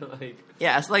Biles.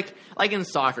 Yeah, it's like in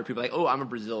soccer, people are like, oh, I'm a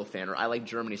Brazil fan, or I like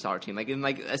Germany soccer team. In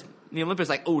the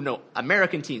Olympics, oh no,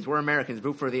 American teams, we're Americans,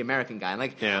 root for the American guy. And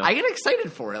I get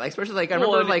excited for it, especially I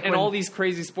remember when all these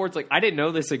crazy sports. I didn't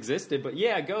know this existed, but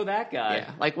yeah, go that guy.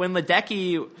 Yeah, when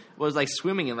Ledecky was crushed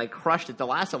and crushed at the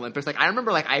last Olympics. I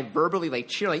remember I verbally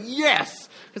cheer yes,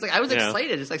 because I was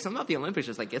excited. It's something about the Olympics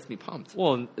just gets me pumped.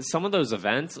 Well, some of those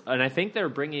events, and I think they're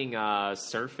bringing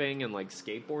surfing and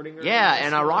skateboarding. Yeah,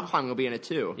 and rock climbing will be in it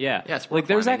too. Yeah, yeah.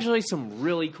 There's actually some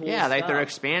really cool. Yeah, stuff. They're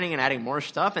expanding and adding more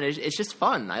stuff, and it's just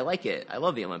fun. I like it. I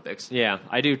love the Olympics. Yeah,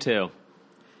 I do too.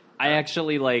 I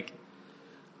actually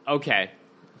Okay.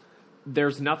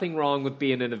 There's nothing wrong with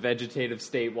being in a vegetative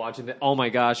state watching it. Oh my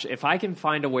gosh, if I can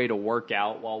find a way to work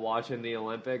out while watching the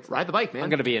Olympics, ride the bike, man. I'm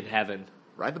going to be in heaven.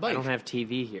 Ride the bike. I don't have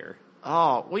TV here.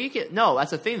 Oh, well, you can. No,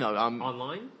 that's the thing though.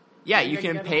 Online? Yeah, you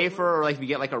can pay for if you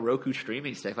get a Roku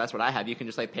streaming stick. That's what I have. You can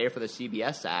just pay for the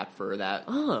CBS app for that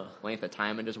length of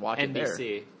time and just watch it there.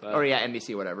 NBC. Or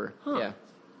NBC, whatever. Huh. Yeah.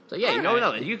 So yeah,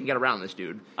 you can get around this,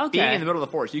 dude. Okay. Being in the middle of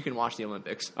the forest, you can watch the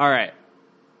Olympics. All right.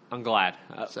 I'm glad.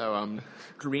 So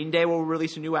Green Day will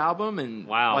release a new album, and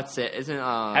wow, what's it? Isn't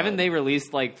haven't they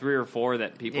released 3 or 4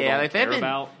 that people don't care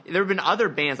about? There have been other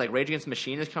bands Rage Against the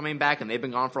Machine is coming back, and they've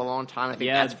been gone for a long time. I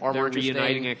think that's far more interesting.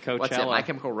 Reuniting at Coachella. What's it? My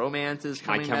Chemical Romance is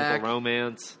coming back. My Chemical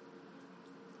Romance.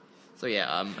 So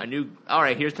yeah, a new. All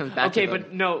right, here comes back. Okay,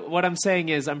 but no, what I'm saying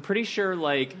is, I'm pretty sure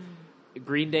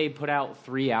Green Day put out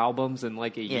 3 albums in a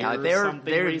year or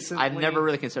something recently. I've never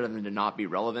really considered them to not be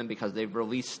relevant because they've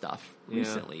released stuff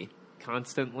recently.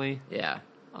 Constantly. Yeah.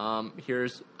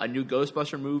 Here's a new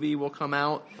Ghostbuster movie will come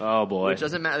out. Oh boy. Which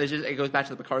doesn't matter. It goes back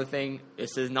to the Picard thing.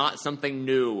 This is not something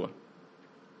new.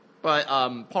 But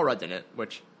Paul Rudd's in it,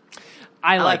 which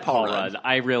I like Paul Rudd.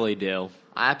 I really do.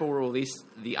 Apple will release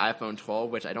the iPhone 12,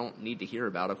 which I don't need to hear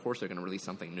about. Of course they're going to release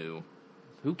something new.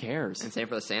 Who cares? And same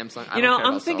for the Samsung.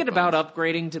 I'm thinking about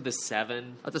upgrading to the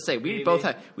 7. I have to say, we both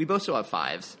still have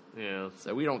 5s. Yeah.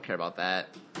 So we don't care about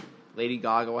that. Lady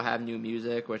Gaga will have new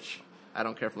music, which I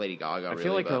don't care for Lady Gaga. I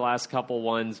feel the last couple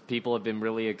ones people have been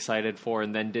really excited for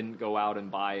and then didn't go out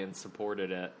and buy and supported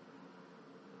it.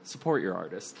 Support your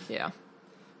artist. Yeah.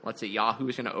 Let's see. Yahoo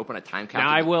is going to open a time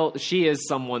capsule. Now I will. She is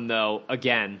someone though.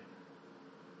 Again,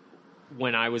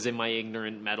 when I was in my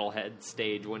ignorant metalhead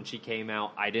stage when she came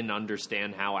out, I didn't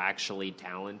understand how actually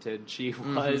talented she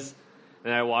was.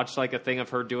 And I watched a thing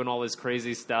of her doing all this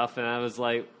crazy stuff, and I was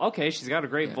like, okay, she's got a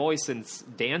great voice and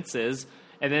dances.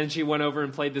 And then she went over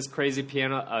and played this crazy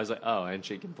piano. I was like, oh, and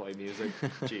she can play music.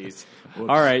 Jeez. All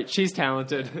right, she's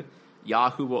talented.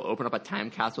 Yahoo will open up a time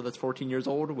capsule that's 14 years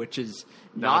old, which is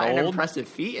not an impressive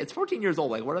feat. It's 14 years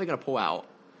old. Like, what are they going to pull out?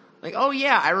 Like, oh,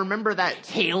 yeah, I remember that.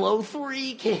 Halo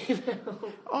 3 came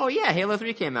out. Oh, yeah, Halo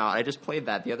 3 came out. I just played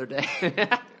that the other day.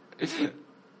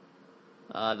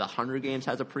 The Hunger Games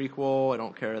has a prequel I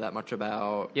don't care that much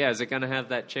about. Yeah, is it going to have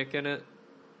that chick in it?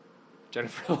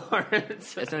 Jennifer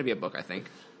Lawrence? It's going to be a book, I think.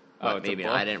 Oh, it's maybe a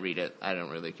book? I didn't read it. I don't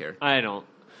really care. I don't.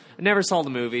 I never saw the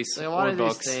movies Like, a lot or of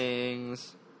books. these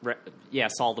things Yeah,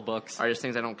 saw the books. are just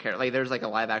things I don't care. Like, there's like a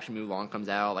live-action Mulan comes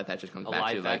out. Like, that just comes back to,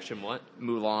 like... live-action what?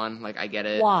 Mulan. Like, I get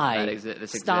it. Why?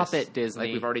 This Stop exists. it, Disney.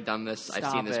 Like, we've already done this. I've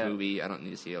Stop seen this it. movie. I don't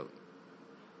need to see it.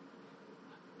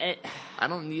 It, I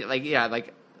don't need... Like, yeah,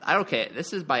 like... I don't care.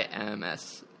 This is by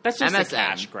MS. That's just a MSN.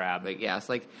 cash grab. Like, yeah, it's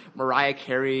like Mariah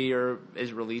Carey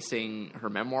is releasing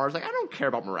her memoirs. Like, I don't care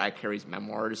about Mariah Carey's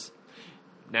memoirs.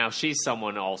 now, she's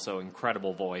someone also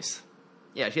incredible voice.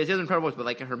 Yeah, she has incredible voice, but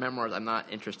like her memoirs, I'm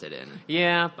not interested in.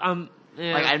 Yeah,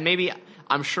 yeah. Like, and maybe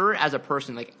I'm sure as a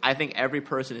person, like I think every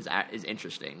person is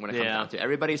interesting when it comes down to it.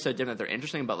 Everybody's so different that they're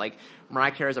interesting, but like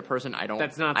Mariah Carey as a person, I don't.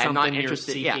 That's not I'm something not you're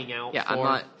interested. seeking out Yeah, for. I'm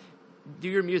not. Do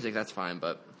your music, that's fine,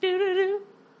 but Do-do-do.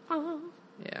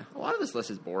 yeah, a lot of this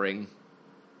list is boring.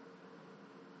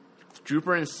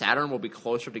 Jupiter and Saturn will be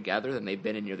closer together than they've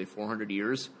been in nearly 400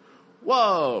 years.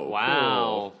 Whoa!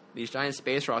 Wow. Cool. These giant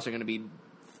space rocks are going to be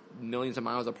millions of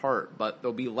miles apart, but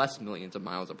they'll be less millions of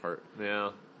miles apart.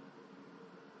 Yeah.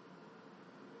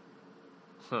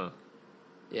 Huh.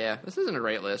 Yeah, this isn't a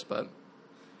great list, but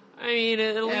I mean,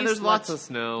 at least there's lets lots. us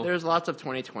know. There's lots of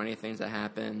 2020 things that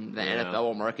happen. The Yeah. NFL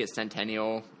will mark its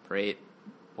centennial. Great.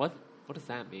 What does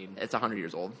that mean? It's 100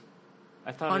 years old.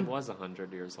 I thought it was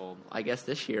 100 years old. I guess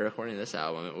this year, according to this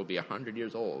album, it will be 100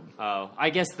 years old. Oh, I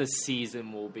guess the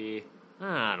season will be.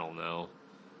 I don't know.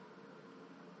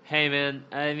 Hey, man.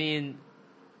 I mean,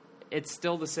 it's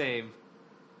still the same.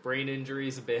 Brain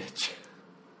injury's a bitch.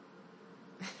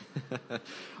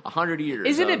 100 years.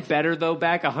 Isn't it better though?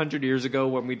 Back 100 years ago,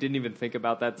 when we didn't even think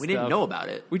about that We stuff, didn't know about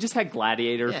it. We just had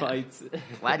gladiator fights.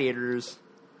 Gladiators.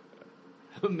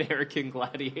 American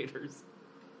gladiators.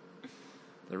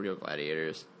 The real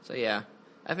gladiators. So yeah,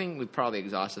 I think we've probably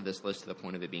exhausted this list to the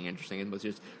point of it being interesting. It was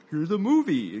just, here's a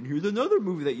movie, and here's another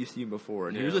movie that you've seen before,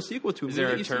 and here's a sequel to a Is movie there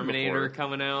that a you've seen Terminator before.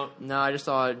 coming out? No, I just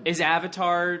saw... Is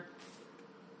Avatar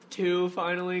 2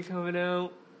 finally coming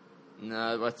out?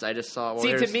 No, I just saw... Well,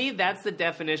 See, to me, that's the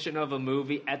definition of a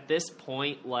movie. At this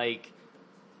point, like...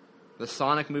 The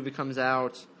Sonic movie comes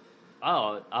out.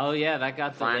 Oh yeah, that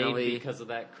got delayed Finally, because of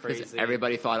that crazy...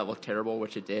 Everybody thought it looked terrible,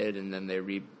 which it did, and then they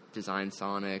redesigned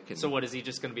Sonic. And So what, is he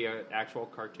just going to be an actual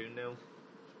cartoon now?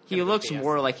 he looks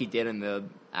more like he did in the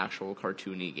actual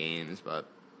cartoony games, but...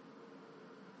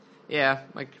 Yeah,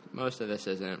 like, most of this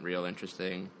isn't real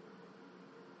interesting.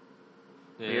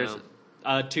 Yeah.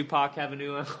 Tupac have a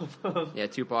new album? Yeah,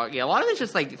 Tupac. Yeah, a lot of it's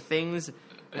just, like, things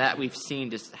that we've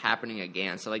seen just happening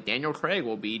again. So, like, Daniel Craig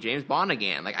will be James Bond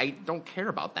again. Like, I don't care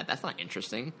about that. That's not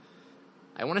interesting.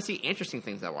 I want to see interesting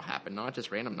things that will happen, not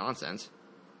just random nonsense.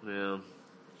 Yeah.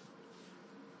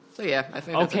 So, yeah, I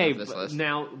think that's enough of this list.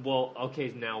 Now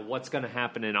what's going to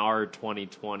happen in our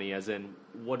 2020, as in,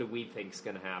 what do we think is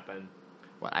going to happen?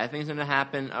 What I think is going to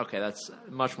happen, okay, that's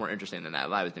much more interesting than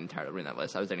that. I was entirely reading that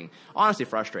list. I was getting honestly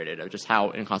frustrated of just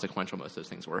how inconsequential most of those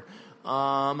things were.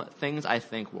 Things I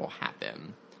think will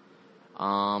happen.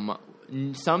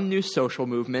 Some new social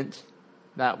movement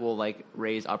that will, like,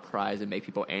 raise uprise and make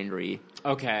people angry.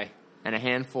 Okay. And a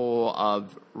handful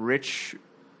of rich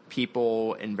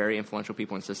people and very influential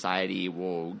people in society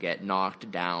will get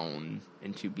knocked down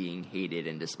into being hated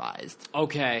and despised.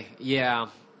 Okay, yeah.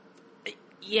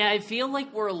 Yeah, I feel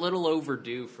like we're a little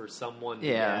overdue for someone to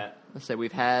get... Let's say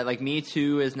we've had, like, Me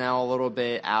Too is now a little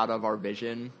bit out of our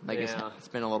vision. Like, Yeah. it's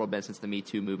been a little bit since the Me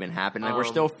Too movement happened. Like, we're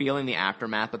still feeling the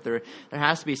aftermath, but there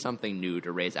has to be something new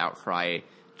to raise outcry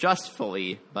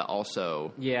justly, but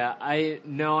also... Yeah, I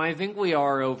think we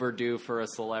are overdue for a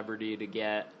celebrity to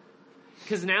get...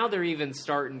 Because now they're even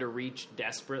starting to reach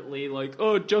desperately, like,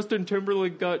 oh, Justin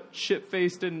Timberlake got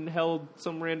shit-faced and held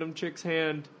some random chick's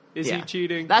hand. Is he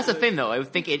cheating? That's the thing, though. I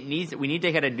think we need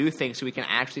to get a new thing so we can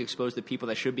actually expose the people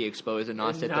that should be exposed and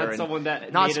not sit there and someone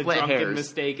that not made a split drunken hairs.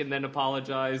 mistake and then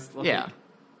apologized. Like, Yeah,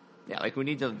 like we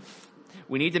need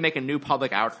to make a new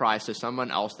public outcry so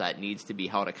someone else that needs to be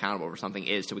held accountable for something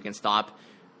is, so we can stop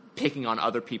picking on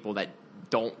other people that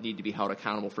don't need to be held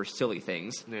accountable for silly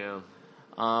things. Yeah.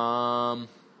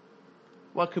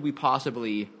 What could we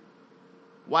possibly...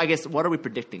 Well, I guess, what are we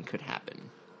predicting could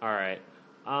happen? All right.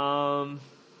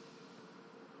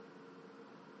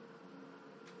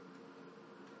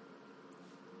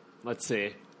 let's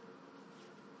see.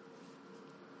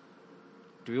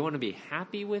 Do we want to be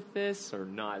happy with this or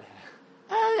not?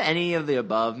 Any of the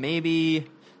above. Maybe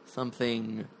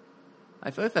something... I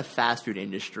feel like the fast food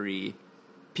industry,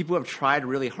 people have tried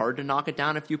really hard to knock it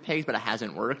down a few pegs, but it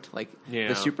hasn't worked. Like,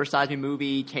 the Super Size Me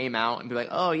movie came out and be like,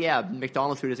 oh, yeah,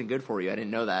 McDonald's food isn't good for you. I didn't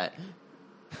know that.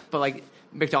 But, like,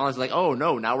 McDonald's is like, oh,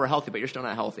 no, now we're healthy, but you're still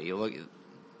not healthy. Look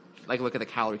at the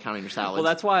calorie count in your salads. Well,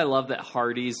 that's why I love that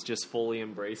Hardee's just fully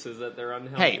embraces that they're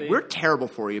unhealthy. Hey, we're terrible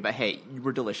for you, but hey,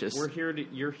 we're delicious. You're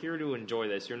here to enjoy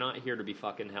this. You're not here to be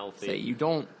fucking healthy. Say, you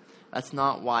don't... That's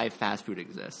not why fast food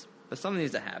exists. But something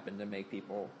needs to happen to make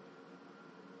people...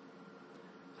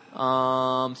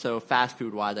 So fast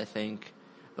food wise, I think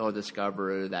they'll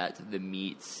discover that the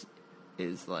meats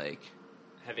is like...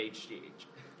 Have HGH.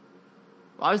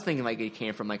 Well, I was thinking like it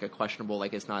came from like a questionable,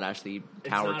 like it's not actually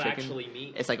cow or chicken. It's not actually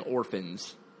meat? It's like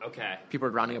orphans. Okay. People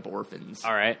are rounding up orphans.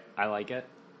 All right. I like it.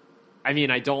 I mean,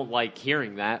 I don't like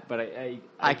hearing that, but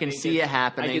I can see it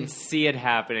happening. I can see it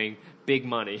happening. Big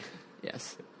money.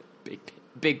 Yes.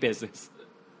 Big business.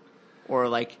 Or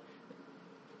like...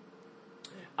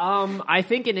 I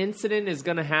think an incident is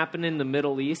going to happen in the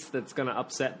Middle East that's going to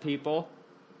upset people.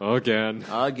 Again.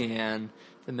 The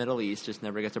Middle East just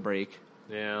never gets a break.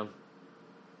 Yeah.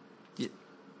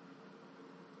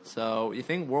 So, you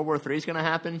think World War III is going to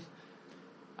happen?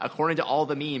 According to all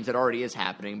the memes, it already is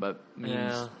happening, but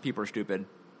people are stupid.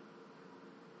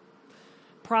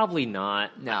 Probably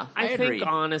not. No, I agree. think,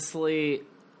 honestly,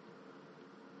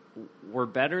 we're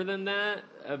better than that.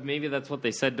 Maybe that's what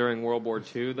they said during World War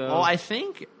II, though. Well, I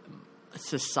think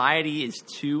society is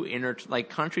too like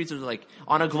countries are like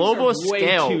on a global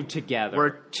scale. Way too together.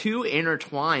 We're too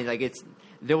intertwined. Like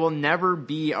there will never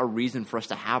be a reason for us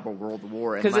to have a world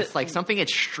war unless like something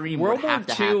extreme would have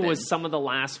to happen. World War II was some of the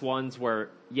last ones where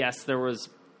yes, there was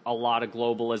a lot of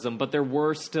globalism, but there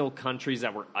were still countries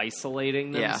that were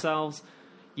isolating themselves.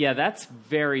 Yeah, that's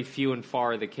very few and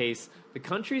far the case. The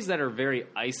countries that are very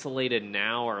isolated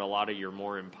now are a lot of your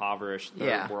more impoverished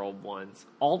third world ones.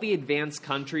 All the advanced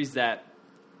countries that,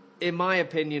 in my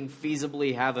opinion,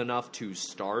 feasibly have enough to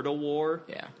start a war.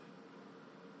 Yeah.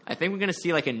 I think we're going to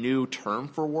see like a new term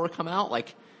for war come out.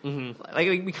 Like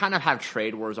we kind of have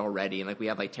trade wars already, and like we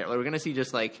have like we're going to see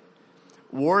just like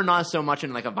war not so much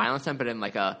in like a violent sense, but in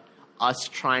like us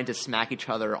trying to smack each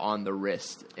other on the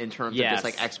wrist in terms of just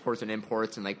like exports and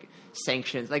imports and like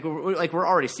sanctions. Like we're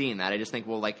already seeing that. I just think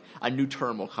like a new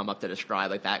term will come up to describe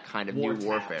like that kind of new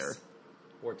warfare.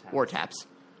 War taps.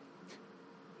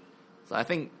 So I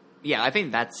think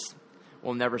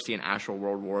we'll never see an actual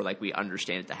world war like we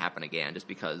understand it to happen again, just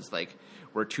because like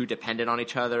we're too dependent on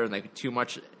each other and like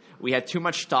we have too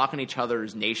much stock in each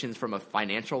other's nations from a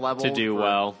financial level to do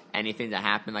well. Anything to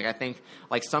happen. Like I think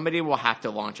like somebody will have to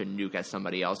launch a nuke at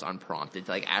somebody else unprompted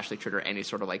to like actually trigger any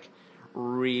sort of like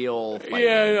real fight.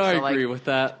 Yeah, I agree with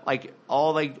that. Like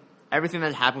all like everything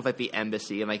that happened with like the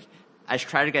embassy and like as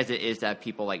tragic as it is to have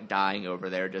people like dying over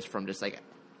there just from just like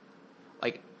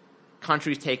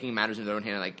countries taking matters in their own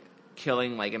hand and like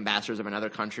killing like ambassadors of another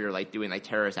country or like doing like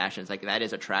terrorist actions, like that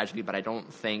is a tragedy, but I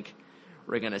don't think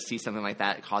we're going to see something like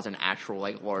that cause an actual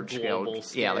like large scale,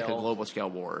 like a global scale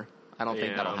war. I don't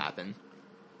think that'll happen.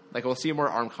 Like we'll see more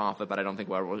armed conflict, but I don't think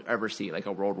we'll ever see like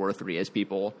a World War III as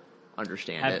people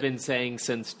understand it. Have been saying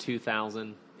since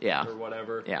 2000 or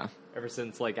whatever. Yeah. Ever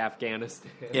since like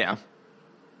Afghanistan. Yeah.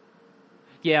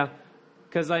 Yeah.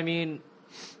 Because I mean,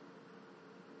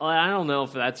 I don't know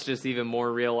if that's just even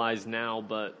more realized now,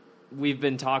 but we've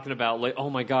been talking about like, oh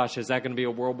my gosh, is that going to be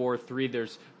a World War III?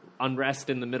 There's unrest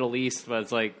in the Middle East, but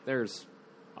it's like there's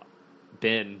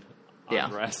been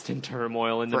unrest and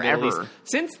turmoil in the Middle East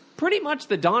since pretty much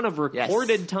the dawn of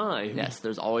recorded time. Yes,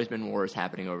 there's always been wars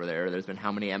happening over there. There's been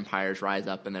how many empires rise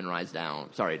up and then rise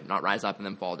down. Sorry, not rise up and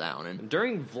then fall down. And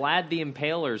during Vlad the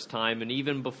Impaler's time, and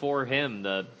even before him,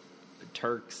 the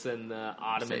Turks and the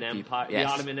Ottoman Empire, the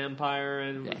Ottoman Empire,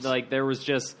 and like there was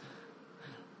just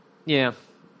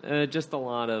just a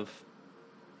lot of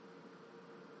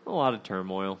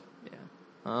turmoil.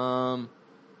 Yeah.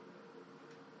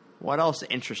 What else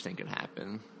interesting could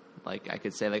happen? Like I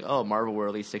could say, like, oh, Marvel will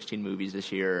release 16 movies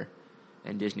this year,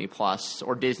 and Disney Plus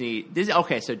or Disney.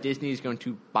 Okay, so Disney is going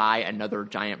to buy another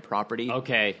giant property.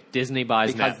 Okay, Disney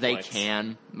buys because Netflix. They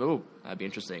can. Oh, that'd be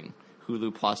interesting.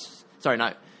 Hulu Plus. Sorry,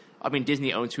 not. I mean,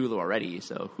 Disney owns Hulu already,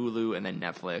 so Hulu and then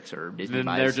Netflix or Disney. Then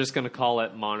they're just going to call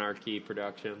it Monarchy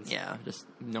Productions. Yeah, just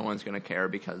no one's going to care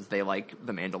because they like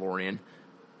The Mandalorian.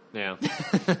 Yeah.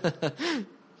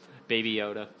 Baby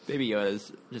Yoda. Baby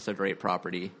Yoda's just a great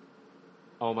property.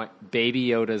 Oh my! Baby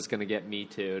Yoda's going to get Me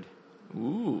Too'd.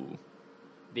 Ooh.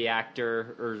 the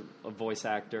actor or a voice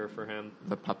actor for him.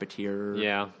 The puppeteer.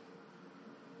 Yeah.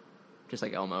 Just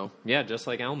like Elmo. Yeah, just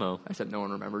like Elmo. Except no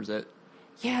one remembers it.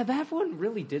 Yeah, that one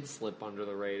really did slip under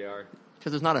the radar.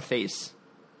 Because there's not a face.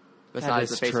 Besides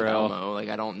the face of Elmo. Like,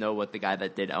 I don't know what the guy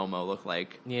that did Elmo looked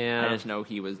like. Yeah. I just know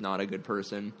he was not a good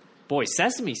person. Boy,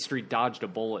 Sesame Street dodged a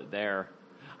bullet there.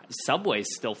 Subway's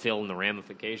still feeling the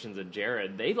ramifications of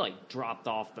Jared. They, like, dropped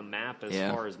off the map as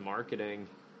far as marketing.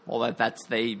 Well, that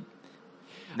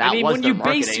I mean, was when their you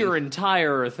marketing. base your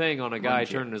entire thing on a guy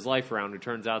turning his life around who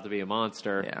turns out to be a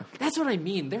monster, that's what I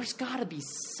mean. There's got to be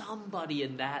somebody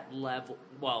in that level,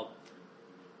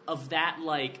 of that,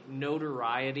 like,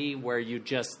 notoriety where you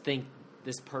just think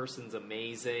this person's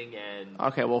amazing and...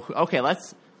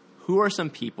 Who are some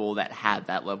people that have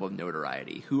that level of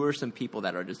notoriety? Who are some people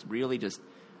that are just really just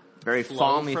very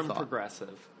fondly from thought?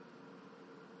 Progressive.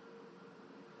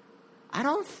 I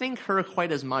don't think her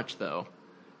quite as much, though.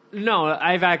 No,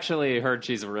 I've actually heard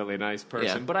she's a really nice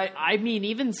person. But I mean,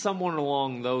 even someone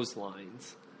along those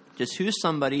lines. Just who's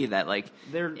somebody that, like,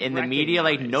 they're in the media,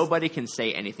 like, nobody can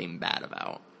say anything bad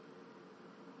about?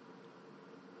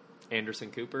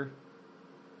 Anderson Cooper?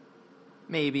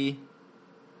 Maybe.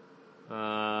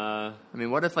 I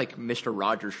mean, what if, like, Mr.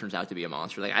 Rogers turns out to be a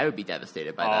monster? Like, I would be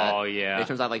devastated by that. Oh, yeah. It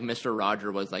turns out, like, Mr.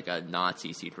 Roger was, like, a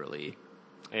Nazi secretly.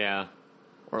 Yeah.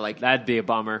 Or, like... That'd be a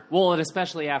bummer. Well, and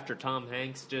especially after Tom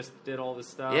Hanks just did all this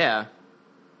stuff. Yeah.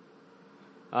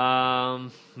 So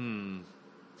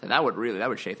that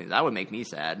would shake things. That would make me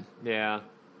sad. Yeah.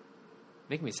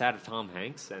 Make me sad if Tom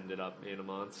Hanks ended up being a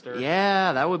monster.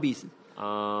 Yeah, that would be...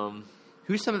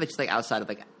 Who's somebody that's, like, outside of,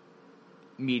 like,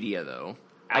 media, though?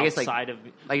 I guess, just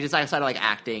outside of, like,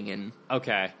 acting and...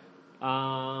 Okay.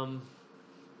 Well,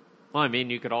 I mean,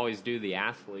 you could always do the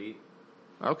athlete.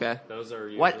 Okay. Those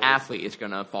are what athlete is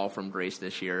going to fall from grace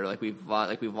this year? We've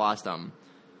lost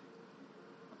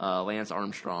Lance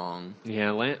Armstrong.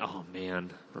 Yeah, oh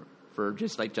man, for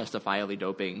just like justifiably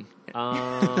doping.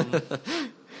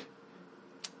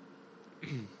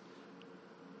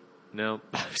 No,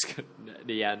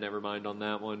 yeah, never mind on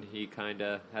that one. He kind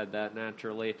of had that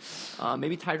naturally.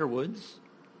 Maybe Tiger Woods.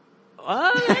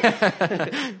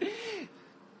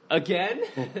 Again?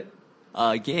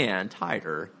 Again,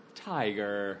 Tiger.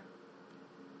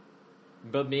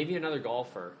 But maybe another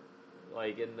golfer,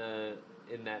 like in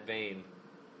that vein.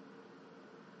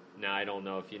 No, I don't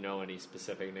know if you know any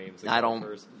specific names of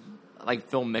golfers. Like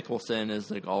Phil Mickelson is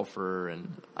a golfer,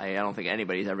 and I don't think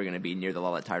anybody's ever going to be near the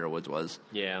level that Tiger Woods was.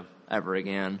 Yeah. Ever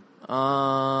again.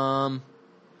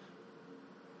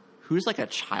 Who's like a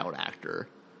child actor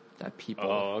that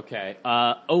people... Oh, okay.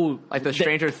 Like the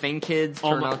Stranger Things kids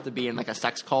turn out to be in like a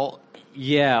sex cult?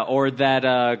 Yeah, or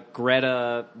that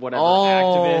Greta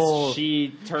activist.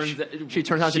 She turns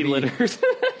out to be litters.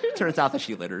 Turns out that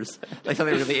she litters. Like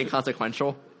something really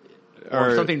inconsequential.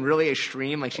 Or something really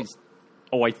extreme, like she's...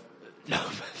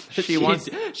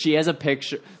 She has a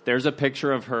picture... There's a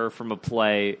picture of her from a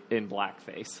play in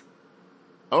blackface.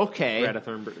 Okay. Greta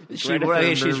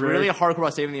Thunberg. She's really hardcore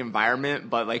about saving the environment,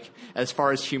 but like as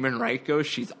far as human rights goes,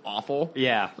 she's awful.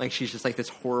 Yeah. Like she's just like this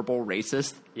horrible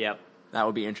racist. Yep. That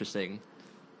would be interesting.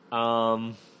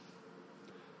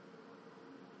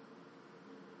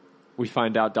 We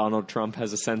find out Donald Trump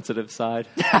has a sensitive side.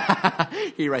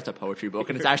 He writes a poetry book,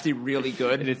 and it's actually really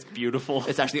good. And it's beautiful.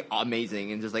 It's actually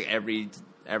amazing, and just like every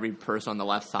person on the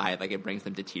left side, like it brings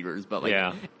them to tears. But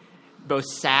like both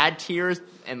sad tears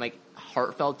and like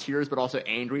heartfelt tears, but also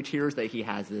angry tears that he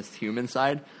has this human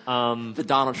side. The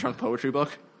Donald Trump poetry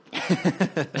book.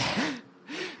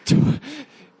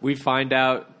 We find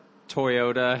out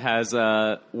Toyota has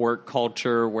a work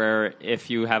culture where if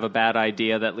you have a bad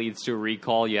idea that leads to a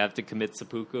recall, you have to commit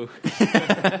seppuku.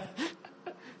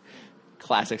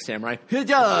 Classic samurai.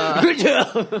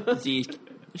 The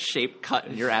shape cut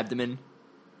in your abdomen.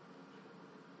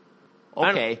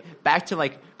 Okay, back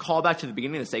to call back to the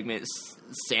beginning of the segment.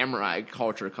 Samurai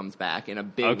culture comes back in a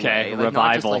big way. Like,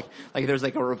 revival. Not just there's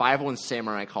like a revival in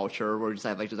samurai culture where you just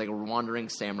have just wandering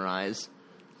samurais,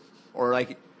 or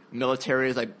like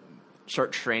militaries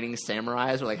start training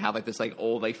samurais, or have this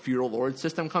old feudal lord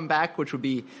system come back, which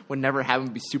would never happen.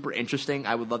 Would be super interesting.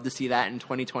 I would love to see that in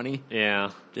 2020.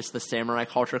 Yeah, just the samurai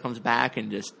culture comes back, and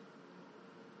just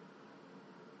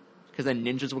because then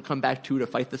ninjas would come back too to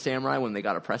fight the samurai when they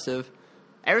got oppressive.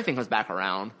 Everything comes back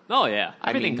around. Oh yeah,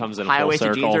 everything comes in a full high-waisted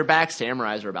circle. jeans are back.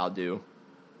 Samurais are about due.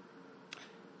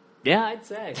 Yeah, I'd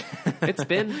say it's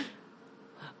been.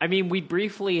 I mean, we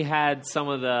briefly had some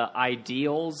of the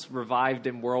ideals revived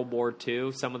in World War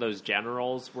II. Some of those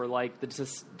generals were like the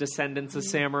descendants of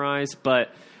samurais,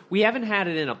 but we haven't had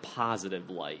it in a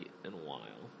positive light in a while.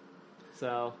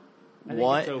 So I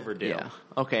think it's overdue. Yeah.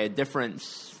 Okay, a different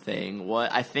thing.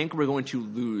 I think we're going to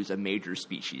lose a major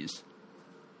species.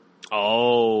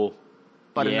 Oh.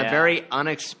 But in a very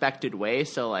unexpected way.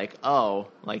 So, like,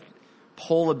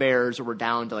 polar bears were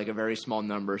down to, like, a very small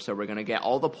number. So we're going to get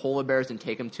all the polar bears and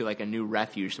take them to, like, a new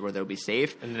refuge where they'll be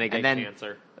safe. And then they get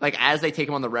cancer. Like, as they take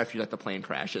them on the refuge, like, the plane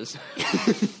crashes.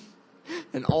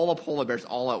 And all the polar bears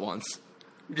all at once.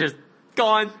 Just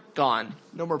gone. Gone.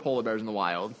 No more polar bears in the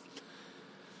wild.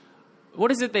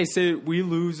 What is it they say? We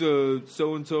lose a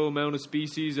so-and-so amount of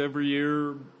species every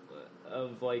year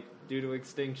of, like, due to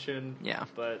extinction. Yeah.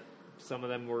 But some of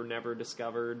them were never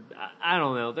discovered. I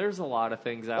don't know. There's a lot of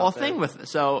things out there.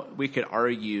 So we could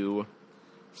argue,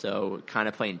 so kind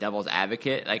of playing devil's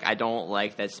advocate, like, I don't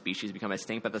like that species become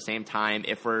extinct, but at the same time,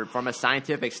 if we're from a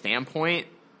scientific standpoint,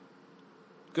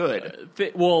 good.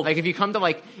 Like, if you come to,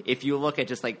 like, if you look at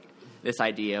just, like, this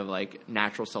idea of, like,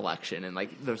 natural selection and,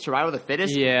 like, the survival of the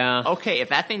fittest. Yeah. Okay, if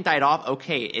that thing died off,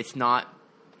 okay, it's not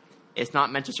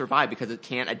meant to survive because it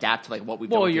can't adapt to, like, what we've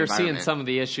done with the environment. You're seeing some of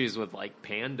the issues with, like,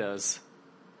 pandas.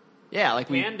 Yeah, like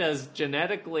pandas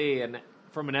genetically and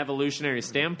from an evolutionary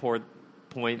standpoint,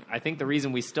 I think the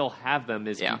reason we still have them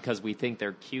is because we think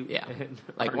they're cute. Yeah.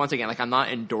 Like, once again, like, I'm not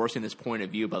endorsing this point of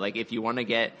view, but, like, if you want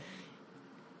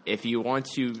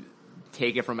to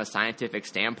take it from a scientific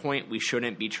standpoint, we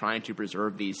shouldn't be trying to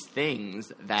preserve these things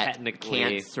that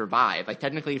can't survive. Like,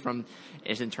 technically,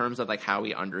 in terms of, like, how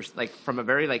we like, from a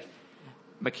very, like,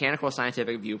 mechanical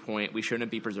scientific viewpoint, we shouldn't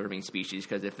be preserving species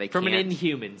because if they from an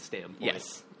inhuman standpoint.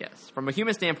 Yes. From a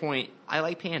human standpoint, I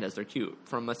like pandas; they're cute.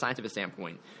 From a scientific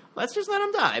standpoint, let's just let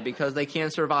them die because they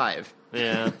can't survive.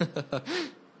 Yeah.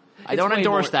 I don't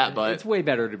endorse that, but it's way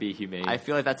better to be humane. I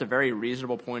feel like that's a very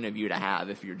reasonable point of view to have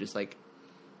if you're just, like,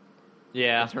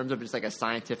 in terms of just, like, a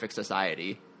scientific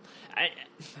society.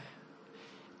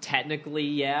 Technically,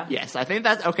 yeah. Yes, I think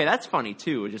that's funny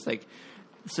too. Just, like,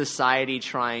 society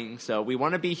trying, so we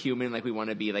want to be human, like, we want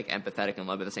to be, like, empathetic and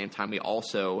love, but at the same time we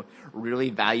also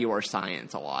really value our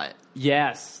science a lot.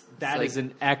 Yes, that is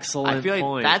an excellent I feel like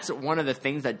point. That's one of the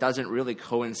things that doesn't really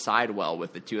coincide well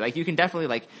with the two. Like, you can definitely,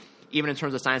 like, even in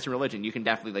terms of science and religion, you can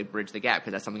definitely, like, bridge the gap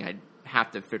because that's something I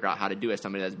have to figure out how to do as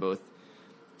somebody that's both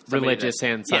religious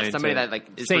and science. Yeah, somebody that, like,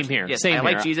 same here. Yes, same I here.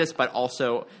 like Jesus, but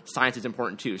also science is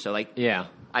important too. So, like,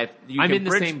 I'm in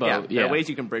the same boat. There are ways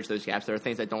you can bridge those gaps. There are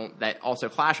things that also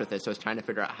clash with it. So it's trying to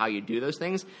figure out how you do those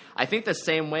things. I think the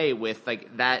same way with,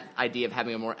 like, that idea of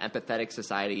having a more empathetic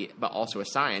society, but also a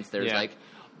science. There's like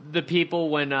the people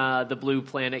when the Blue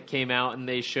Planet came out and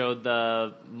they showed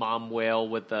the mom whale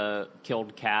with the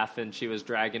killed calf and she was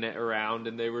dragging it around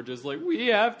and they were just like, we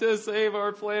have to save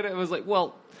our planet. It was like,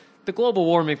 well, the global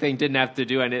warming thing didn't have to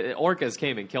do, and orcas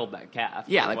came and killed that calf.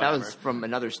 Yeah, like, that was from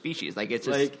another species. Like, it's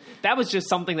just, like, that was just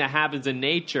something that happens in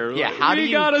nature. Yeah, like,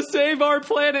 we gotta save our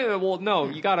planet. Well, no,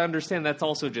 you gotta understand that's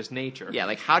also just nature. Yeah,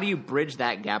 like, how do you bridge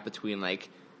that gap between, like,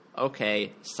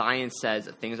 okay, science says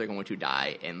that things are going to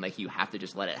die, and, like, you have to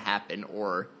just let it happen,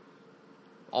 or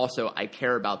also, I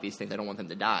care about these things, I don't want them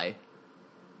to die.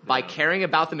 By caring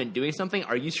about them and doing something,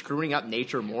 are you screwing up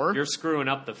nature more? You're screwing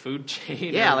up the food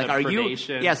chain. Yeah, like, are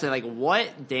predation. You? Yeah, so, like,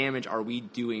 what damage are we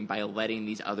doing by letting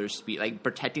these other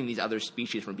protecting these other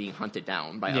species from being hunted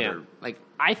down by other, like?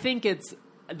 I think it's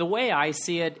the way I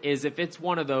see it is if it's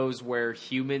one of those where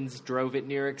humans drove it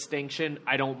near extinction,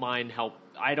 I don't mind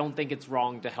I don't think it's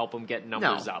wrong to help them get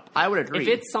numbers up. I would agree. If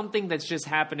it's something that's just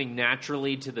happening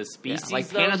naturally to the species, like,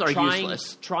 pandas are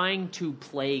useless. Trying to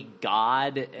play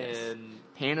God and.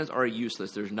 Pandas are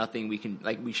useless. There's nothing we can,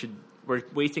 like, we're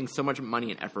wasting so much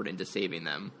money and effort into saving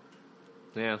them.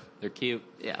 Yeah, they're cute.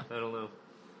 Yeah. I don't know.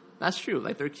 That's true.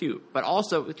 Like, they're cute. But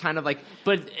also kind of like...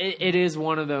 But it is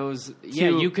one of those...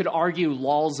 you could argue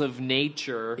laws of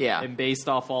nature. Yeah. And based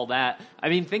off all that. I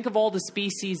mean, think of all the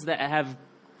species that have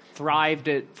thrived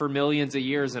for millions of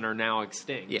years and are now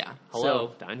extinct. Yeah.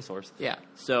 Hello, dinosaurs. Yeah.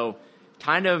 So,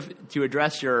 kind of to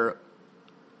address your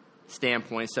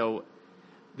standpoint, so...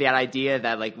 that idea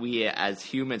that, like, we as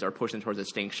humans are pushing towards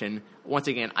extinction, once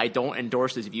again, I don't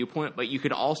endorse this viewpoint, but you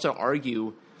could also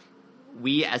argue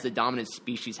we as a dominant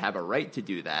species have a right to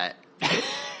do that.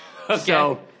 Okay.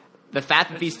 So the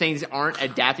fact that these things aren't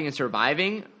adapting and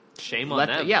surviving, shame on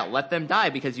them. Let them die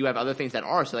because you have other things that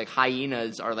are. So, like,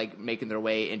 hyenas are, like, making their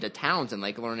way into towns and,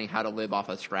 like, learning how to live off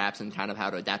of scraps and kind of how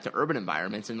to adapt to urban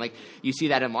environments. And, like, you see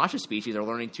that in lots of species are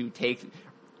learning to take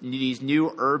these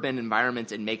new urban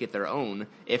environments and make it their own.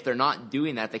 If they're not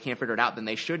doing that, they can't figure it out, then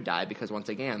they should die because, once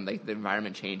again, like, the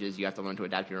environment changes. You have to learn to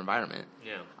adapt to your environment.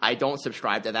 Yeah. I don't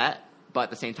subscribe to that, but at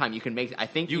the same time, you can make. I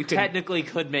think you technically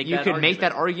could make. You could make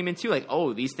that argument too. Like,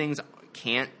 oh, these things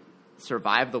can't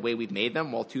survive the way we've made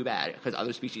them, well, too bad, because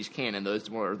other species can, and those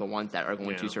are the ones that are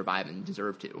going to survive and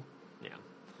deserve to. Yeah.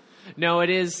 No, it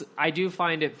is. I do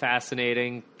find it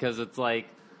fascinating because it's like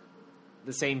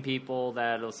the same people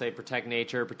that'll say protect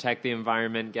nature, protect the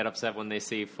environment, get upset when they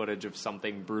see footage of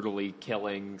something brutally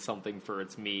killing something for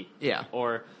its meat. Yeah.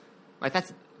 Or like,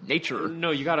 that's nature. No,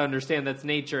 you got to understand that's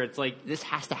nature. It's like this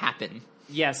has to happen.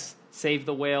 Yes, save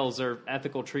the whales or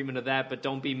ethical treatment of that, but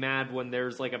don't be mad when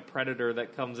there's like a predator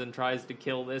that comes and tries to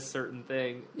kill this certain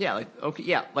thing. Yeah, like okay,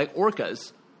 yeah, like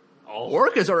orcas. Oh.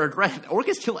 Orcas are aggressive.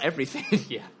 Orcas kill everything.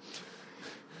 Yeah.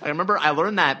 I remember I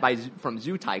learned that from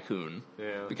Zoo Tycoon.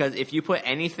 Yeah. Because if you put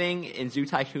anything in Zoo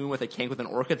Tycoon with a tank with an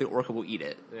orca, the orca will eat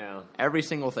it. Yeah. Every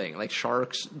single thing, like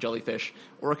sharks, jellyfish,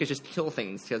 orcas just kill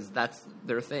things because that's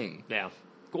their thing. Yeah.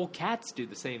 Well, cats do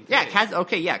the same thing. Yeah, cats.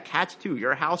 Okay, yeah, cats too.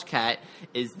 Your house cat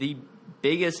is the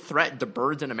biggest threat to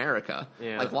birds in America.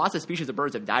 Yeah. Like lots of species of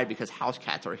birds have died because house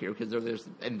cats are here because they're this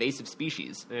invasive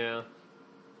species. Yeah.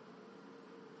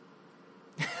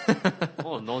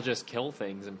 Well, and they'll just kill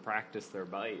things and practice their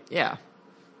bite. Yeah.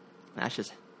 That's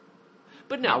just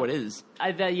but no, how it is.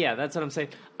 That's what I'm saying.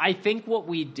 I think what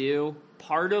we do,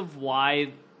 part of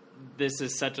why this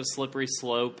is such a slippery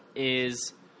slope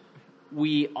is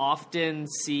we often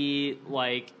see,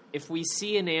 like, if we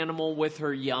see an animal with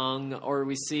her young or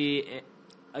we see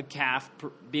a calf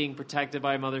being protected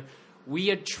by a mother, we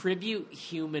attribute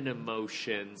human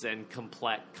emotions and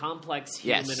complex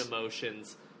human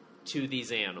emotions to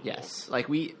these animals. Yes. Like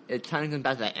it kind of comes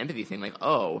back to that empathy thing. Like,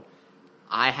 oh,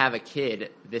 I have a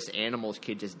kid. This animal's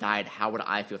kid just died. How would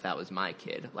I feel if that was my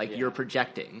kid? Like, you're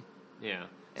projecting. Yeah.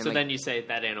 And so like, then you say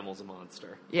that animal's a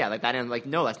monster. Yeah, like that. And like,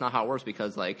 no, that's not how it works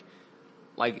because like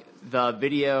the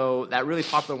video, that really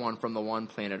popular one from the one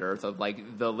Planet Earth of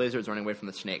like the lizards running away from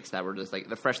the snakes that were just like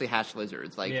the freshly hatched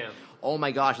lizards. Like, oh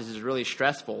my gosh, this is really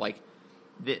stressful. Like,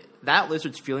 that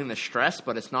lizard's feeling the stress,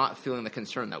 but it's not feeling the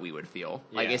concern that we would feel.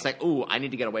 Like, it's like, ooh, I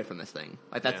need to get away from this thing.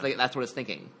 Like, that's what it's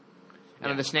thinking. And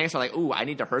then the snakes are like, ooh, I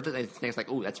need to hurt this. And the snake's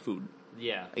like, ooh, that's food.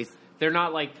 Yeah. They're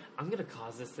not like, I'm going to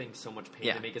cause this thing so much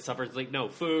pain to make it suffer. It's like, no,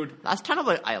 food. That's kind of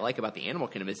what I like about the animal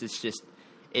kingdom is it's just,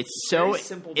 it's so,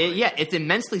 simple. It's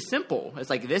immensely simple. It's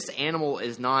like this animal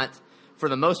is not, for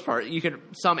the most part,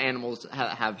 some animals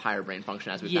have higher brain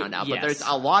function as we found out, but there's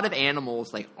a lot of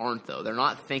animals like aren't though. They're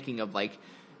not thinking of like,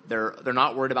 they're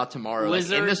not worried about tomorrow.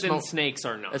 Lizards and snakes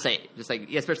are not. Let's say,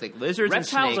 especially like lizards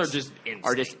reptiles and snakes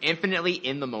are just infinitely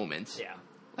in the moment. Yeah.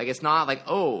 Like, it's not like,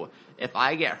 oh, if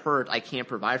I get hurt, I can't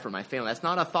provide for my family. That's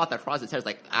not a thought that crosses its head. It's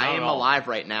like, I am alive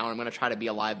right now, and I'm going to try to be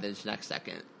alive this next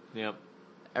second. Yep.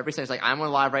 Every second, it's like, I'm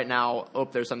alive right now. Oh,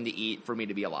 there's something to eat for me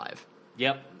to be alive.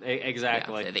 Yep,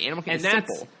 exactly. Yeah, the animal kingdom is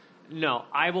simple. No,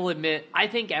 I will admit, I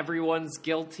think everyone's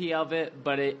guilty of it,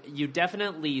 but you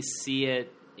definitely see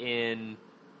it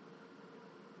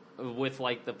with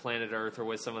like the Planet Earth or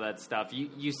with some of that stuff.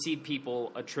 You see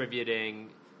people attributing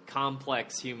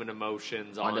complex human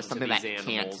emotions onto something these that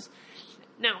animals.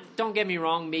 Now, don't get me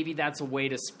wrong, maybe that's a way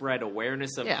to spread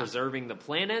awareness of preserving the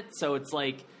planet, so it's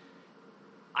like,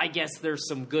 I guess there's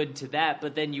some good to that,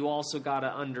 but then you also got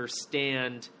to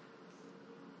understand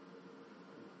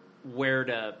where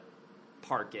to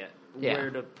park it, where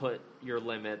to put your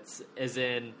limits, as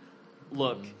in,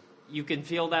 look, you can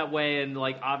feel that way, and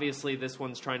like obviously this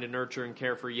one's trying to nurture and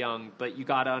care for young, but you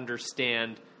got to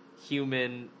understand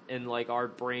human and like our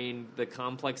brain, the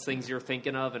complex things you're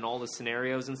thinking of and all the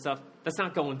scenarios and stuff, that's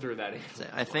not going through that answer.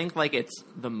 I think like it's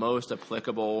the most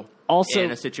applicable also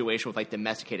in a situation with like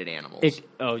domesticated animals.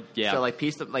 So like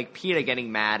PETA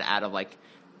getting mad out of like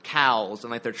cows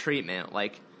and like their treatment.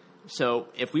 Like, so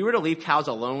if we were to leave cows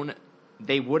alone,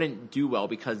 they wouldn't do well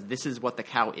because this is what the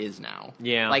cow is now.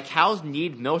 Yeah. Like, cows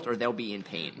need milk or they'll be in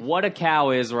pain. What a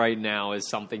cow is right now is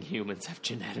something humans have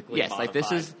genetically modified. Like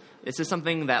this is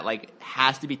something that like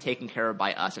has to be taken care of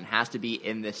by us and has to be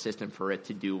in this system for it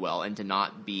to do well and to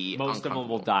not be most of them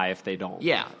will die if they don't.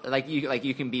 Yeah. Like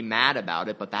you can be mad about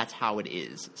it, but that's how it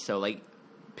is. So like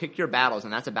pick your battles,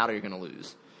 and that's a battle you're going to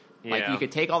lose. Like you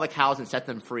could take all the cows and set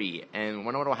them free, and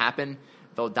what will happen?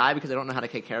 They'll die because they don't know how to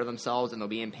take care of themselves, and they'll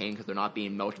be in pain because they're not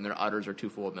being milked and their udders are too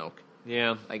full of milk.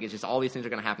 Yeah. Like, it's just all these things are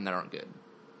going to happen that aren't good.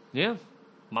 Yeah.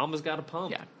 Mama's got a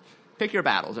pump. Yeah. Pick your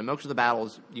battles, and most of the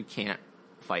battles you can't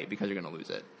fight because you're going to lose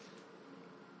it.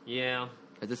 Yeah.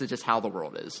 Because this is just how the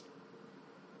world is.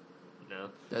 No.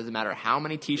 Doesn't matter how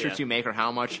many T-shirts you make or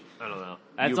how much I don't know.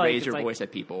 you raise your voice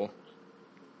at people.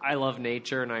 I love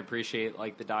nature and I appreciate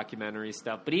like the documentary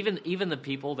stuff, but even the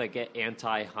people that get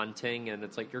anti-hunting and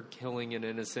it's like you're killing an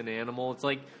innocent animal, it's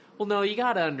like, well, no, you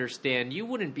got to understand, you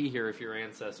wouldn't be here if your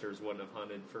ancestors wouldn't have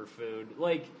hunted for food.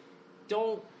 Like,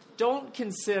 don't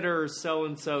consider so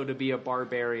and so to be a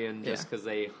barbarian just because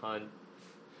they hunt.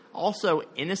 Also,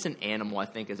 innocent animal, I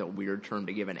think, is a weird term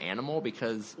to give an animal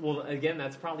because... Well, again,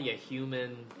 that's probably a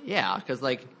human... Yeah, because,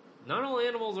 like... Not all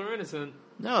animals are innocent.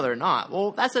 No, they're not.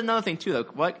 Well, that's another thing, too,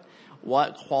 though.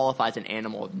 What qualifies an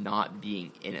animal of not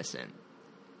being innocent?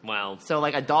 Wow. So,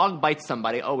 like, a dog bites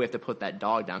somebody. Oh, we have to put that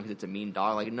dog down because it's a mean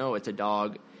dog. Like, no, it's a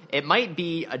dog. It might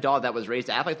be a dog that was raised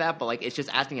to act like that, but, like, it's just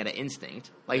acting out of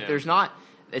instinct. Like, there's not...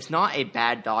 It's not a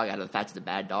bad dog out of the fact it's a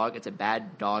bad dog. It's a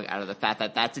bad dog out of the fact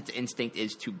that that's its instinct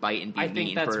is to bite and be mean. I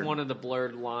think that's one of the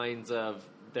blurred lines of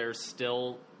there's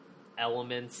still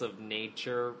elements of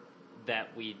nature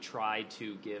that we try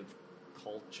to give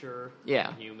culture,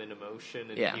 human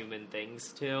emotion, and human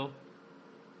things to.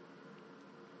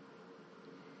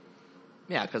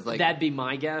 Yeah, because like that'd be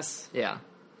my guess. Yeah,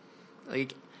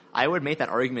 like I would make that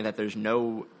argument that there's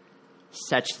no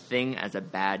such thing as a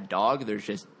bad dog. There's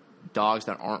just dogs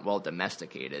that aren't well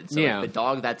domesticated. So like, the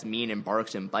dog that's mean and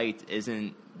barks and bites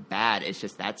isn't bad. It's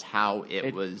just that's how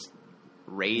it was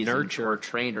raised or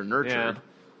trained or nurtured. Yeah.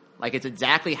 Like it's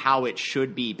exactly how it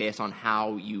should be based on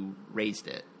how you raised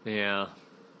it. Yeah.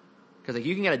 Because like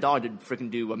you can get a dog to freaking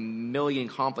do a million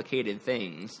complicated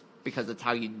things because that's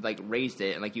how you like raised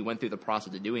it and like you went through the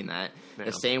process of doing that. Yeah.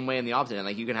 The same way in the opposite end,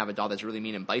 like you can have a dog that's really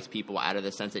mean and bites people out of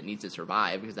the sense it needs to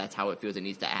survive because that's how it feels it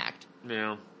needs to act.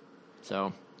 Yeah.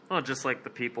 So. Well, just like the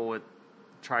people that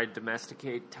tried to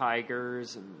domesticate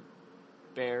tigers and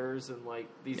bears and like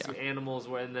these animals,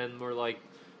 and then we're like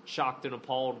shocked and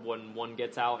appalled when one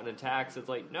gets out and attacks. It's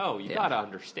like, no, you gotta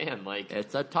understand, like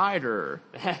it's a tiger.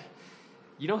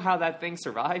 You know how that thing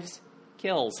survives?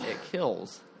 Kills. It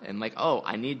kills. And like, oh,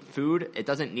 I need food. It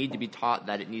doesn't need to be taught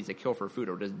that it needs to kill for food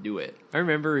or just do it. I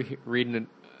remember reading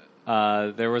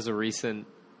there was a recent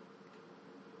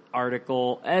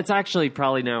article. It's actually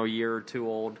probably now a year or two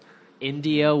old.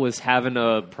 India was having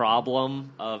a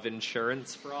problem of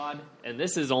insurance fraud, and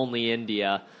this is only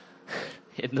India.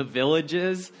 In the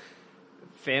villages,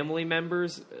 family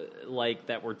members like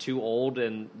that were too old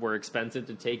and were expensive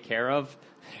to take care of,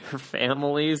 their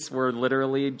families were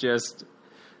literally just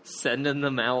sending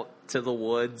them out to the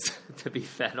woods to be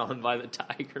fed on by the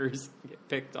tigers and get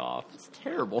picked off. It's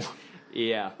terrible.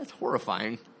 Yeah. That's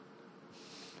horrifying.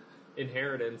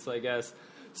 Inheritance, I guess.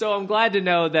 So I'm glad to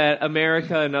know that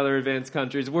America and other advanced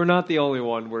countries, we're not the only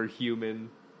one where human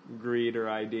greed or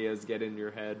ideas get in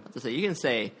your head. So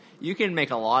you can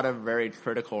make a lot of very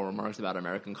critical remarks about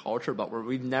American culture, but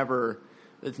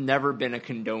it's never been a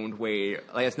condoned way,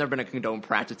 like it's never been a condoned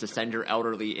practice to send your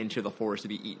elderly into the forest to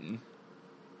be eaten.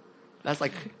 That's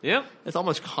like, it's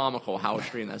almost comical how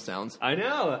extreme that sounds. I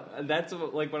know. That's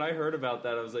like when I heard about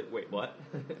that, I was like, wait, what?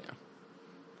 Yeah.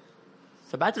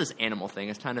 So back to this animal thing,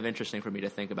 it's kind of interesting for me to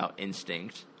think about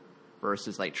instinct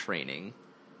versus like training.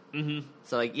 Mm-hmm.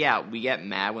 So like, yeah, we get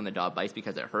mad when the dog bites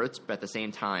because it hurts, but at the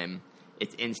same time,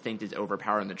 its instinct is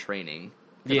overpowering the training.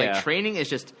 Like training is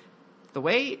just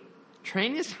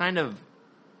training is kind of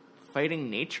fighting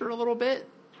nature a little bit.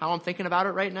 How I'm thinking about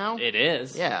it right now. It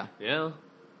is. Yeah. Yeah.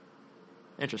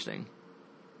 Interesting.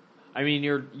 I mean,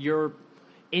 you're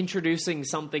introducing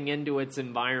something into its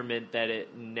environment that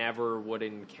it never would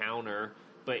encounter,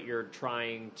 but you're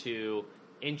trying to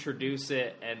introduce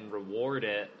it and reward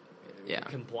it. Yeah.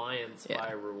 Compliance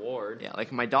by reward. Yeah,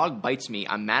 like my dog bites me.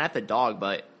 I'm mad at the dog,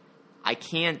 but I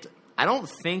don't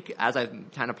think, as I'm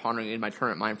kind of pondering in my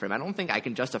current mind frame, I don't think I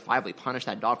can justifiably punish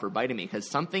that dog for biting me because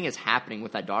something is happening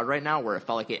with that dog right now where it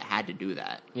felt like it had to do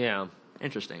that. Yeah.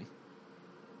 Interesting.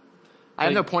 I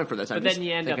have no point for this. But then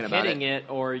you end up hitting it,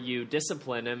 or you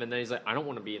discipline him, and then he's like, I don't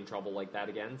want to be in trouble like that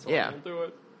again, so I won't do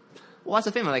it. Well, that's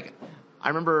the thing. Like, I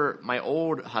remember my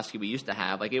old husky we used to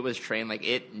have, like, it was trained, like,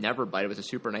 it never bit. It was a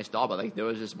super nice dog, but, like, there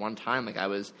was this one time, like,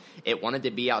 it wanted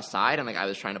to be outside, and, like, I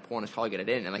was trying to pull on his collar to get it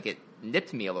in, and, like, it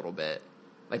nipped me a little bit.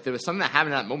 Like, there was something that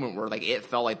happened in that moment where, like, it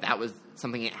felt like that was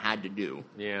something it had to do.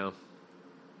 Yeah.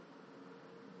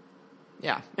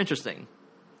 Yeah, interesting.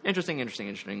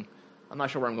 Interesting. I'm not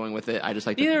sure where I'm going with it. I just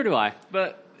like Neither do I,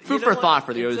 but... Food for thought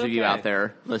for those of you out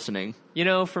there listening. You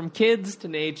know, from kids to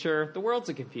nature, the world's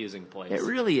a confusing place. It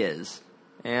really is.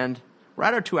 And we're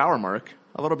at our 2-hour mark.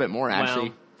 A little bit more,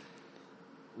 actually.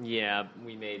 Well, yeah,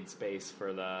 we made space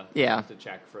for to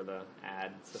check for the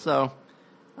ads. So,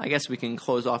 I guess we can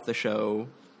close off the show.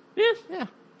 Yeah.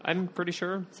 I'm pretty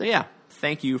sure. So, yeah.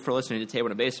 Thank you for listening to Table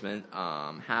in a Basement.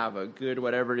 Have a good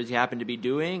whatever it is you happen to be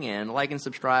doing. And like and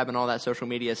subscribe and all that social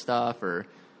media stuff. Or,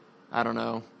 I don't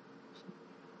know.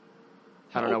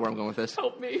 I don't know where I'm going with this.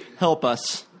 Help me. Help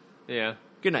us. Yeah.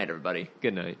 Good night, everybody.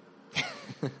 Good night.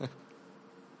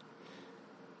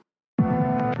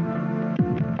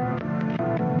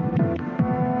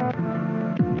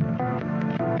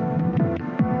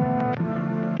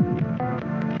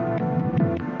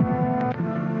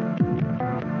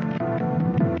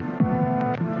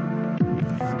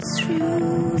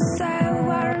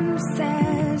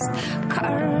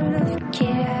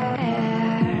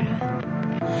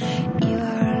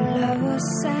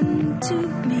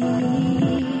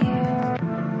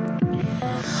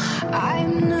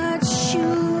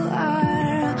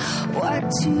 what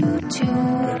to do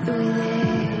with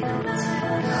it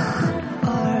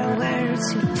or where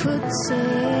to put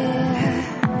it.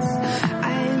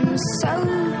 I'm so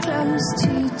close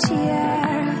to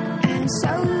tear and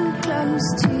so close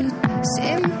to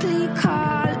simply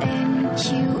calling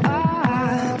you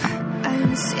up.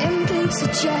 I'm simply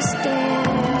suggesting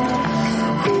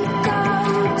we go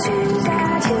to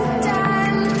that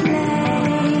hidden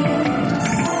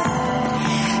place.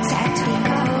 That we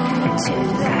go to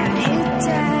that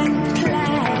hidden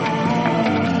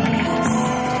place.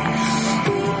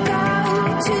 We go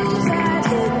to that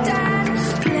hidden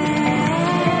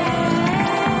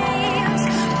place.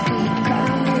 We go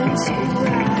to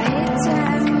that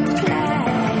hidden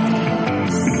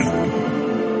place.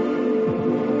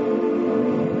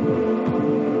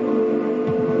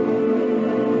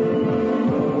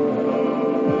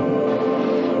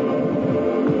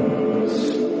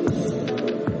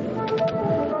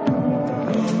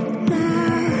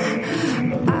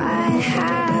 I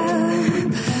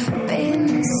have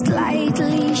been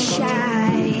slightly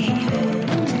shy,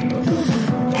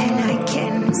 and I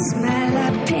can smell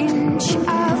a pinch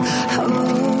of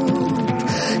hope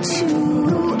to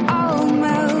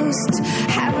almost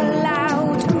have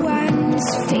allowed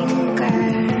one's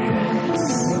fingers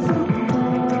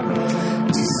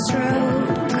to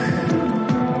stroke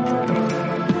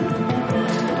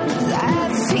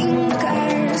the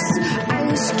fingers I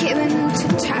was given to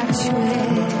touch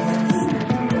with.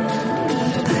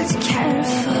 But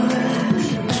careful,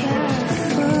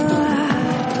 careful.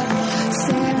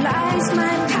 There lies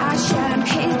my passion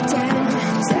hidden.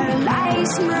 There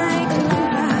lies my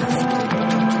love.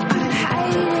 I'll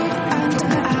hide it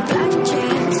under a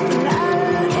blanket,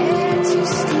 lull it to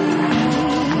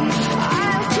sleep.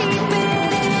 I'll keep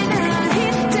it in a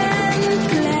hidden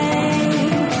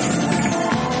place.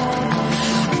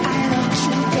 I'll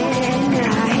keep it in a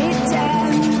hidden place. Keep it in a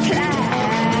hidden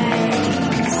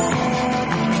place.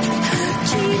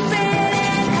 Keep it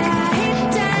in a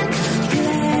hidden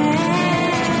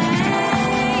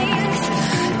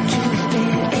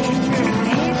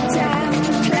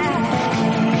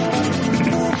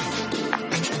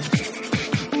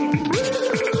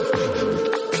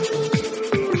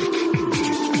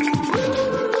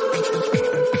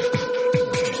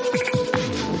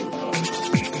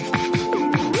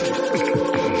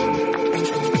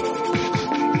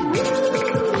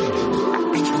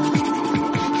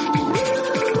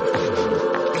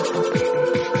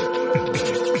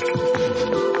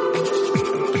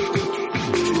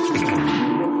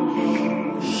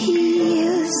He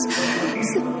is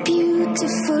the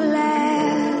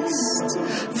beautifulest,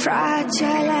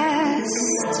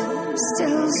 fragilest,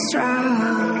 still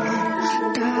strong,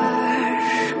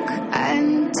 dark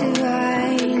and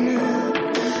divine,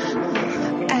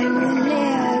 and the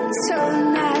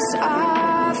littleness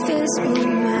of his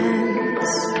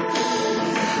movements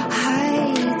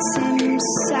hides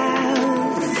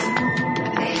himself,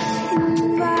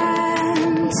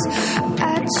 invents a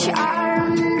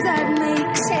charm that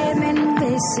makes him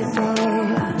invisible,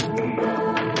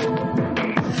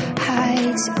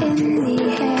 hides in the